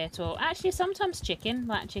 just potato. Actually, sometimes chicken,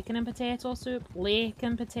 like chicken and potato soup, lake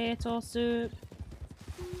and potato soup,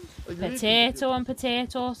 Oh, you eat potato and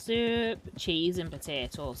potato soup, cheese and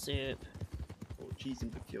potato soup. Oh, cheese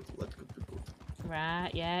and potato, that could be good.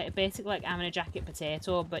 Right, yeah, basically like having a jacket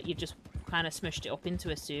potato, but you've just kind of smushed it up into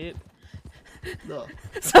a soup. No.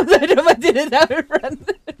 Sometimes I drop my dinner down in front.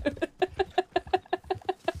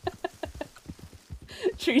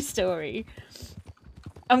 True story.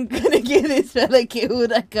 I'm gonna get this fella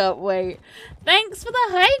killed. I can't wait. Thanks for the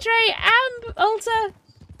hydrate, Alta.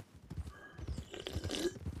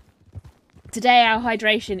 Today our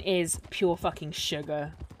hydration is pure fucking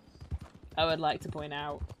sugar. I would like to point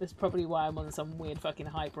out. That's probably why I'm on some weird fucking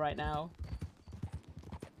hype right now.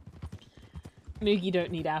 Moogie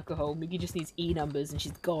don't need alcohol. Moogie just needs E numbers and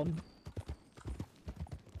she's gone.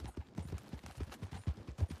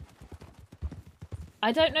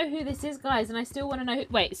 I don't know who this is, guys, and I still want to know who...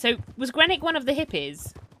 Wait, so was Grenick one of the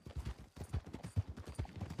hippies?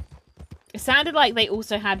 It sounded like they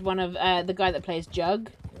also had one of the guy that plays Jug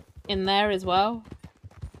in there as well.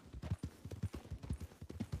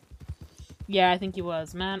 Yeah, I think he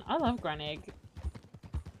was. Man, I love Grenick.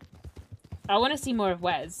 I want to see more of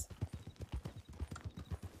Wes.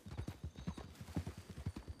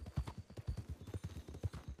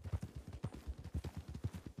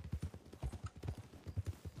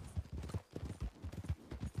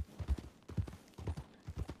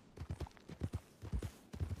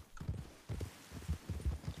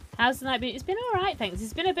 How's the night been? It's been alright, thanks.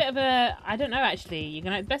 It's been a bit of a... I don't know, actually. You're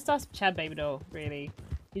gonna... Best ask Chad Baby Doll, really.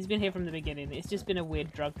 He's been here from the beginning. It's just been a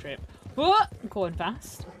weird drug trip. Whoa! I'm going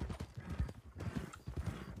fast.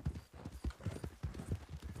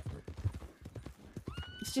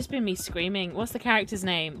 It's just been me screaming. What's the character's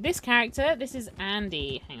name? This character? This is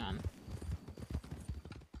Andy. Hang on.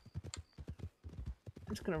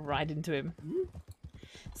 I'm just gonna ride into him.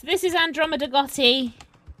 So this is Andi Gotti.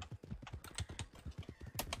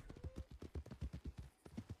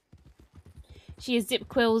 She is Dip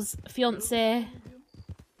Quill's fiance.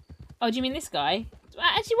 Oh, do you mean this guy?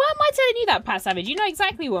 Actually, why am I telling you that, Pat Savage? You know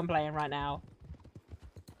exactly who I'm playing right now.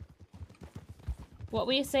 What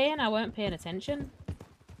were you saying? I weren't paying attention.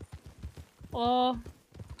 Or...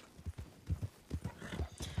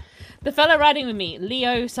 The fella riding with me,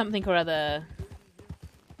 Leo something or other.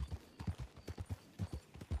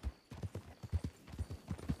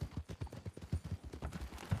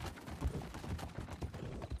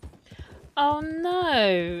 Oh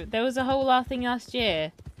no! There was a whole lot thing last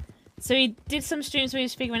year. So he did some streams where he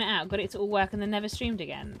was figuring it out, got it to all work, and then never streamed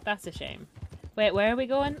again. That's a shame. Wait, where are we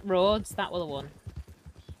going? Rhodes, that was the one.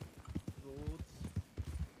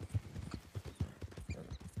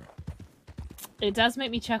 It does make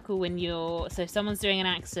me chuckle when you're... So someone's doing an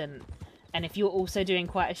accent, and if you're also doing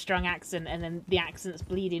quite a strong accent, and then the accents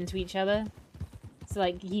bleed into each other. So,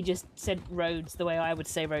 like, he just said Rhodes the way I would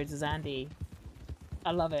say Rhodes as Andy. I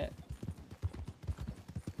love it.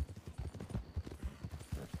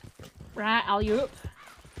 Right, alley-oop.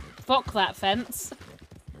 Fuck that fence. Do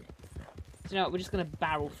you know what? We're just gonna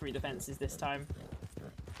barrel through the fences this time.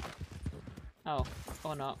 Oh,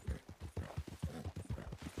 or not.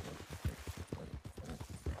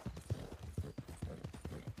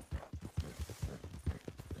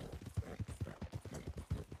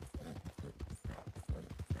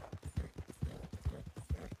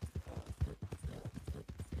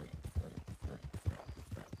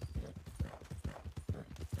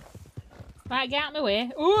 Right, get out of my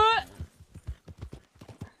way. Ooh!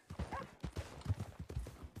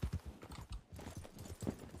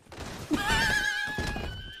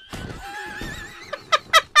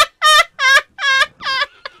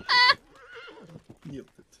 Yep.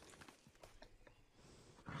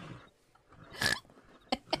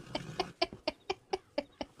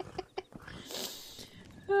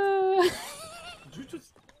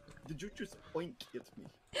 Did you just oink at me?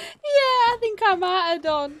 Yeah, I think I might have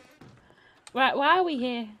done. Right, why are we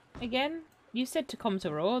here again? You said to come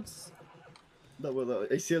to Rhodes. No, well,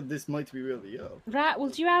 I said this might be where they are. Right, well,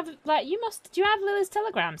 do you have, like, do you have Lily's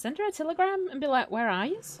telegram? Send her a telegram and be like, where are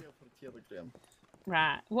you? Telegram.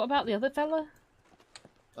 Right, what about the other fella?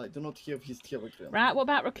 I do not have his telegram. Right, what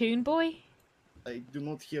about Raccoon Boy? I do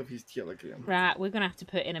not have his telegram. Right, we're gonna have to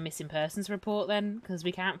put in a missing persons report then, because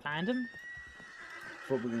we can't find him.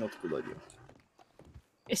 Probably not a good idea.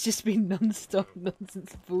 It's just been non-stop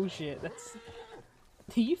nonsense bullshit. That's...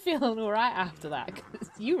 Are you feeling alright after that? 'Cause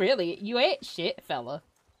you ate shit, fella.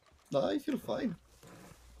 No, I feel fine.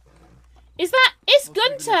 It's Not even a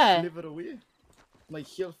Gunter! sliver away. My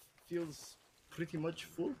health feels pretty much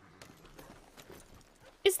full.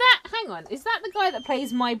 Hang on, is that the guy that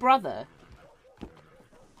plays my brother? You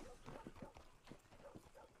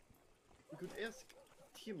could ask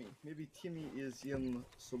Timmy. Maybe Timmy is in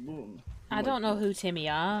saloon. I don't know who Timmy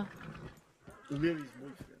are. Lily's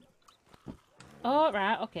boyfriend. Oh,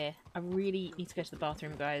 right, okay. I really need to go to the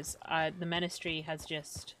bathroom, guys. The ministry has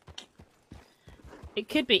just... It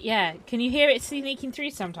could be, yeah. Can you hear it sneaking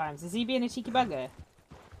through sometimes? Is he being a cheeky bugger?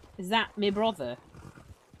 Is that me brother?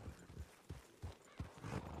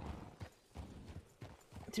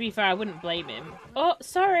 be fair, I wouldn't blame him. Oh,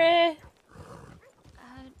 sorry.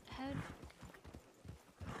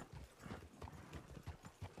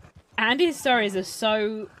 Andy's sorries are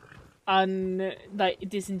so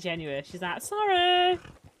disingenuous. She's like, sorry.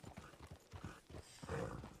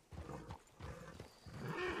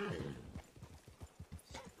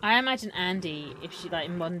 I imagine Andy, if she like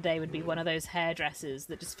Monday, would be one of those hairdressers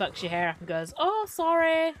that just fucks your hair up and goes, "Oh,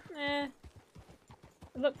 sorry, I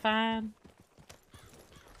look fine."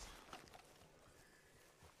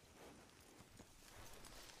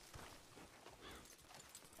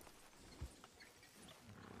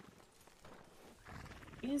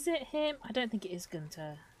 Is it him? I don't think it is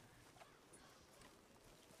Gunter.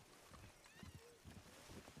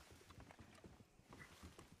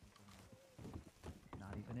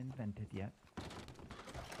 Not even invented yet. I'm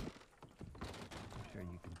sure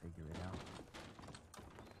you can figure it out.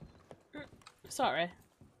 Sorry.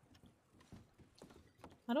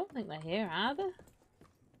 I don't think they're here either.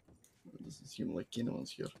 It doesn't seem like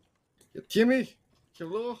anyone's here. Yeah, Timmy!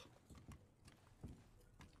 Hello?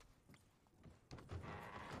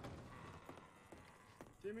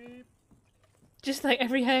 Timmy! Just like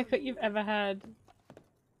every haircut you've ever had.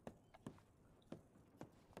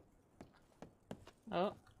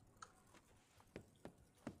 Oh.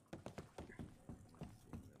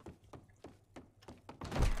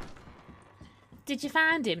 Did you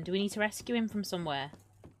find him? Do we need to rescue him from somewhere?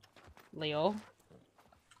 Leo?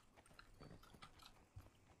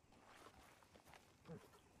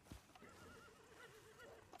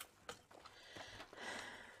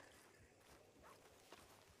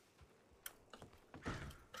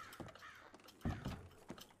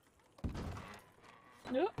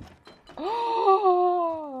 No.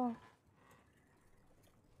 Oh!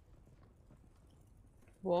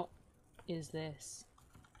 What is this?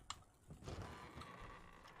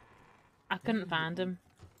 I couldn't find him.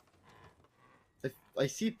 I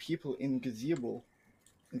see people in gazebo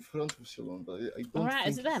in front of Salon, but I don't Alright, think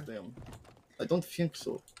is it it's them? them. I don't think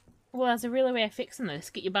so. Well, there's a really way of fixing this.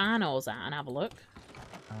 Get your binos out and have a look.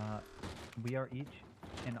 We are each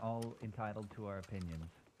and all entitled to our opinions,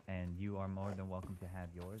 and you are more than welcome to have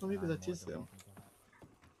yours. Oh, maybe and I'm that more is than them. welcome to have-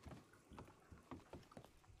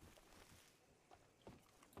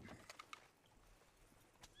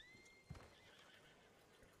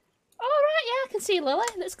 Alright, yeah, I can see Lily.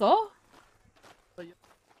 Let's go.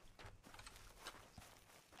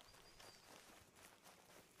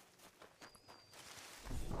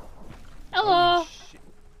 Hello.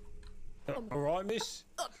 All right, miss.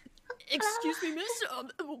 Excuse me, miss.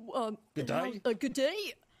 Good day. Good day.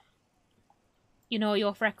 You know,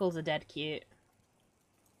 your freckles are dead cute.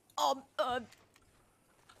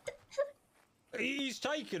 He's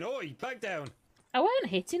taken. Oi, back down. I weren't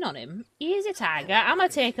hitting on him. He's a tiger. I'm a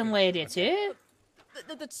taken lady too.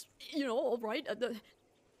 That's, you know, all right.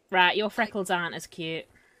 Right, your freckles aren't as cute.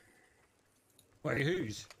 Wait,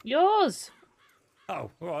 whose? Yours. Oh,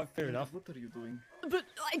 all right, fair enough. What are you doing? But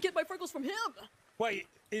I get my freckles from him. Wait,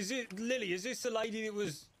 is it Lily? Is this the lady that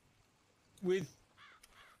was with?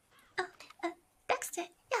 Dexter,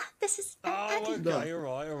 yeah, this is Oh, Andi. okay,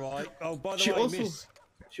 all right. Oh, by the She way, also, miss,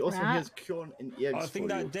 she also Right. has corn and eggs I think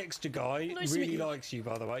for that you. Dexter guy Nice to meet really you. likes you.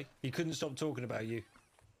 By the way, he couldn't stop talking about you.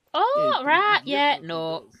 Oh, Yeah, right. he Yeah, definitely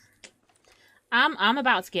no. does. I'm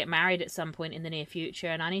about to get married at some point in the near future,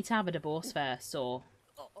 and I need to have a divorce first. So.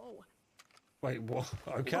 Oh. Wait, what?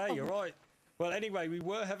 Okay, all right. Well, anyway, we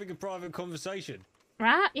were having a private conversation.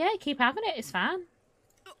 Right. Yeah, keep having it. It's fine.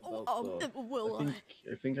 Well,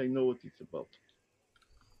 I think I know what it's about.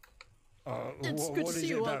 it's What good to is see it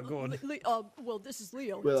you. about? Go on. Well, this is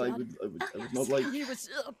Leo. Well, I Dad. would not like. He was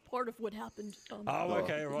part of what happened. Oh,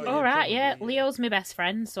 okay, all right. All right. probably, Yeah, Leo's my best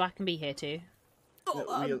friend, so I can be here too. Well,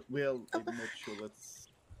 I'm not sure that's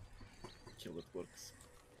how it works.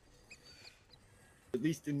 At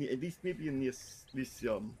least maybe in this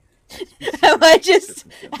Am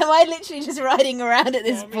I literally just riding around at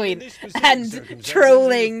this Well, I mean, in point this specific and circumstance,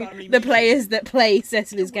 trolling this is a family the meeting. players that play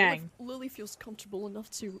Cecily's Well, gang? if Lily feels comfortable enough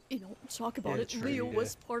to, talk about Yeah, it. true, Leo yeah.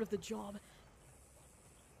 was part of the job.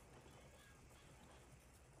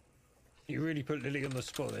 You really put Lily on the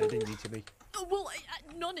spot there, didn't you, Timmy? Well,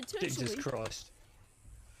 not intentionally. Jesus Christ.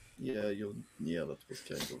 Yeah, that was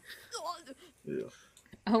kind of. Yeah.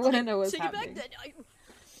 I want to know what's Take happening. it back then.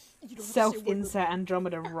 You don't have to say a word, Self-insert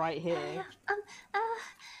Andromeda right here.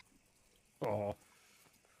 Oh.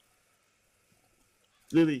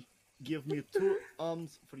 Lily, give me 2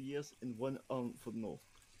 arms for yes and 1 arm for no.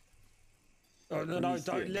 Oh, no, What no, are you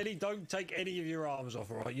don't, saying? Lily, don't take any of your arms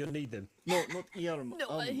off, alright? You'll need them. No, not arm.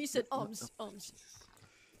 No, he said arms.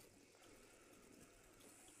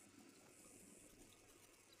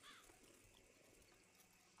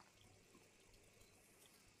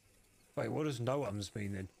 Wait, what does no ums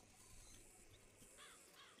mean then?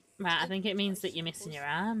 Right, I think it means that you're missing your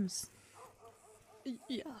arms.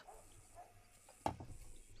 Yeah.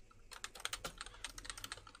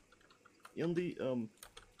 Andy,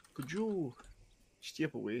 could you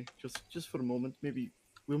step away just for a moment? Maybe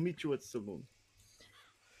we'll meet you at the saloon.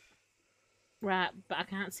 Right, but I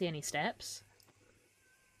can't see any steps.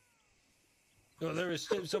 Oh, there are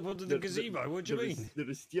steps up onto the gazebo. What do you mean? There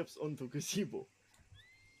are steps onto gazebo.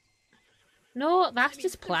 No, that's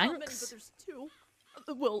just There's not many, planks. but there's two.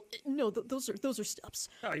 Well, no, those are steps.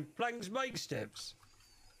 Hey, planks make steps.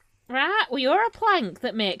 Right, well you're a plank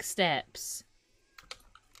that makes steps.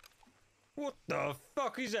 What the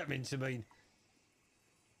fuck is that meant to mean?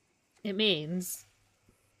 It means...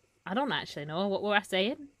 I don't actually know. What were I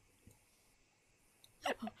saying?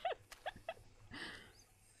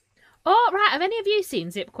 Oh, right, have any of you seen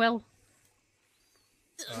Zip Quill?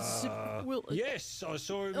 Yes, I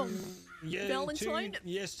saw him Valentine?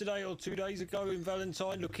 yesterday or 2 days ago in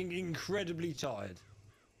Valentine, looking incredibly tired.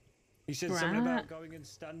 He said something Right. about going and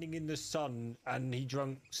standing in the sun, and he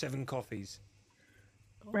drank 7 coffees.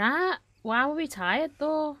 Right, why were we tired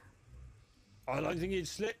though? I don't think he'd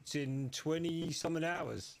slept in 20-something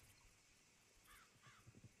hours.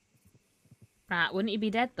 Right, wouldn't he be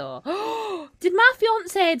dead though? Did my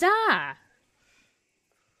fiance die?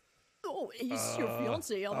 Oh, he's your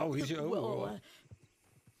fiance. oh, he's your... Well,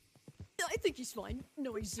 I think he's fine.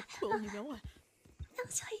 No, he's a quill, you know. I'm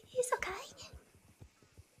sorry, he's okay.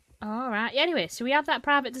 Alright, anyway, so we have that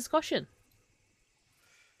private discussion.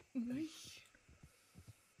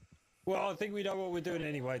 Well, I think we know what we're doing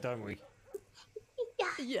anyway, don't we?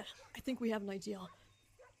 Yeah, I think we have an idea.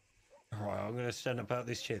 Alright, I'm going to stand up out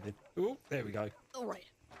this chair then. Oh, there we go. All right.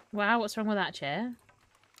 Wow, what's wrong with that chair?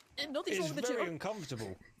 Nothing's It's wrong with the very chair.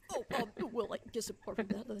 uncomfortable. Oh, well, I guess apart from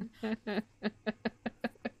that, then.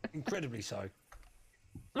 Incredibly so.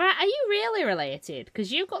 Right, are you really related?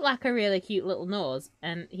 Because you've got like a really cute little nose,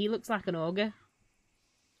 and he looks like an ogre.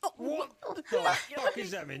 Oh, What the fuck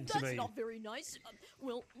is that meant to That's mean? not very nice.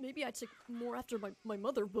 Well, maybe I take more after my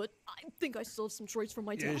mother, but I think I still have some traits from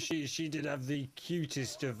my Yeah, dad. she did have the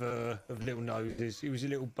cutest of little noses. It was a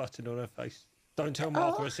little button on her face. Don't tell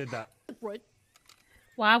Martha I said that. Right.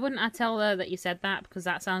 Why wouldn't I tell her that you said that? Because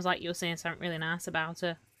that sounds like you're saying something really nice about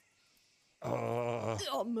her.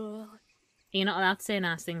 You're not allowed to say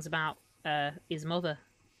nice things about his mother.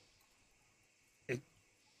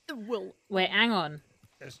 Well, wait, hang on.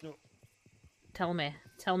 That's not. Tell me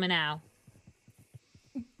now.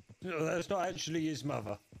 No, that's not actually his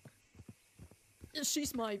mother.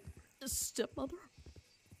 She's my stepmother.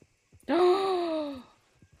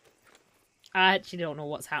 I actually don't know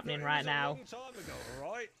what's happening right now. A long time ago,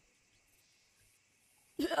 all right?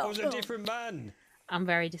 I was a different man. I'm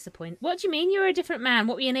very disappointed. What do you mean you were a different man?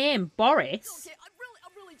 What were your name? Boris? Okay, I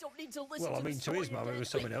really don't need to listen Well, I to mean, the to his story mum, it was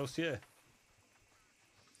someone else, yeah.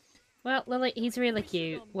 Well, Lily, he's really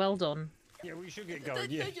cute. Well done. Yeah, we should get going,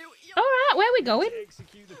 yeah. Alright, where are we going?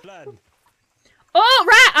 Execute the plan. Oh,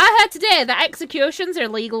 right! I heard today that executions are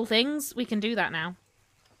legal things. We can do that now.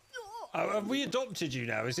 Oh, have we adopted you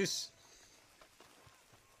now? Is this...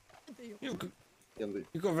 You've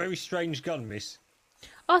got a very strange gun, miss.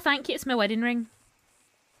 Oh, thank you. It's my wedding ring.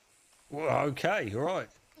 Well, okay, all right.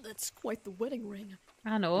 That's quite the wedding ring.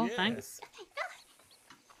 I know, Yeah. thanks.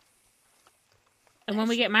 And when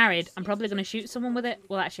we get married, I'm probably going to shoot someone with it.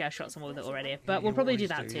 Well, actually, I shot someone with it already, but we'll probably do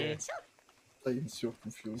that too. I am so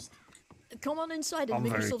confused. Come on inside and I'm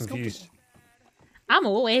make very yourselves confused. comfortable. I'm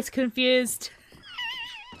always confused.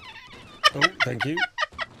 Oh, thank you.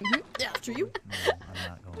 After you.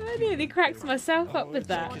 I nearly cracked myself up with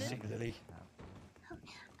that.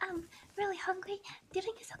 I'm really hungry. Do you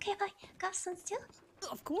think it's okay if I got some stew?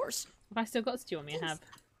 Of course. Have I still got stew on me? I have.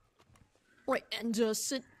 Right, and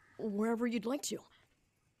sit wherever you'd like to.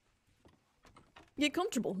 Get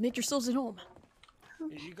comfortable. Make yourselves at home.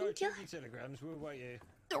 You go check your telegrams, we'll wait here.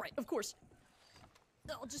 All right, of course.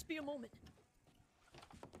 I'll just be a moment.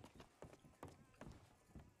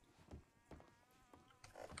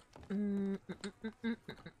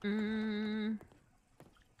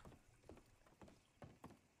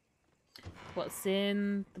 What's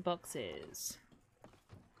in the boxes?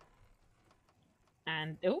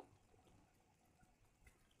 And oh,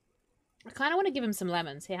 I kind of want to give him some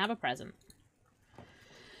lemons. Here, have a present.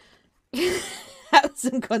 Have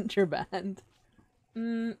some contraband.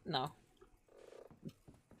 No.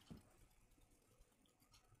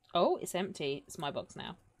 Oh, it's empty. It's my box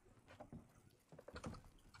now.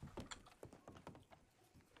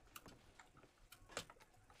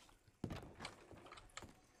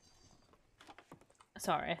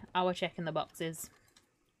 Sorry, I was checking the boxes.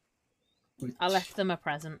 I left them a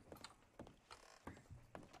present.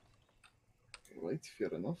 Right, fair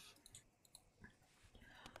enough.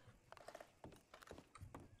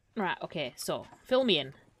 Right, okay, so, fill me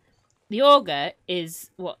in. The ogre is,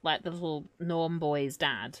 what, like the little gnome boy's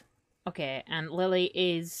dad. Okay, and Lily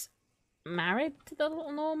is married to the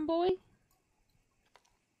little gnome boy?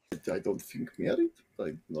 I don't think married.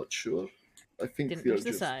 I'm not sure. I think Didn't they're push the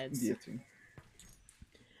just sides. dating.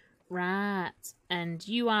 Right, and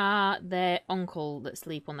you are their uncle that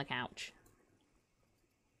sleep on the couch.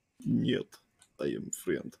 Нет, I am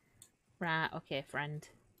friend. Right, okay, friend.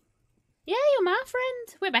 Yeah, you're my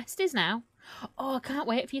friend. We're besties now. Oh, I can't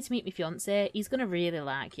wait for you to meet my fiance. He's gonna really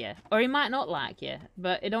like you. Or he might not like you,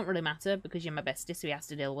 but it don't really matter because you're my bestie, so he has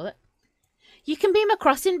to deal with it. You can be my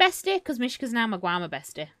crossing bestie, because Mishka's now my Guama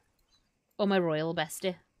bestie. Or my royal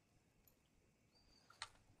bestie.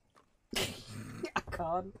 I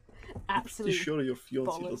can't. I'm pretty sure your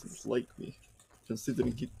fiance doesn't like me,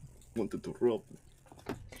 considering he wanted to rob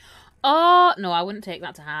me. Oh, no, I wouldn't take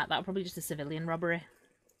that to heart. That would probably just a civilian robbery.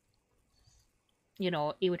 You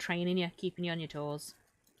know, he were training you, keeping you on your toes.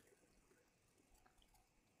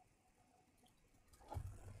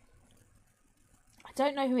 I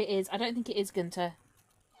don't know who it is. I don't think it is Gunter.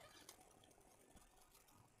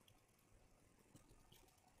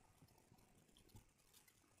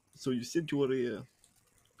 So you said you were a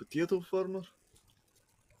potato farmer?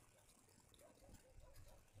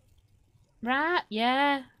 Right,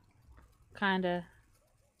 yeah. Kinda.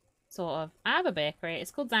 Sort of. I have a bakery.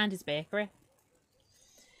 It's called Andy's Bakery.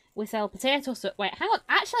 We sell potato soup. Wait, hang on.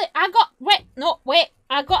 Actually, I got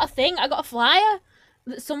a thing. I got a flyer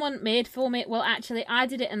that someone made for me. Well, actually, I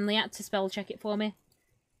did it and they had to spell check it for me.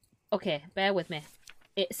 Okay, bear with me.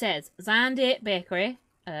 It says Zandy Bakery.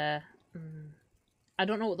 I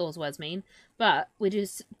don't know what those words mean, but we do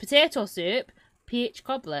potato soup, peach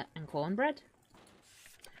cobbler, and cornbread.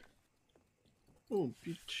 Oh,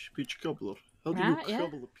 peach cobbler. How do Right, you yeah.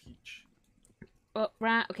 cobble a peach? Oh,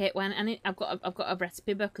 right, okay. When I've got a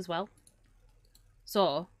recipe book as well.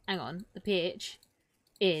 So, hang on. The peach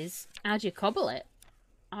is, how do you cobble it?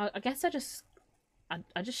 I guess I just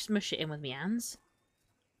smush it in with my hands.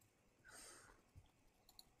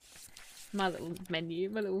 My little menu,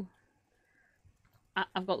 my little...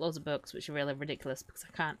 I've got loads of books which are really ridiculous because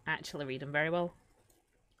I can't actually read them very well.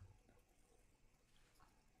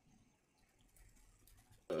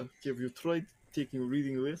 Have you tried taking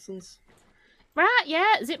reading lessons? Right,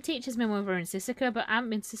 yeah. Zip teaches me when we're in Sisika, but I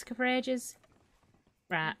haven't been Sisika for ages.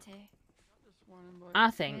 Right. I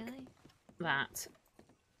think that...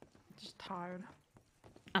 Just tired.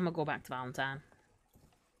 I'm gonna go back to Valentine.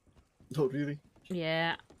 Oh, really?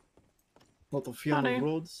 Yeah. Not a fan of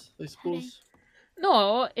roads, I suppose?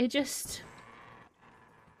 No, it just...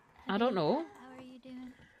 I don't know. How are you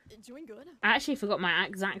doing? Doing good. I actually forgot my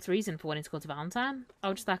exact reason for wanting to go to Valentine. I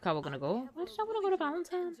was just like, how we're gonna go. Why did I want to go to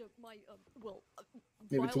Valentine?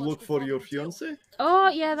 Maybe to look for your fiance? Oh,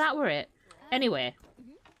 yeah, that were it. Anyway.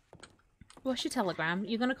 What's your telegram?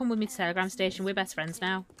 You're gonna come with me to Telegram Station. We're best friends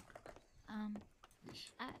now.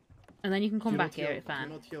 And then you can come back here if fine.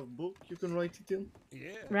 Do you not have a book you can write it in?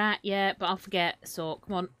 Yeah. Right, yeah, but I'll forget. So,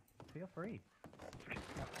 come on. Feel free.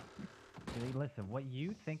 Really, listen, what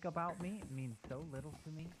you think about me means so little to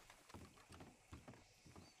me.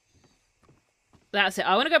 That's it.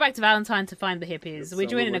 I want to go back to Valentine to find the hippies. We're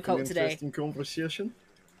joining a cult today. Interesting conversation.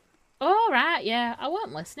 Oh, right, yeah. I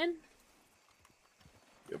weren't listening.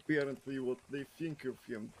 Apparently what they think of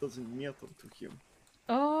him doesn't matter to him.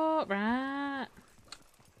 Oh, right.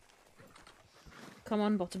 Come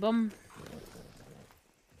on, Butterbum.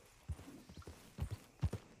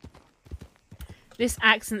 This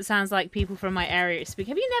accent sounds like people from my area speak.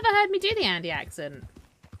 Have you never heard me do the Andy accent?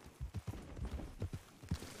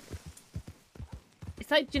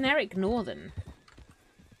 It's like generic northern.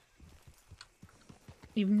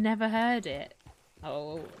 You've never heard it?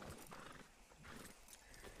 Oh.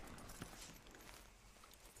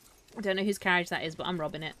 I don't know whose carriage that is, but I'm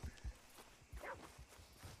robbing it.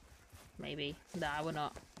 Maybe. Nah, we're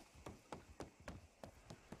not.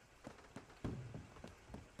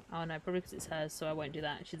 Oh no, probably because it's hers, so I won't do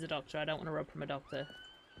that. She's a doctor. I don't want to rob from a doctor.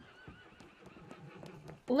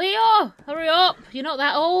 Leo! Hurry up! You're not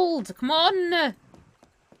that old! Come on!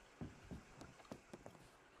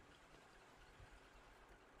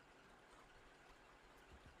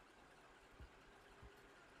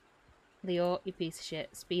 Leo, you piece of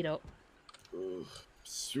shit. Speed up. Ugh,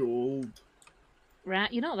 so old.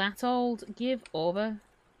 Right, you're not that old. Give over.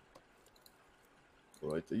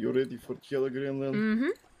 Right, are you ready for telegram then? Mm-hmm.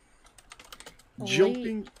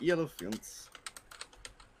 Jumping elephants.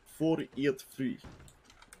 483.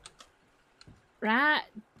 Right.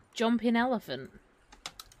 Jumping elephant.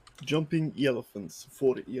 Jumping elephants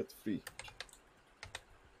 483.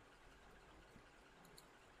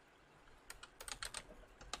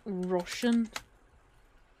 Russian.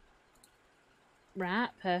 Right,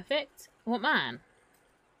 perfect. What man?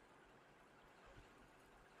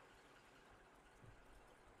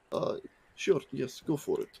 Sure, yes, go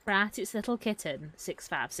for it. Right, it's Little Kitten,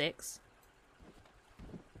 656.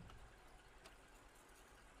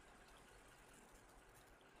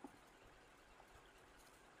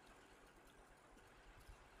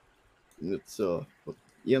 It's what,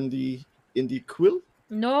 Andy Quill?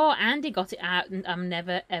 No, Andy got it out, and I'm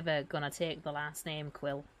never ever gonna take the last name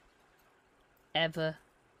Quill. Ever.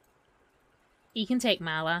 He can take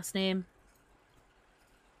my last name.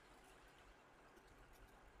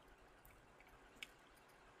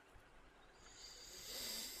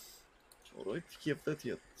 Alright, have that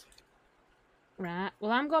yet. Right,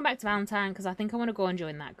 well I'm going back to Valentine because I think I want to go and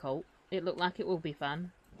join that cult. It looked like it will be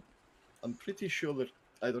fun. I'm pretty sure they're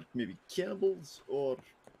either maybe cannibals or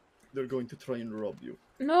they're going to try and rob you.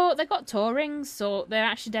 No, they got toe rings, so they're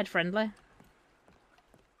actually dead friendly.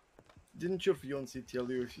 Didn't your fiancé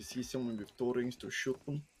tell you if you see someone with toe rings to shoot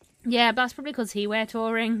them? Yeah, but that's probably because he wear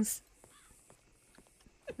toe rings.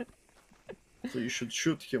 So you should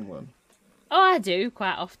shoot him then. Oh, I do,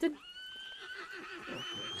 quite often.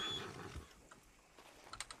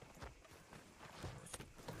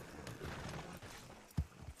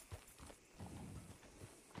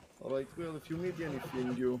 Alright, well, if you need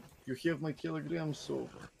anything, you have my telegram, so...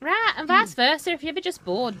 Right, and vice versa. If you're ever just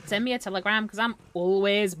bored, send me a telegram, because I'm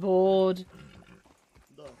always bored.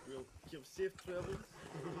 Da, well, have safe travels.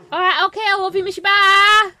 Alright, okay, I love you, miss you,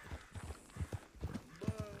 bye!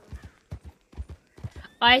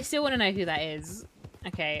 I still want to know who that is.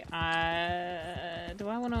 Okay, do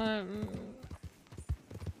I want to...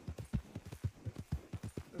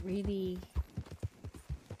 really...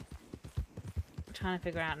 I'm trying to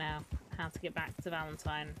figure out now how to get back to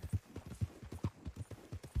Valentine.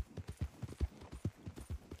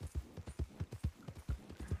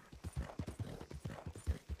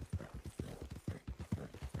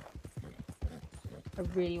 I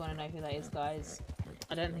really want to know who that is, guys.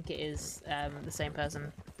 I don't think it is the same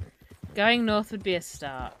person. Going north would be a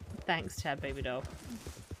start. Thanks, Chad Baby Doll.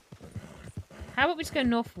 How about we just go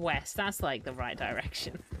northwest? That's like the right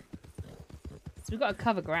direction. So we've got to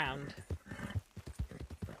cover ground.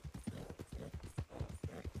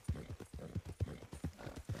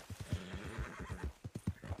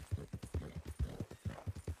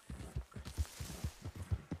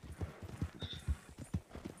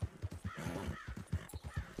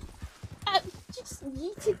 Just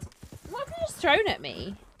yeeted. What have you just thrown at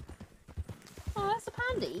me? Oh, that's a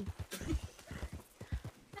pandy.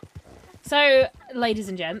 So, ladies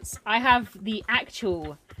and gents, I have the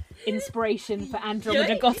actual inspiration for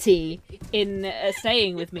Andi Gotti in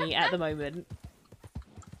staying with me at the moment.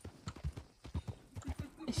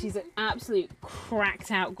 She's an absolute cracked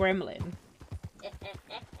out gremlin.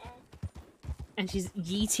 And she's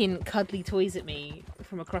yeeting cuddly toys at me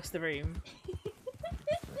from across the room.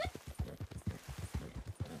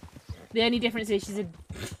 The only difference is she's a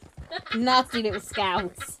nasty little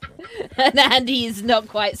scouse. And Andy is not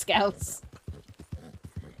quite scouse.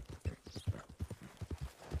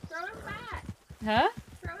 Throw him back. Huh?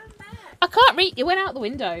 Throw him back. I can't read. It went out the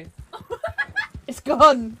window. It's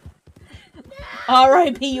gone. No.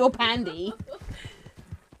 R.I.P. your pandy. No,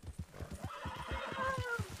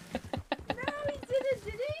 he didn't,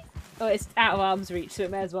 did he? Oh, it's out of arm's reach, so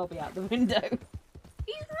it may as well be out the window.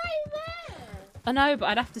 He's right there. I know, but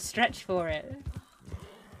I'd have to stretch for it.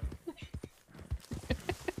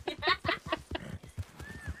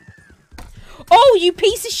 Oh, you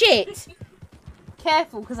piece of shit!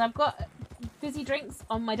 Careful, because I've got fizzy drinks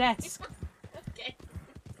on my desk. Okay.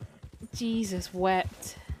 Jesus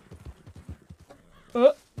wept. Oh,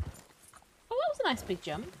 that was a nice big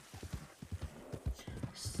jump.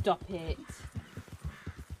 Stop it.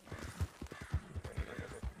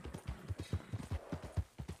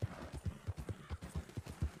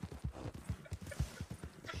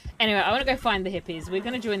 Anyway, I want to go find the hippies. We're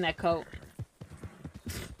going to join their cult.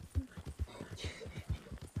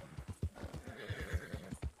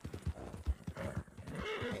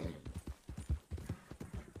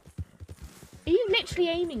 Are you literally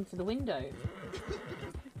aiming for the window?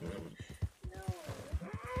 No.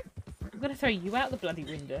 I'm going to throw you out the bloody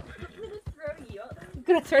window. I'm gonna throw you out. I'm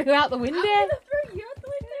going to throw you out the window. I'm gonna throw you out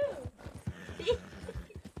the window.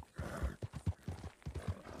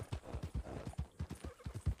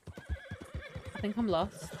 I think I'm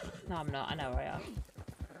lost. No, I'm not. I know where I am.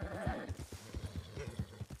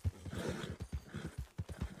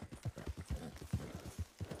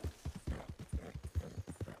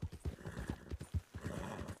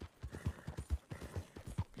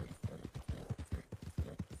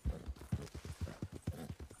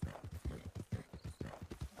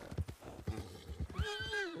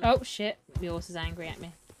 Oh shit, the horse is angry at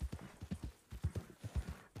me.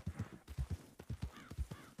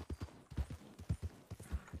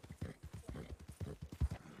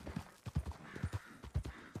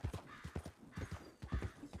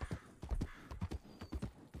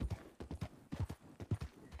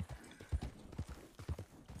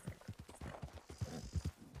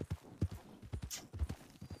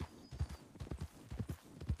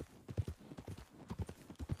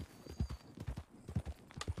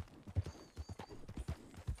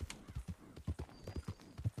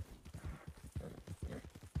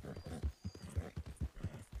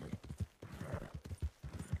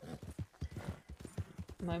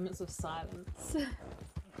 Moments of silence.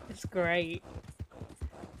 It's great.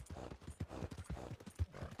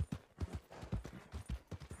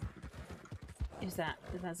 Is that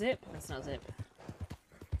zip? That's not zip.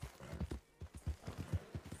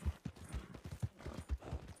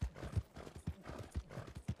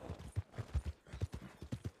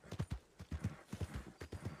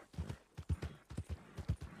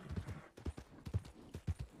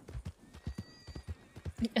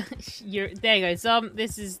 There you go.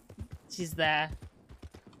 She's there.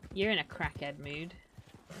 You're in a crackhead mood.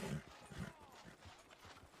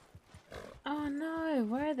 Oh no,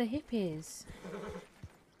 where are the hippies?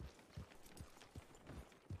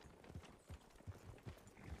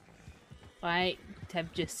 I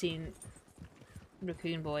have just seen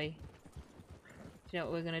Raccoon Boy. Do you know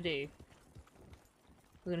what we're gonna do?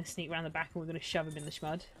 We're gonna sneak around the back and we're gonna shove him in the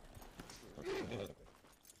schmud.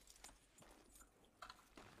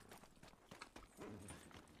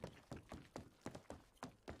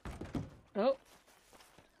 Oh.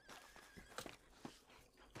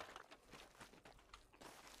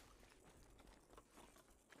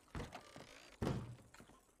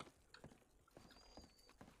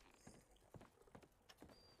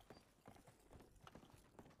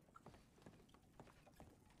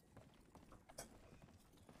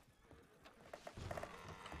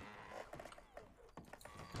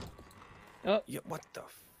 Oh. Yeah, what the?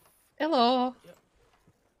 Hello. Yep.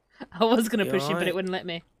 I was gonna push him, but it wouldn't let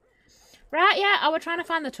me. Right, yeah, I was trying to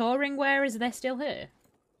find the touring wearers. Are they still here?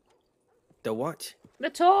 The what? The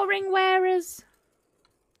touring wearers.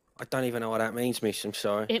 I don't even know what that means, miss. I'm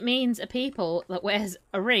sorry. It means a people that wears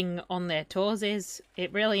a ring on their toesies.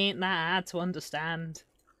 It really ain't that hard to understand.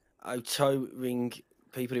 Oh, toe ring.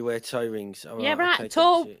 People who wear toe rings. All yeah, right. right.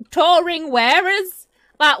 Touring wearers.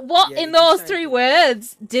 Like, what in those three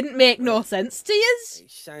words didn't make no sense to you?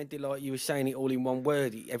 It sounded like you were saying it all in one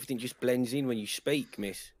word. Everything just blends in when you speak,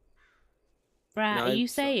 miss. Right, No, are you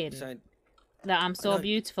saying that I'm so know.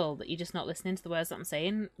 beautiful that you're just not listening to the words that I'm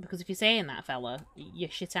saying? Because if you're saying that, fella, you're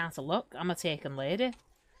shit out of luck. I'm a taken lady.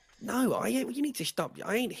 No, you need to stop.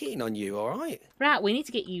 I ain't hitting on you, all right? Right, we need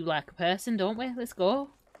to get you like a person, don't we? Let's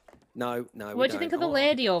go. No. What do you think of the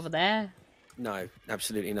lady over there? No,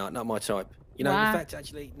 absolutely not. Not my type. You know, Why? in fact,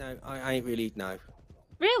 actually, no, I ain't really, no.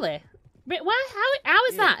 Really? Why? How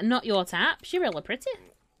is that not your type? She really pretty.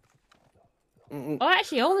 Oh,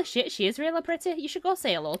 actually, holy shit, she is really pretty. You should go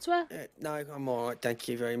say hello to her. No, I'm all right. Thank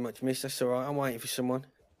you very much, miss. That's all right. I'm waiting for someone.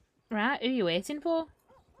 Right, who are you waiting for?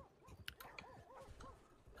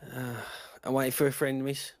 I'm waiting for a friend,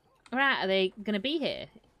 miss. Right, are they going to be here?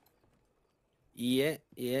 Yeah,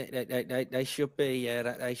 they should be. Yeah,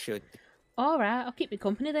 they should. All right, I'll keep you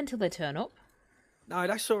company then till they turn up. No,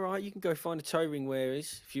 that's all right. You can go find the toe ring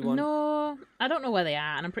wearers if you want. No, I don't know where they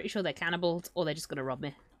are, and I'm pretty sure they're cannibals or they're just going to rob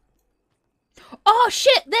me. Oh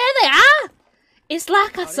shit, there they are! It's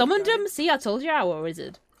like I summoned them. See, I told you I was a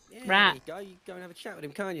wizard. Yeah, right. There you go. You go and have a chat with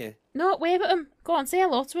him, can't you? No, wave at them. Go on, say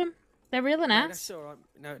hello to them. They're really nice. No, that's all right.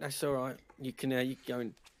 No, that's all right. You can go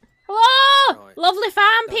and... Hello! Right. Lovely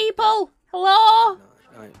farm people! Hello!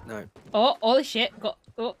 No. Oh, holy shit.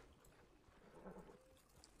 Oh.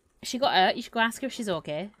 She got hurt. You should go ask her if she's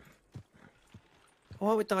okay.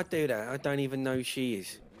 Why would I do that? I don't even know who she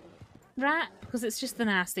is. Right, because it's just the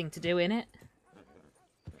nice thing to do, innit?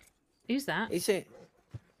 Who's that? Is it?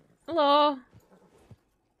 Hello?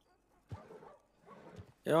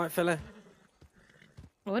 You alright, fella?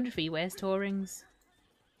 I wonder if he wears toe rings.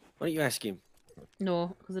 Why don't you ask him?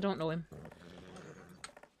 No, because I don't know him.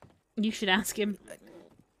 You should ask him.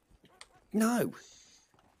 No.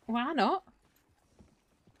 Why not?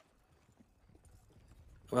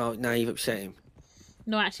 Well, now you've upset him.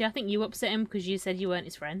 No, actually, I think you upset him because you said you weren't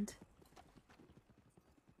his friend.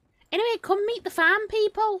 Anyway, come meet the farm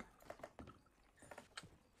people.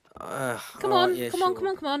 Come on, yeah, come on,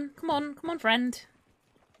 friend.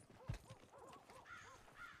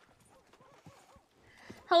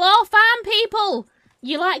 Hello, farm people.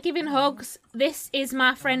 You like giving hugs. This is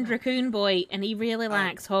my friend Raccoon Boy, and he really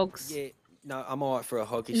likes hugs. Yeah, no, I'm alright for a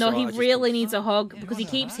hug. It's No, all he right, I just really needs a hug because he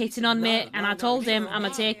keeps hitting on me, and I told him I'm a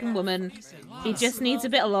taken woman. He just needs a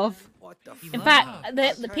bit of love. In fact,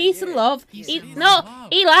 the peace and love.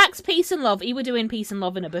 He likes peace and love. He were doing peace and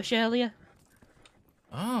love in a bush earlier.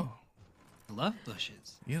 Oh, I love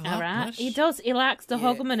bushes. You All right, he does. He likes to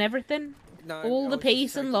hug them and everything. No, All the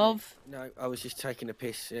peace and love. No, I was just taking a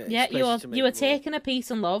piss. Yeah, you were taking a peace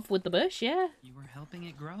and love with the bush. Yeah. You were helping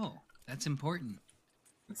it grow. That's important.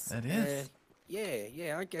 That is.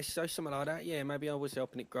 Yeah, I guess so, something like that. Yeah, maybe I was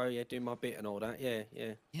helping it grow. Yeah, doing my bit and all that. Yeah.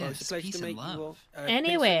 Well, it's a Yes, pleasure peace to and meet you all. love. Peace and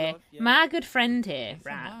Anyway, love, yeah. my good friend here,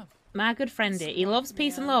 right? My good friend here. He loves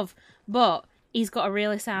peace and love, but he's got a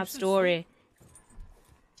really sad story.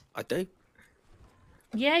 I do.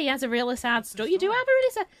 Yeah, he has a really sad story. You do have a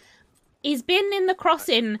really sad. He's been in the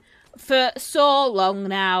crossing for so long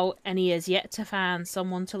now, and he has yet to find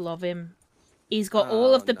someone to love him. He's got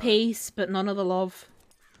all of the peace, but none of the love.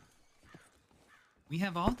 We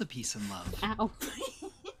have all the peace and love. Ow.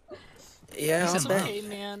 Yeah, Peace I and bet. love. Hey,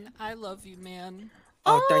 man. I love you, man.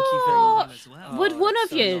 Oh, thank you very much. Would one that's of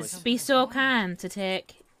so yous nice. be so kind to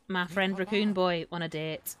take my friend Raccoon Boy on a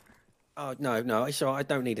date? Oh no, it's all right. I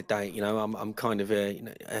don't need a date. You know, I'm kind of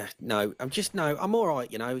no. I'm all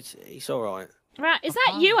right. You know, it's all right. Right, is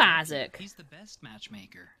that you, Isaac? He's the best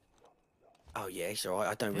matchmaker. Oh yeah, it's all right.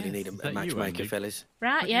 I don't really need a that you, matchmaker, Andy? fellas.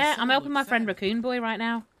 Right, But yeah, your I'm soul helping my looks friend sad. Raccoon Boy right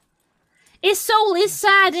now. His soul is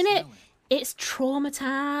sad, isn't it? It's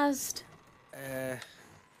traumatized.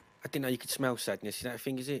 I didn't know you could smell sadness. Is that a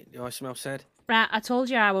thing? Is it? Do I smell sad? Right, I told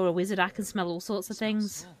you I were a wizard. I can smell all sorts of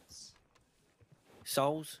things.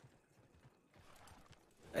 Souls.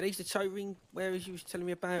 Are these the toe ring wearers you was telling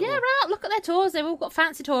me about? Yeah, or- right, look at their toes. They've all got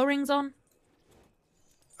fancy toe rings on.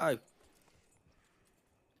 Oh,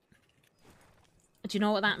 Do you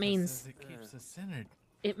know what that means? It keeps us centered.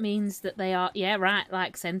 It means that they are, yeah, right,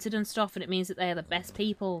 like scented and stuff, and it means that they are the best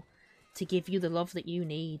people to give you the love that you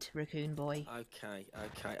need, Raccoon Boy. okay.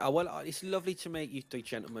 Oh well, it's lovely to meet you three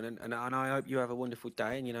gentlemen, and I hope you have a wonderful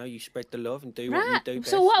day, and you know you spread the love and do what you Right, do best.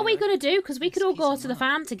 so what are you we know? going to do? Because we could all go to the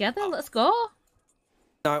farm together. Let's go.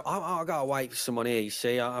 No, I gotta wait for someone here. You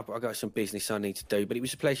see, I got some business I need to do, but it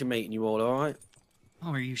was a pleasure meeting you all. All right.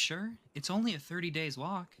 Oh, are you sure? It's only a 30 days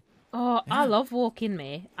walk. Oh, I love walking,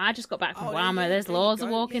 me. I just got back from Guamo. There's there you loads of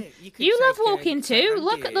go. walking. Yeah, you could you love take, you walking could take too. Andy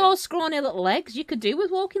Look at here. those scrawny little legs. You could do with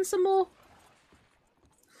walking some more.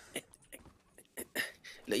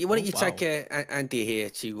 Look, why don't you wow. take Andy here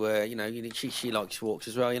to, she likes walks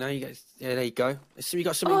as well. You know, you get, yeah, there you go. So we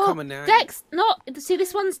got something in common now. Dex, no, see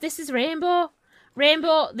this is Rainbow.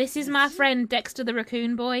 Rainbow, this is my friend Dexter the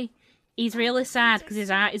Raccoon Boy. He's really sad because his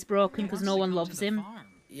heart is broken because no one loves him.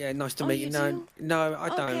 Yeah, nice to Oh, meet you you. No, do? no, I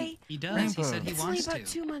don't. Okay. He does. He said he It's only wants about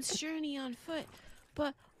to. 2 months journey on foot,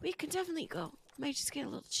 but we could definitely go. Might just get a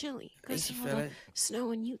little chilly because Easy, of all the fella.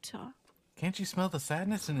 snow in Utah. Can't you smell the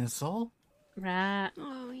sadness in his soul? Right.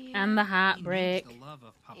 Oh yeah. And the heartbreak. The love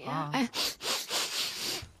of Papa. Yeah.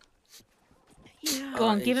 Yeah. Go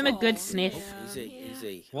on, give him a good Easy, sniff.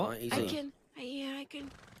 easy. What? Right, I easy. can.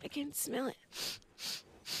 I can smell it.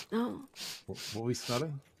 Oh. What we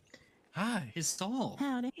smelling? Hi. His soul.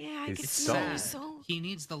 Yeah, I His can smell his soul. soul. He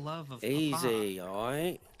needs the love of Easy, all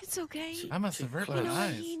right. It's okay. I must avert You my know what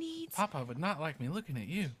eyes. he needs? Papa would not like me looking at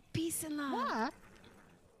you. Peace and love.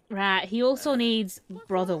 Right, he also needs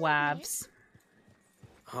brother wives.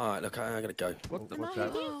 All right, look, I gotta go. What's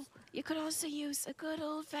that? Oh, you could also use a good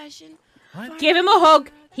old-fashioned. Give him a hug.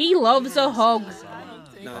 He loves a hug.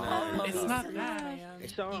 No, It's not that.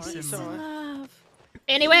 it's all right. Peace It's and all right. love.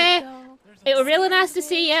 Anyway, it was really nice to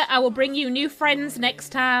see you. I will bring you new friends next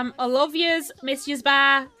time. I love yous. Miss yous.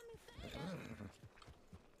 Bye.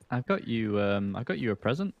 I got you a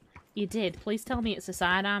present. You did. Please tell me it's a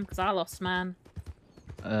sidearm because I lost mine.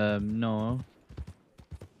 No.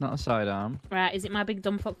 Not a sidearm. Right, is it my big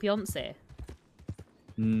dumb fuck fiance?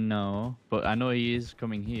 No. But I know he is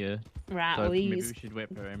coming here. Right, So well maybe he's we should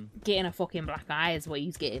wait for him. getting a fucking black eye is what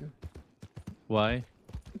he's getting. Why?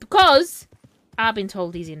 Because I've been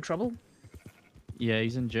told he's in trouble. Yeah,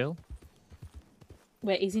 he's in jail.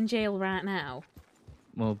 Wait, he's in jail right now?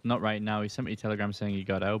 Well, not right now. He sent me a telegram saying he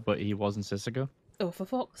got out, but he was in Sisika. Oh, for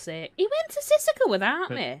fuck's sake. He went to Sisika without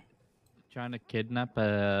But- me. Trying to kidnap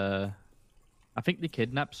I think they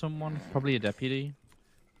kidnapped someone, probably a deputy.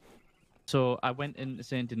 So I went into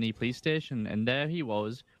Saint Denis police station, and there he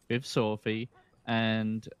was with Sophie,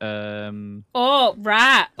 and Oh,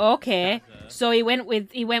 right, okay. So he went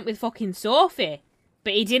with fucking Sophie.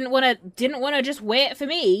 But he didn't wanna just wait for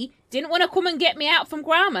me. Didn't wanna come and get me out from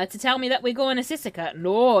Grandma to tell me that we're going to Sisika.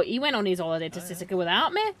 No, he went on his holiday to Sisika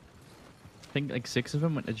without me. I think like 6 of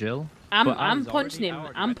them went to jail. I'm But I was punching him.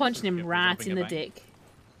 already I'm went to punching him Sisika for right robbing in a the bank. dick.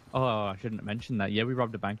 Oh, I shouldn't have mentioned that. Yeah, we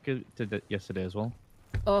robbed a bank yesterday as well.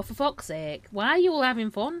 Oh, for fuck's sake! Why are you all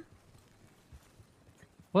having fun?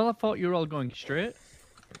 Well, I thought you were all going straight.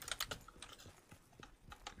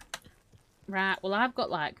 Right. Well, I've got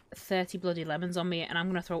like 30 bloody lemons on me, and I'm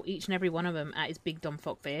gonna throw each and every one of them at his big dumb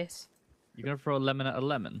fuck face. You're gonna throw a lemon at a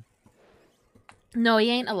lemon? No, he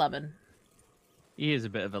ain't a lemon. He is a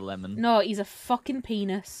bit of a lemon. No, he's a fucking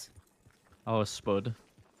penis. Oh, a spud.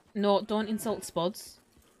 No, don't insult Spuds.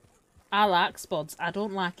 I like Spuds. I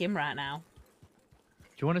don't like him right now. Do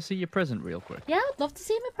you want to see your present real quick? Yeah, I'd love to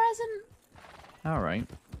see my present. Alright.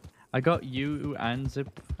 I got you and Zip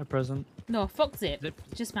a present. No, fuck Zip.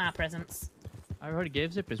 Just my presents. I already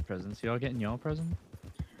gave Zip his present, so you're getting your present?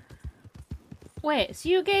 Wait, so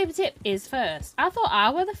you gave Zip his first? I thought I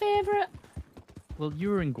were the favourite. Well, you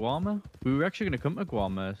were in Guarma. We were actually going to come to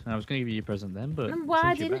Guarma, and I was going to give you a present then, but... And why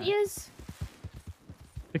since you're didn't back- yous?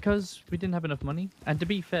 Because we didn't have enough money. And to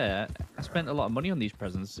be fair, I spent a lot of money on these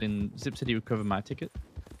presents, and Zip said he would cover my ticket.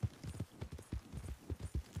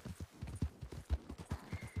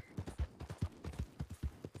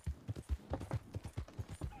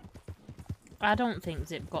 I don't think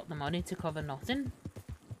Zip got the money to cover nothing.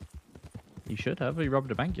 You should have. He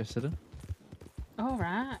robbed a bank yesterday.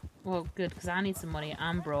 Alright. Well, good, because I need some money.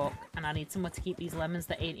 I'm broke, and I need somewhere to keep these lemons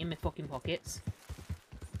that ain't in my fucking pockets.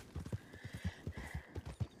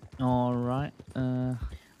 Alright.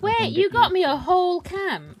 Wait, you got me a whole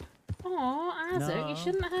camp? Oh, Isaac, No. you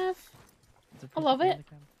shouldn't have. I love it.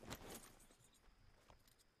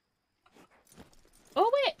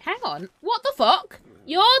 Oh, wait, hang on. What the fuck?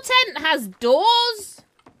 Your tent has doors?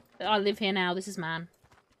 I live here now. This is mine.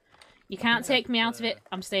 You can't take me out of it.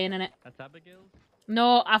 I'm staying in it. That's Abigail?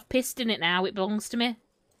 No, I've pissed in it now. It belongs to me.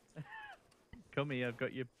 Come here, I've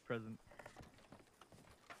got your present.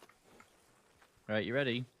 Right, you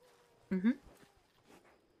ready? Mm-hmm.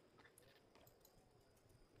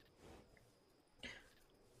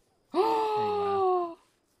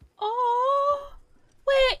 Oh,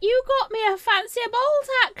 wait, you got me a fancy bolt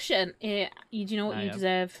action. Yeah, do you know what I you have.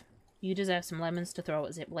 deserve? You deserve some lemons to throw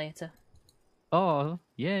at Zip later. Oh,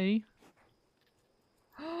 yay.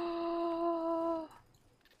 Oh,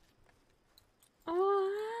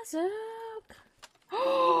 Isaac.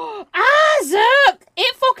 Oh, Isaac!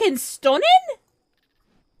 It fucking stunning!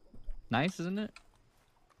 Nice, isn't it?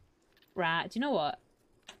 Right, do you know what?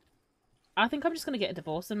 I think I'm just going to get a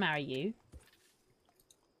divorce and marry you.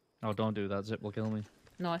 Oh, don't do that. Zip will kill me.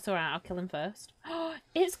 No, it's alright. I'll kill him first.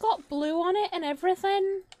 It's got blue on it and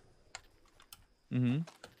everything. Mm-hmm.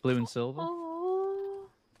 Blue and silver. Oh.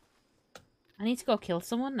 I need to go kill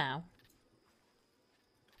someone now.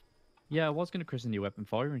 Yeah, I was going to christen your weapon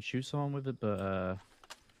for you and shoot someone with it, but,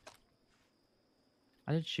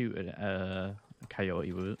 I did shoot a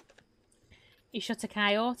coyote with it. You shot a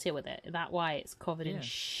coyote with it? Is that why it's covered Yeah. in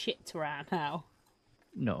shit right now?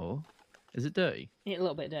 No. Is it dirty? It's a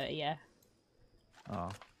little bit dirty, yeah. Oh.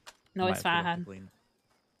 No, I it's might have to fine. clean.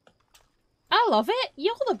 I love it.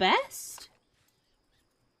 You're the best.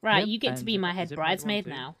 Right, Yep, you get to and be my head Zip might want bridesmaid to.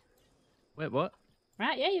 now. Wait, what?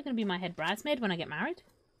 Right, yeah, you're going to be my head bridesmaid when I get married.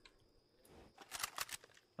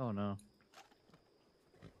 Oh, no.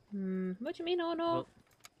 What do you mean, oh no? Well,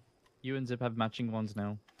 you and Zip have matching ones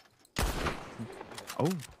now. Oh.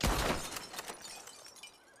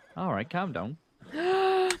 Alright, calm down.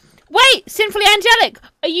 Wait! Sinfully angelic!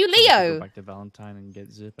 Are you Go Leo? back to Valentine and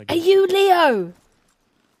get Zip, I Are guess. you Leo?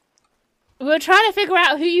 We're trying to figure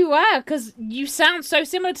out who you are, because you sound so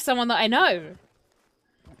similar to someone that I know.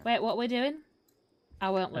 Wait, what we're doing? I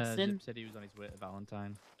won't listen. Zip said he was on his way to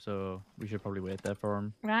Valentine, so we should probably wait there for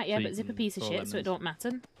him. Right, yeah, so you but Zip a can piece of throw shit, so it lemons. don't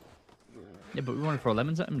matter. Yeah, but we want to throw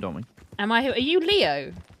lemons at him, don't we? Am I who? Are you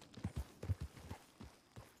Leo?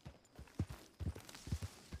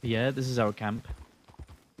 Yeah, this is our camp.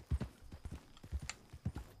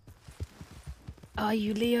 Are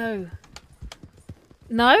you Leo?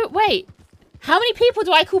 No? Wait. How many people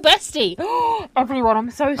do I call bestie? Everyone,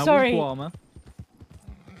 I'm so sorry. Guarma.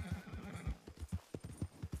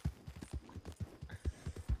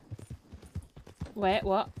 Wait,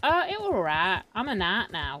 what? Oh, it was alright. I'm a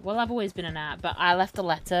knight now. Well, I've always been a knight, but I left a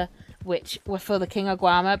letter which was for the King of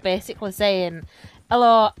Guarma, basically saying,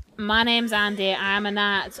 hello, my name's Andy. I'm a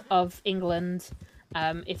knight of England.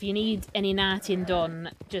 If you need any knighting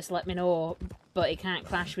done, just let me know. But it can't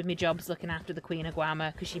clash with my jobs looking after the Queen of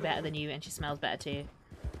Guarma, because she's better than you and she smells better too.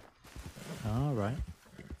 Alright.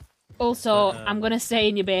 Also, But, I'm going to stay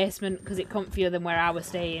in your basement because it's comfier than where I was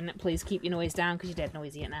staying. Please keep your noise down because you're dead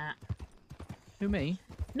noisy at night. Who, me?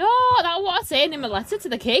 No, that's what I'm saying in my letter to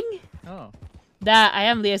the king. Oh. That I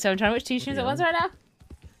am Leo, so I'm trying to watch two streams at Yeah. once right now.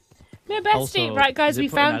 My bestie. Also, Right, guys, is it we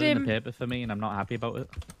putting found that in him. the paper for me, and I'm not happy about it.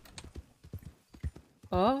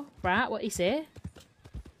 Oh, right, what he say?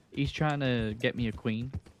 He's trying to get me a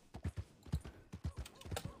queen.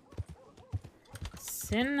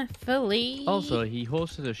 Sinfully. Also, he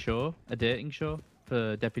hosted a show, a dating show,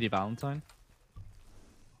 for Deputy Valentine.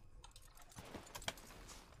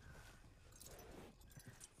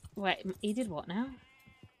 Wait, he did what now?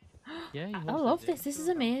 Yeah, he I hosted love a this. This is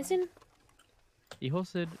amazing. He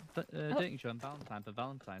hosted a Oh. dating show on Valentine for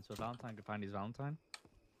Valentine, so Valentine could find his Valentine.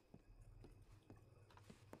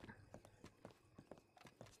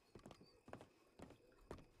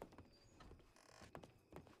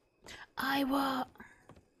 I what?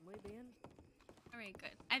 Alright,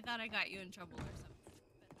 good. I thought I got you in trouble or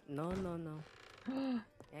something. No, no, no.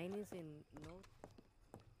 Anything, no.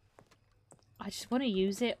 I just want to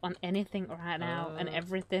use it on anything right now and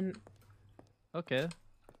everything. Okay,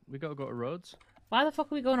 we gotta go to Rhodes. Why the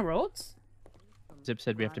fuck are we going to Rhodes? Zip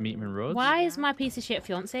said we have to meet him in Rhodes. Why is my piece of shit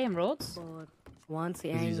fiance in Rhodes? Once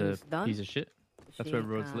Because he's a is done, piece of shit. That's where she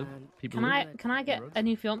Rhodes live. can- People Can live. I get a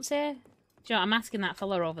new fiance? Do you know what, I'm asking that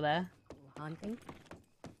fella over there. hunting.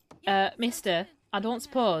 Mister, I don't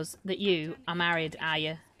suppose that you are married, are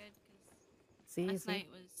you? See, see.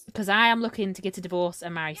 Because I am looking to get a divorce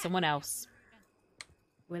and marry someone else.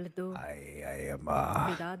 Will do. I am.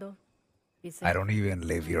 Cuidado. Be I safe. don't even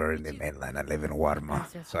live here in the mainland. I live in Warma.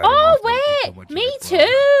 So I don't Oh, have to think so wait! much of Me it for-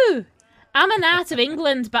 too! I'm a knight of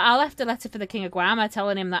England, but I left a letter for the King of Guarma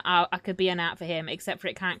telling him that I could be a knight for him, except for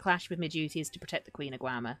it can't clash with my duties to protect the Queen of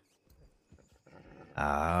Guarma.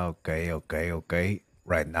 Ah, okay.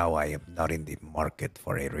 Right now, I am not in the market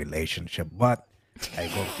for a relationship, but I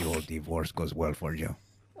hope the whole divorce goes well for you.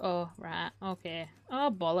 Oh, right, okay. Oh,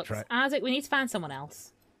 bollocks. Try- Isaac, we need to find someone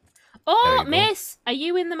else. Oh, There you go. miss, are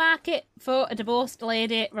you in the market for a divorced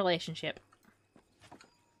lady relationship?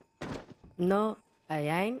 No, I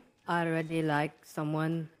ain't already like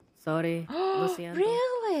someone. Sorry, Luciano.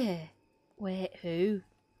 Really? Wait, who?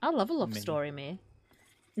 I love a love Me. story, me.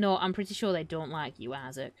 No, I'm pretty sure they don't like you,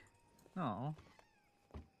 Isaac. Oh.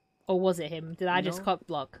 Or was it him? Did I just No. cock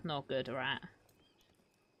block? No good, alright.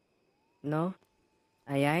 No,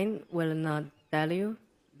 I ain't will not tell you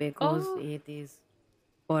because Oh. it is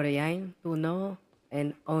for ain't to know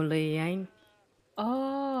and only ain't.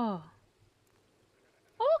 Oh.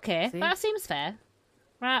 Okay, See? that seems fair.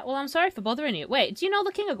 Right, well, I'm sorry for bothering you. Wait, do you know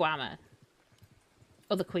the King of Guarma?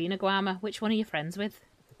 Or the Queen of Guarma? Which one are you friends with?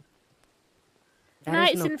 There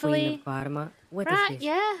Night, is no Sinfully. queen of Guarma. What is Right, this?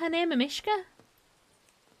 yeah, her name is Mishka.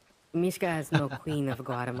 Mishka has no queen of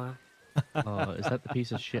Guarma. Oh, is that the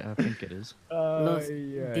piece of shit I think it is? Los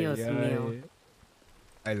Dios mío.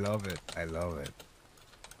 I love it.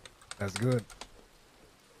 That's good.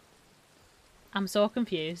 I'm so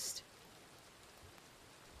confused.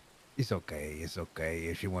 It's okay.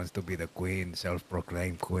 If she wants to be the queen,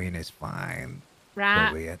 self-proclaimed queen, is fine. So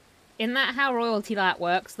Right. be it. Isn't that how royalty like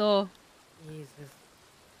works, though? Jesus.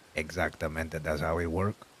 Exactamente. That's how it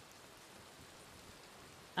works.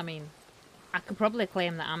 I mean, I could probably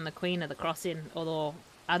claim that I'm the Queen of the Crossing, although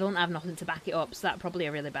I don't have nothing to back it up, so that's probably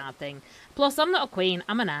a really bad thing. Plus, I'm not a queen,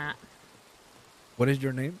 I'm a knight. What is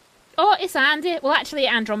your name? Oh, it's Andy. Well, actually,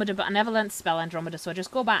 Andromeda, but I never learned to spell Andromeda, so I just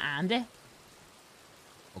go by Andy.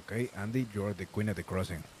 Okay, Andy, you're the queen of the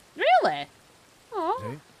crossing. Really? Oh.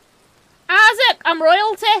 See? Isaac, I'm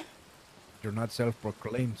royalty. You're not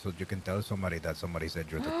self-proclaimed, so you can tell somebody that somebody said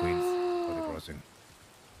you're the queen of the crossing.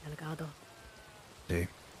 Delgado. See?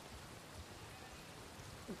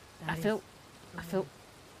 I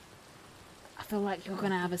feel like you're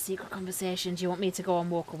gonna have a secret conversation. Do you want me to go and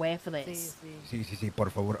walk away for this? Sí, por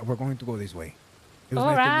favor. We're going to go this way. It was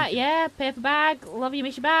All nice to right, meet you. yeah, paper bag. Love you,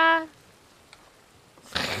 Misha. Bye.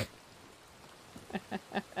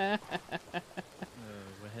 We're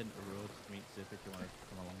heading to Rhodes to meet Zip if you want to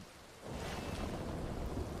come along.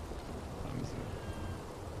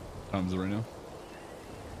 Time is it right now?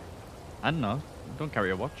 I don't know. Don't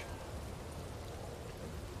carry a watch.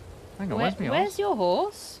 Hang on, where's my Where's horse? your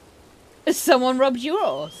horse? Someone robbed your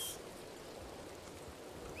horse.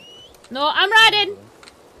 No, I'm riding.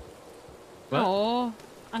 What? Oh,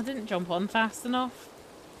 I didn't jump on fast enough.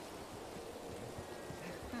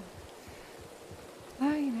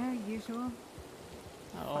 Oh, you know, usual.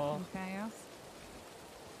 Oh. Fucking chaos.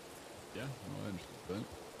 Yeah, no, I understand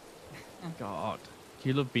that. God. Do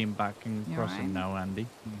you love being back and You crossing alright? now, Andy?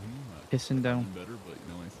 Mm-hmm. Pissing down. Better, but you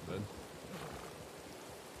know, I said.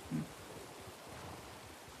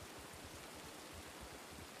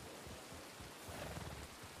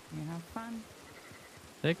 You have fun.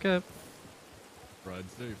 Take care. Ride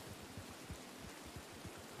safe.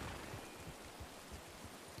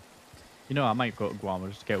 You know, I might go to Guam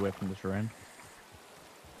just to get away from this rain.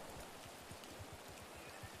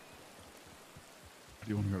 Do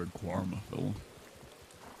you want to go to Guam, Phil?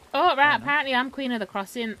 Oh, right, apparently I'm Queen of the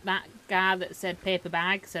Crossing. That guy that said paper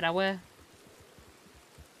bag said I were.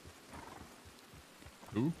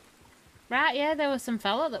 Who? Right, yeah, there was some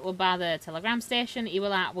fella that were by the telegram station. He were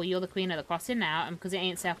like, well, you're the Queen of the Crossing now, and because it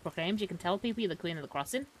ain't self-proclaimed, you can tell people you're the Queen of the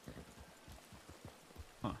Crossing.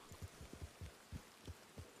 Huh.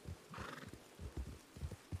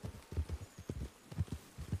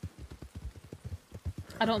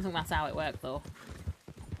 I don't think that's how it worked, though.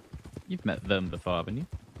 You've met them before, haven't you?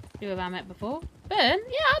 Who have I met before? Vern?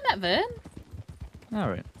 Yeah, I've met Vern.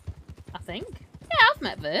 Alright. I think. Yeah, I've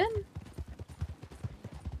met Vern.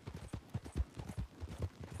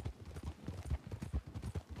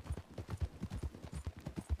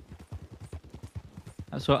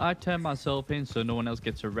 So I turn myself in so no one else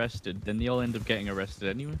gets arrested. Then they all end up getting arrested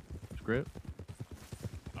anyway. It's great.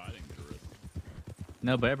 I didn't get arrested.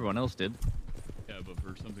 No, but everyone else did. Yeah, but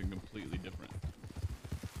for something completely different.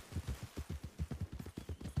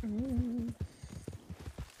 Mm.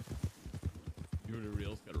 You and everybody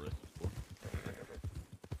else got arrested for.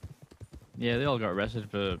 Yeah, they all got arrested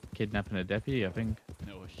for kidnapping a deputy, I think.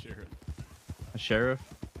 No, a sheriff. A sheriff?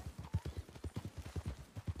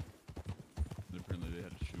 And apparently they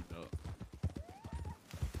had a shootout.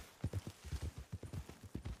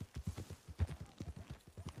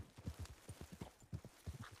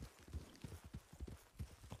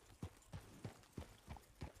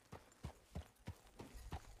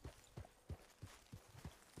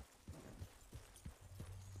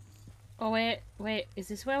 Oh, wait, is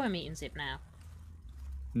this where we're meeting Zip now?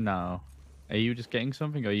 No. Are you just getting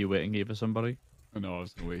something or are you waiting here for somebody? Oh, no, I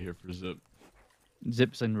was gonna wait here for Zip.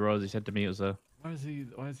 Zip's and Rosie said to meet us there. Why is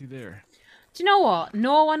he there? Do you know what?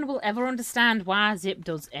 No one will ever understand why Zip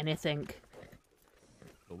does anything.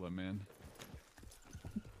 Kill that man.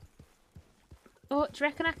 Oh, do you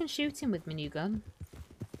reckon I can shoot him with my new gun?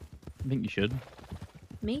 I think you should.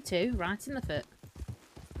 Me too, right in the foot.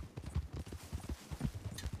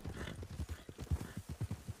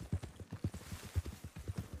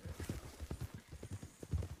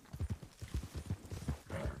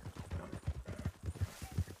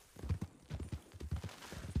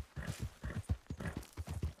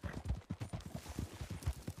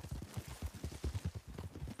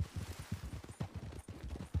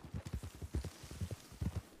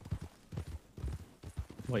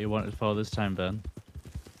 What you wanted for this time, Ben?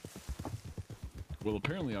 Well,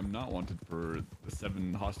 apparently I'm not wanted for the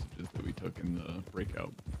 7 hostages that we took in the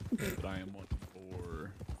breakout. But I am wanted for...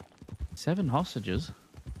 7 hostages?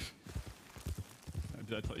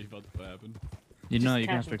 Did I tell you about what happened? You know, you're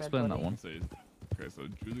going to have to explain that one. Okay, so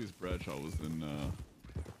Julius Bradshaw was in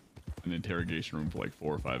an interrogation room for like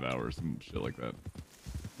 4 or 5 hours, some shit like that,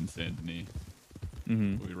 in Saint Denis.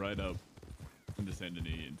 Mm-hmm. We ride up into Saint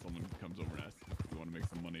Denis, and someone comes over and asks if we want to make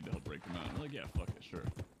some money to help break them out. And we're like, yeah, fuck it, sure.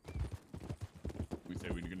 We say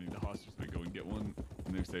we're gonna need a hostage, so we go and get one.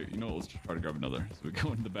 And they say, you know what, let's just try to grab another. So we go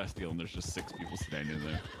into the Bastille, and there's just 6 people standing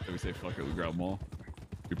there. So we say, fuck it, we grab them all.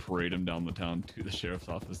 We parade them down the town to the sheriff's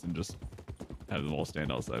office and just have them all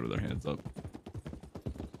stand outside with their hands up.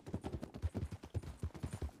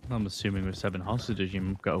 I'm assuming with 7 hostages,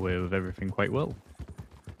 you got away with everything quite well.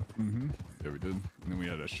 Mm-hmm. Yeah, we did. And then we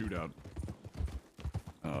had a shootout.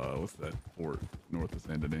 What's that fort north of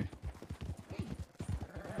Saint Denis?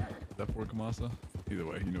 Is that Fort Kamasa? Either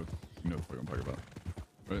way, you know what the fuck I'm talking about.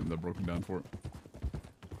 Right? The broken down fort.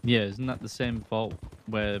 Yeah, isn't that the same fault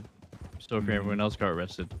where Sophie and everyone else got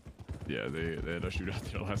arrested? Yeah, they had a shootout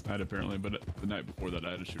there last night apparently, but the night before that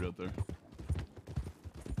I had a shootout there.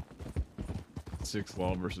 6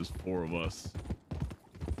 law versus 4 of us.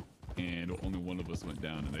 And only one of us went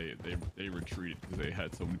down, and they retreated because they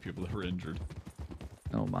had so many people that were injured.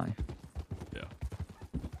 Oh my. Yeah.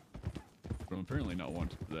 But I'm apparently not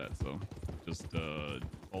wanted for that, so just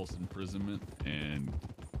false imprisonment and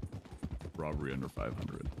robbery under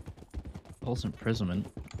 500. False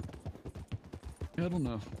imprisonment? Yeah, I don't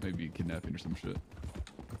know. Maybe kidnapping or some shit.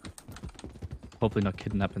 Hopefully not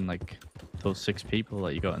kidnapping like those 6 people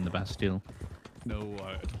that you got in the Bastille. No,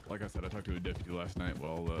 like I said, I talked to a deputy last night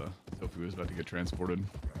while Sophie was about to get transported.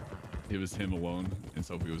 It was him alone, and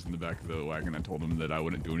Sophie was in the back of the wagon. I told him that I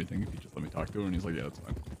wouldn't do anything if he just let me talk to her, and he's like, yeah, that's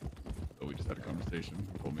fine. So we just had a conversation.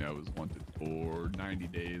 He told me I was wanted for 90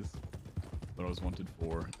 days what I was wanted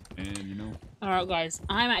for, and you know. Alright, guys,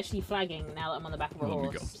 I'm actually flagging now that I'm on the back of a Let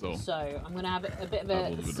me horse. go, so- I'm going to have a bit of Have a a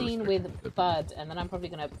little bit of scene respect. with Bud, and then I'm probably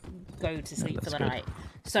going to go to sleep for that's the good. night.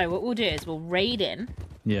 So what we'll do is we'll raid in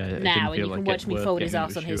Yeah, it now, didn't and feel you can like watch it me worth fold his getting ass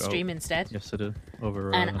into on a his shootout stream instead. Yesterday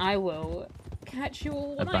over And I will catch you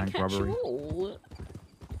all a when I bank catch robbery. you all.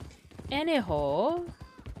 Anyhow,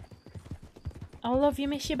 I love you,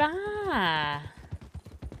 miss you, bye.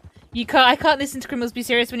 I can't listen to Criminals Be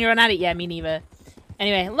Serious when you're on at it. Yeah, me neither.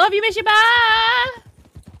 Anyway, love you, miss you, bye.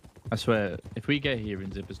 I swear, if we get here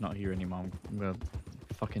and Zipper's not here anymore, I'm gonna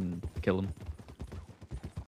fucking kill him.